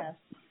so fun.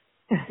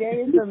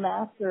 Jay is the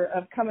master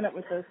of coming up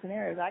with those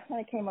scenarios. I kind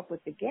of came up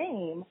with the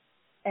game,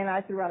 and I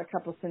threw out a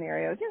couple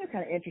scenarios. They were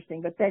kind of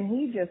interesting, but then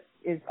he just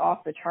is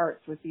off the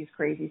charts with these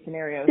crazy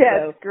scenarios.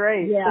 Yeah, it's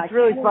great. Yeah, it's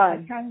really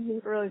fun.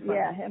 It's really fun.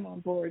 Yeah, him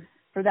on board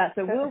for that.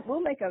 So we'll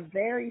make a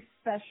very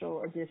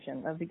special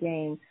edition of the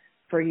game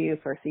for you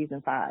for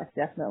season 5,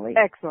 definitely.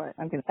 Excellent.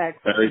 I'm going to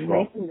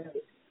make notes.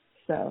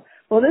 So,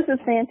 well, this is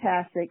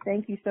fantastic.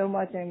 Thank you so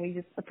much, and we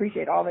just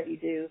appreciate all that you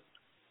do.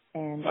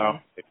 And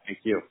thank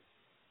you.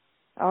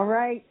 All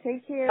right.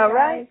 Take care. All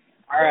right.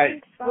 All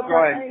right.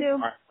 Bye.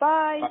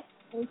 Bye.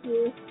 Thank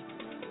you.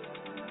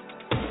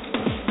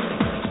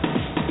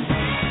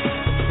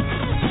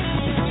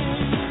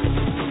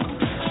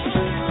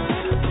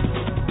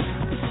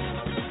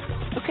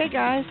 Okay,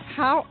 guys,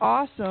 how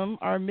awesome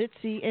are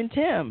Mitzi and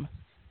Tim?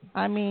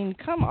 I mean,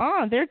 come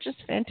on, they're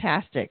just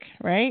fantastic,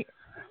 right?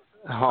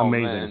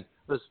 Amazing. Man.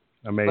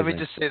 Amazing. Let me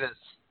just say this.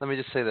 let me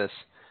just say this.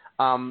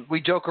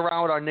 We joke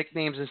around with our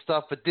nicknames and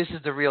stuff, but this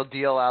is the real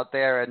deal out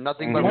there, and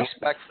nothing but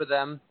respect for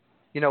them.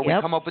 You know, we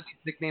come up with these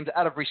nicknames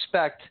out of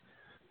respect.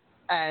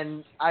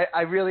 And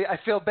I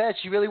feel bad.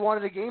 She really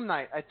wanted a game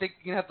night. I think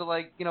you have to,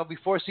 like, you know,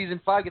 before season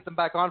 5, get them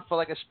back on for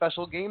like a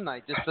special game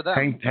night just for them.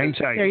 Hang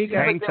tight. There you go.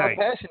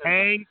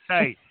 Hang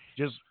tight.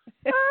 Just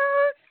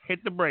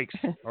hit the brakes.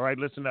 All right,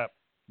 listen up.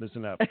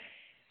 Okay.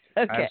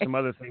 I have some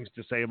other things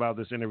to say about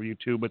this interview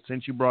too, but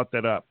since you brought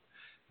that up,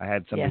 I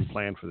had something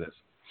planned for this.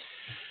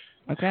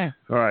 Okay.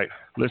 All right,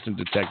 listen,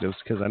 detectives,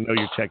 because I know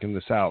you're checking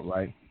this out,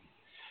 right?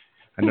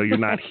 I know you're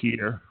not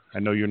here. I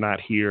know you're not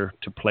here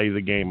to play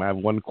the game. I have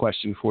one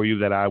question for you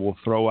that I will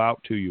throw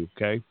out to you,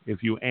 okay?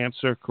 If you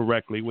answer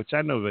correctly, which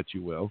I know that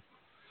you will,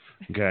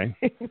 okay,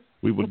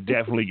 we will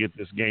definitely get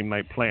this game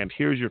night planned.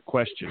 Here's your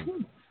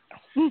question.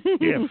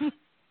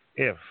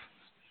 If,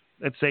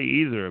 let's say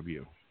either of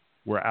you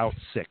were out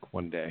sick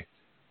one day,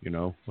 you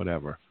know,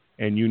 whatever,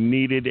 and you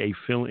needed a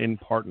fill-in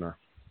partner,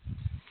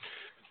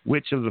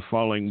 which of the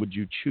following would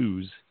you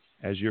choose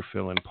as your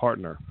fill-in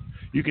partner?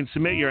 You can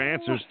submit your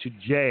answers to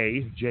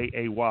Jay,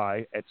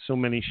 at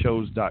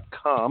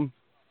SoManyShows.com.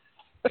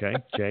 Okay,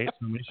 Jay at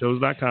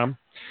SoManyShows.com.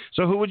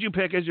 So who would you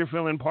pick as your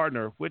fill-in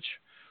partner? Which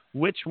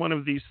one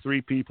of these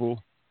three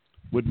people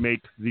would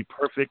make the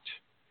perfect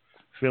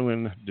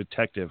fill-in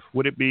detective?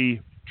 Would it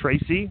be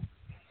Tracy?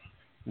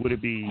 Would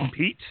it be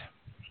Pete?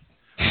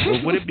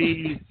 Or would it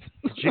be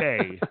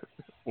Jay?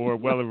 Or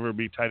whether it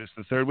be Titus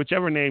III?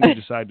 Whichever name you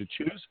decide to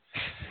choose.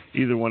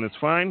 Either one is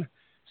fine.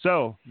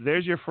 So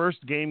there's your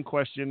first game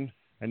question.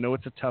 I know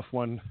it's a tough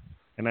one,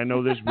 and I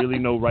know there's really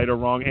no right or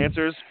wrong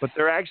answers, but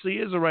there actually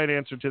is a right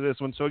answer to this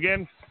one. So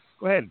again,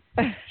 go ahead,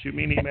 shoot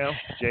me an email,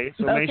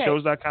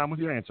 jay@somanyShows.com with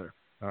your answer.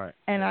 All right.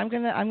 And I'm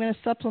gonna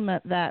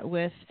supplement that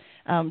with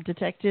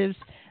detectives.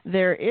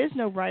 There is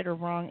no right or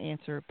wrong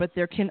answer, but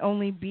there can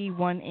only be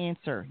one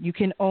answer. You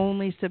can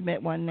only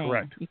submit one name.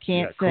 Correct. You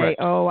can't say,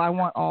 "Oh, I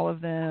want all of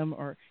them,"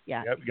 or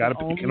you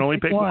can only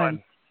pick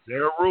one.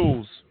 There are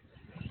rules.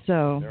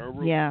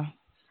 So yeah.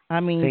 I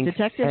mean,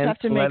 detectives have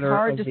to make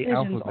hard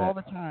decisions all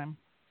the time.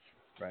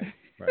 Right.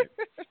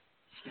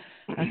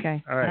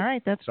 Okay. All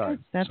right. That's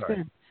good. That's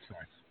good.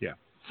 Sorry. Yeah.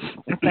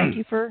 Well, thank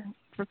you for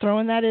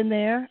throwing that in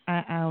there.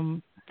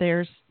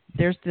 There's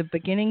the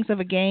beginnings of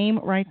a game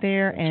right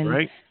there, and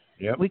right.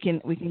 Yep. we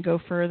can go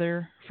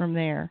further from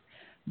there.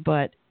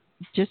 But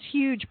just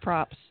huge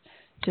props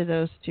to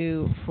those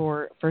two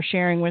for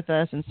sharing with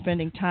us and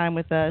spending time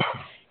with us,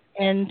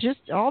 and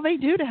just all they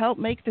do to help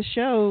make the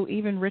show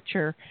even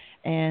richer.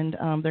 And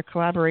their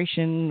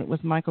collaboration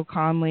with Michael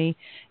Conley,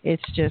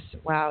 it's just,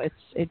 wow,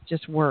 it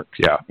just works.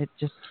 Yeah. It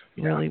just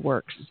really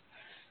works.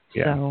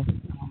 Yeah. So,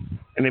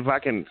 and if I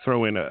can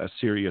throw in a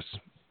serious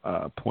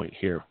point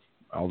here,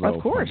 although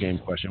my game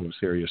question was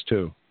serious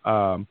too.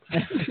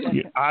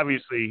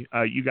 Obviously,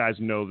 you guys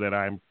know that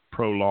I'm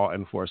pro-law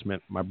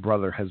enforcement. My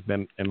brother has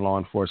been in law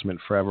enforcement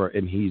forever,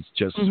 and he's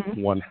just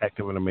one heck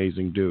of an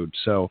amazing dude.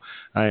 So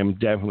I am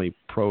definitely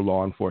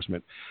pro-law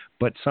enforcement.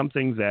 But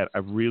something that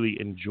I've really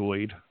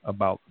enjoyed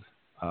about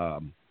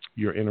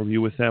your interview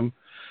with them,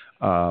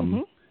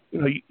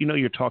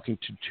 you're talking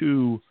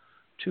to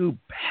two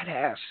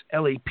badass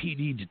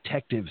LAPD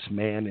detectives,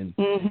 man,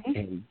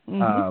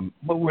 and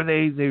what were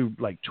they? They were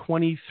like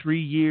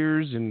 23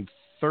 years and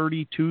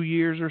 32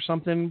 years or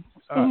something.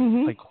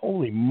 Like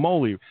holy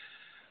moly!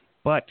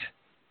 But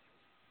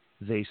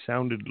they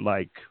sounded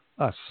like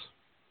us,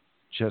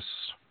 just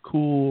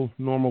cool,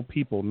 normal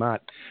people,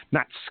 not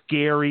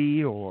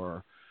scary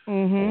or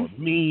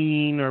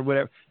mean or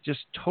whatever.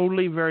 Just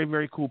totally very,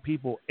 very cool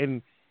people.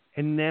 And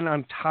then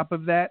on top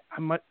of that,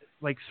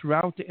 like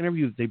throughout the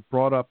interview, they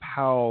brought up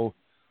how,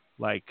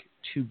 like,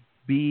 to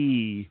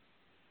be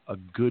a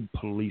good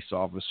police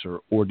officer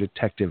or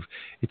detective,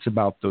 it's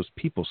about those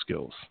people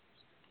skills.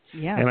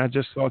 Yeah. And I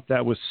just thought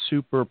that was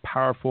super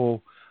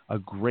powerful, a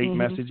great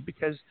message,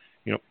 because,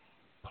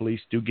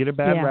 police do get a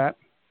bad rap,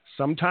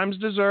 sometimes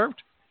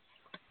deserved,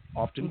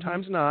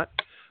 oftentimes not.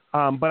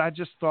 But I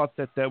just thought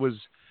that was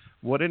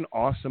what an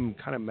awesome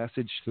kind of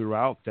message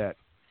throughout, that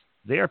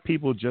they are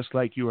people just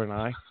like you and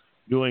I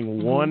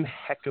doing one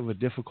heck of a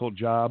difficult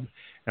job.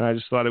 And I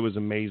just thought it was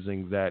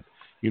amazing that,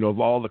 of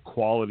all the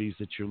qualities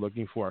that you're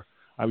looking for,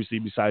 obviously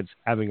besides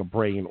having a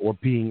brain or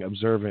being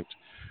observant,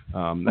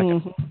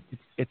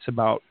 it's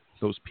about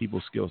those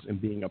people skills and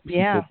being a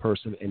people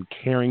person and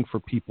caring for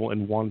people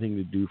and wanting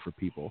to do for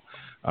people.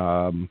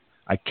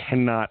 I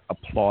cannot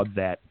applaud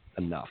that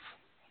enough.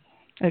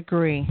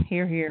 Agree.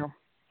 Hear, hear.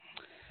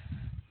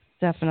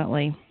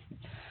 Definitely.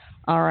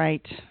 All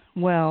right.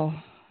 Well,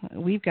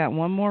 we've got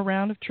one more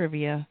round of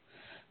trivia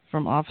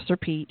from Officer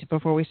Pete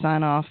before we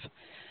sign off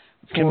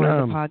for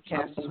the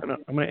podcast.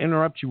 I'm going to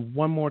interrupt you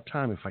one more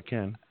time if I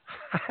can.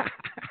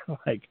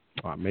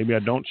 Maybe I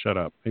don't shut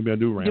up. Maybe I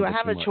do ramble. Do I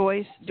have a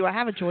choice? Do I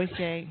have a choice,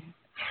 Jay?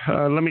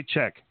 Let me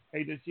check.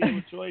 Hey, does he have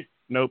a choice?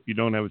 Nope, you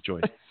don't have a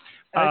choice. Okay,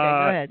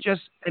 go ahead.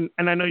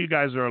 And I know you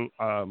guys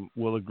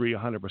will agree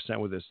 100%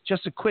 with this.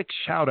 Just a quick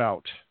shout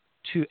out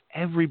to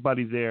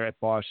everybody there at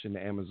Bosch and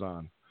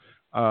Amazon.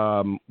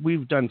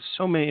 We've done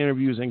so many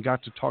interviews and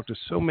got to talk to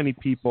so many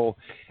people,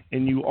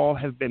 and you all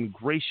have been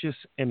gracious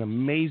and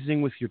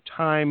amazing with your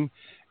time.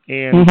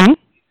 And,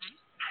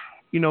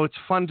 you know, it's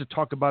fun to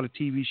talk about a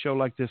TV show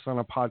like this on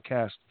a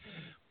podcast,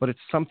 but it's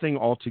something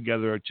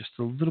altogether just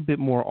a little bit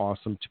more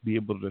awesome to be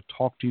able to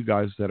talk to you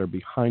guys that are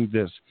behind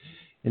this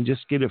and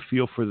just get a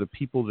feel for the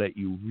people that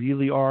you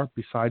really are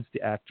besides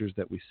the actors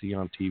that we see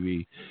on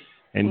TV.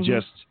 And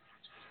just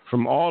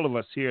from all of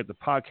us here at the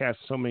podcast,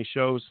 so many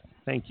shows,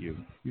 thank you.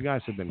 You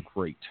guys have been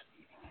great.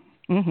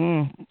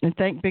 And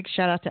big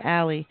shout out to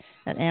Allie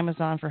at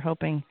Amazon for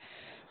helping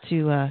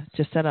to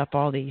set up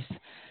all these.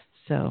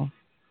 So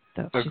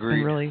she's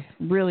been really,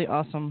 really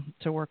awesome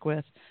to work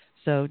with.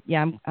 So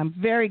yeah, I'm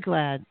very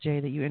glad, Jay,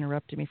 that you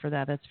interrupted me for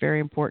that. That's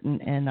very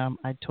important, and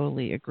I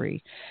totally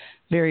agree.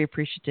 Very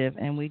appreciative,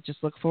 and we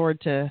just look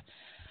forward to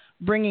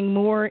bringing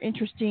more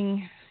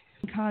interesting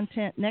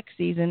content next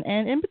season.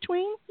 And in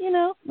between, you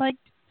know, like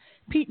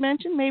Pete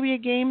mentioned, maybe a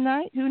game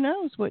night. Who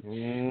knows what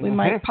we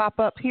might pop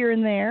up here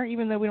and there,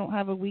 even though we don't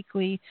have a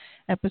weekly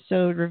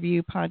episode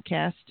review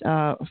podcast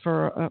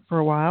for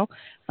a while.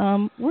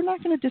 We're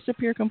not going to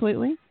disappear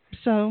completely.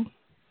 So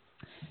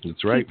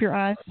that's right. Keep your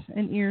eyes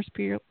and ears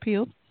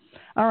peeled.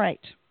 All right.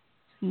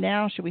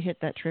 Now should we hit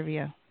that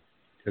trivia?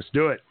 Let's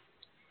do it.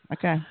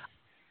 Okay.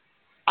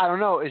 I don't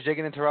know. Is Jay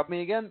going to interrupt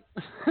me again?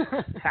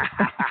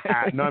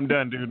 No, I'm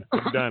done, dude.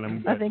 I'm done. I'm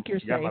good. I think you're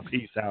safe. Got my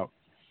piece out.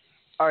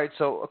 All right,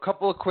 so a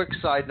couple of quick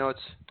side notes.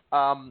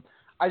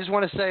 I just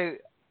want to say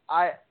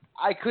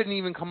I couldn't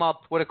even come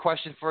up with a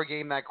question for a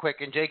game that quick,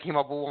 and Jay came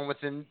up with one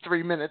within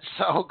 3 minutes.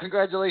 So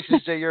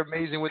congratulations, Jay. You're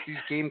amazing with these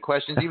game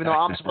questions, even though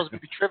I'm supposed to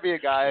be the trivia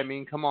guy. I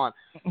mean, come on.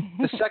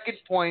 The second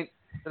point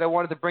that I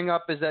wanted to bring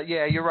up is that,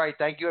 yeah, you're right.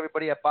 Thank you,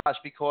 everybody at Bosch,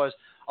 because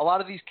a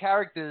lot of these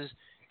characters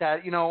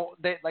that, you know,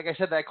 they, like I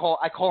said, I call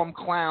them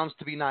clowns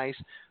to be nice,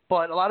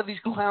 but a lot of these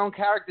clown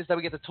characters that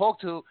we get to talk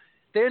to,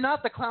 they're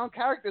not the clown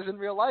characters in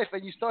real life,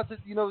 and you start to,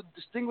 you know,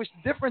 distinguish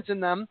the difference in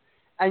them,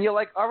 and you're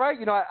like, all right,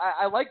 you know,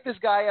 I like this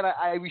guy, and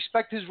I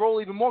respect his role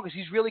even more because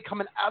he's really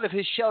coming out of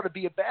his shell to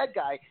be a bad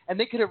guy, and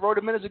they could have wrote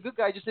him in as a good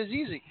guy just as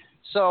easy.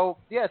 So,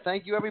 yeah,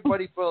 thank you,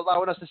 everybody, for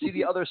allowing us to see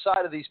the other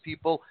side of these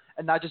people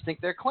and not just think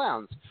they're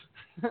clowns.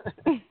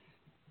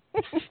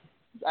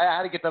 I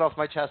had to get that off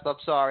my chest. I'm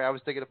sorry. I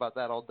was thinking about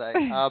that all day.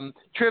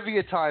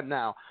 Trivia time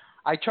now.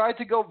 I tried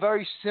to go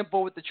very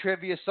simple with the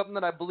trivia, something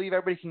that I believe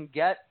everybody can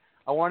get.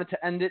 I wanted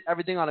to end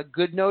everything on a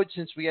good note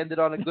since we ended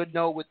on a good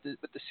note with the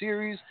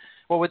series.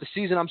 Well, with the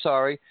season, I'm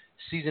sorry.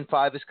 Season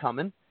 5 is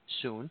coming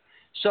soon.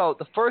 So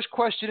the first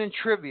question in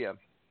trivia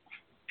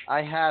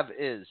I have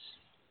is,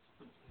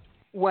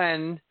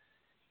 when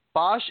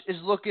Bosch is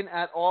looking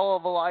at all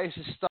of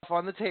Elias's stuff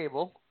on the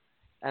table,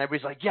 and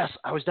everybody's like, yes,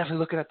 I was definitely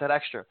looking at that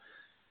extra.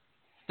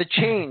 The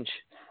change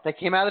that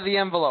came out of the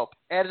envelope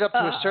added up to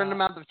a certain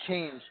amount of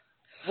change.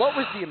 What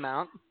was the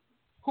amount?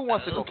 Who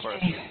wants to go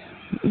first?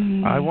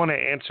 I want to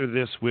answer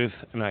this with,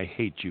 and I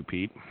hate you,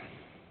 Pete.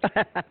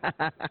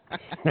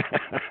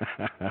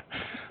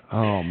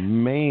 Oh,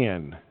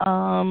 man.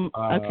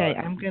 Okay,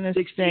 I'm going to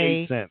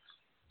say 68 cents.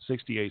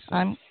 68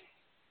 cents.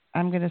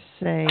 I'm going to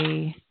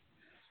say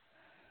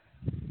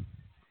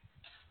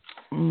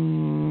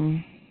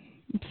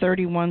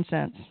 31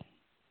 cents.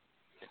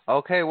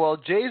 Okay, well,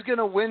 Jay's going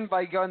to win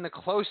by going the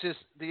closest.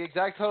 The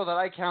exact total that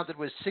I counted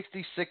was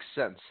 66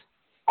 cents.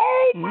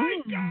 Oh,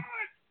 my God.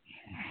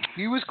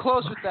 He was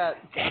close with that,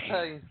 I'll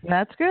tell you.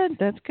 That's good.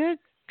 That's good.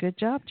 Good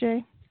job,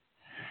 Jay.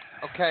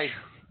 Okay.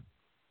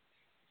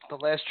 The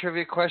last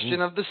trivia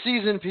question of the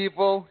season,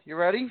 people. You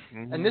ready?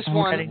 And this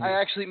one I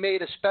actually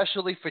made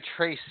especially for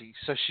Tracy,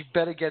 so she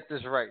better get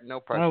this right. No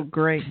pressure. Oh,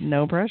 great.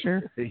 No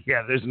pressure.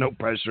 Yeah, there's no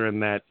pressure in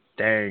that.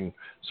 Dang.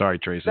 Sorry,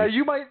 Tracy. Now,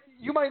 you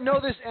might know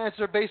this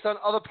answer based on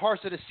other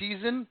parts of the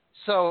season,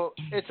 so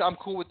I'm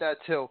cool with that,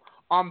 too.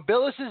 On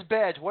Billis's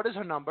badge, what is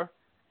her number?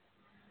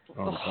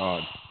 Oh,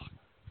 God.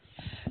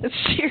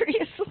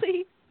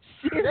 Seriously?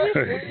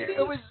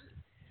 It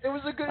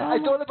was a good. I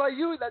thought about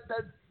you. That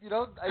you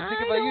know. I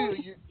think about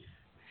you.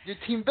 You're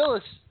Team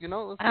Billis. You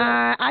know.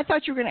 I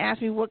thought you were going to ask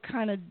me what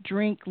kind of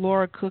drink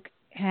Laura Cook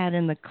had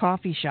in the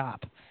coffee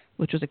shop,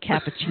 which was a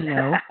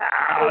cappuccino.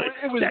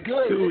 It was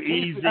good. Too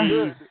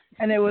easy.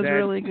 And it was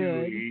really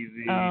good.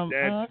 Easy.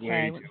 That's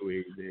okay. way too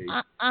easy.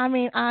 I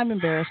mean, I'm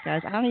embarrassed,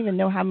 guys. I don't even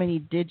know how many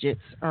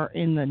digits are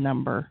in the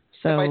number.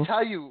 So if I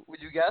tell you,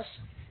 would you guess?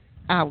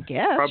 I'll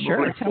guess. Probably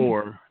sure.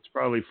 4. It's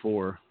probably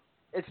 4.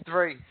 It's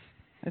 3.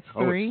 It's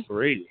 3. It's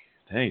 3.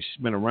 Dang,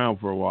 she's been around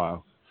for a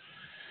while.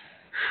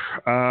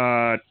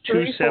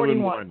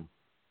 271.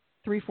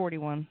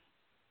 341.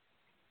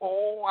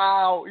 Oh,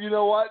 wow. You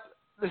know what?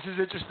 This is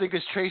interesting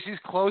because Tracy's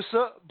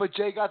closer, but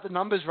Jay got the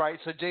numbers right,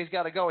 so Jay's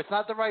got to go. It's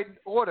not the right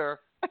order,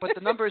 but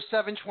the number is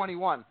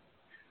 721.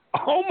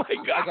 Oh, my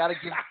God. I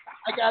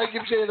gotta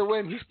give Jay the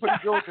win. He's pretty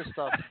good with this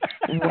stuff.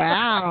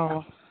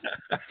 Wow.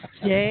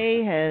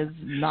 Jay has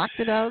knocked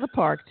it out of the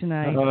park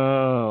tonight.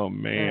 Oh,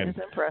 man. That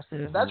is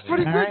impressive. That's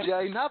pretty good, right.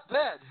 Jay. Not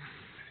bad.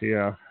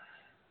 Yeah.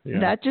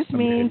 That just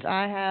means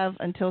I have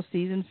until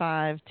season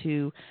 5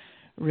 to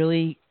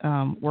really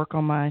work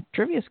on my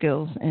trivia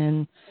skills.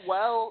 And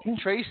well,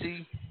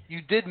 Tracy,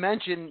 you did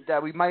mention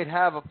that we might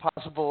have a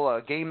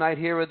possible game night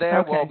here or there.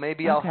 Okay. Well,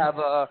 maybe I'll have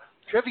a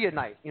trivia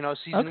night.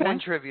 Season 1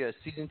 trivia,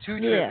 Season 2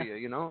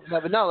 trivia.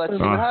 Never know. Let's see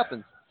what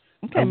happens.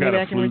 Okay, maybe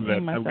I can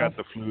redeem myself. I've got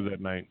the flu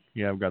that night.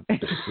 Yeah, I've got the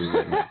flu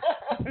that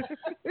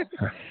night.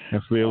 I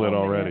feel it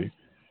already. Man.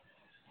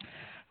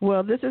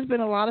 Well, this has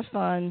been a lot of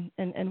fun,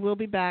 and we'll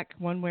be back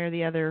one way or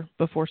the other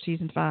before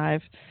Season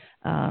 5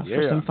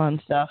 for some fun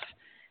stuff.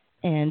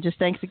 And just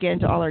thanks again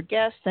to all our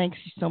guests. Thanks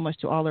so much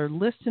to all our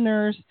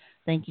listeners.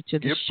 Thank you to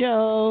the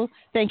show.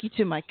 Thank you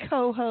to my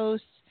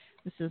co-hosts.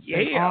 This has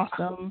been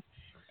awesome.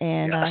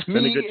 And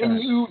me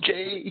and you,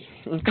 Jay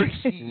and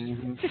Tracy.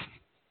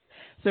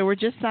 So we're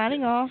just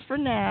signing off for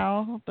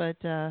now, but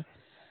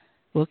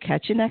we'll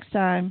catch you next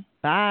time.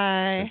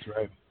 Bye. That's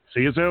right.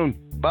 See you soon.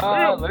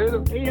 Bye.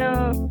 Later. See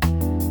ya.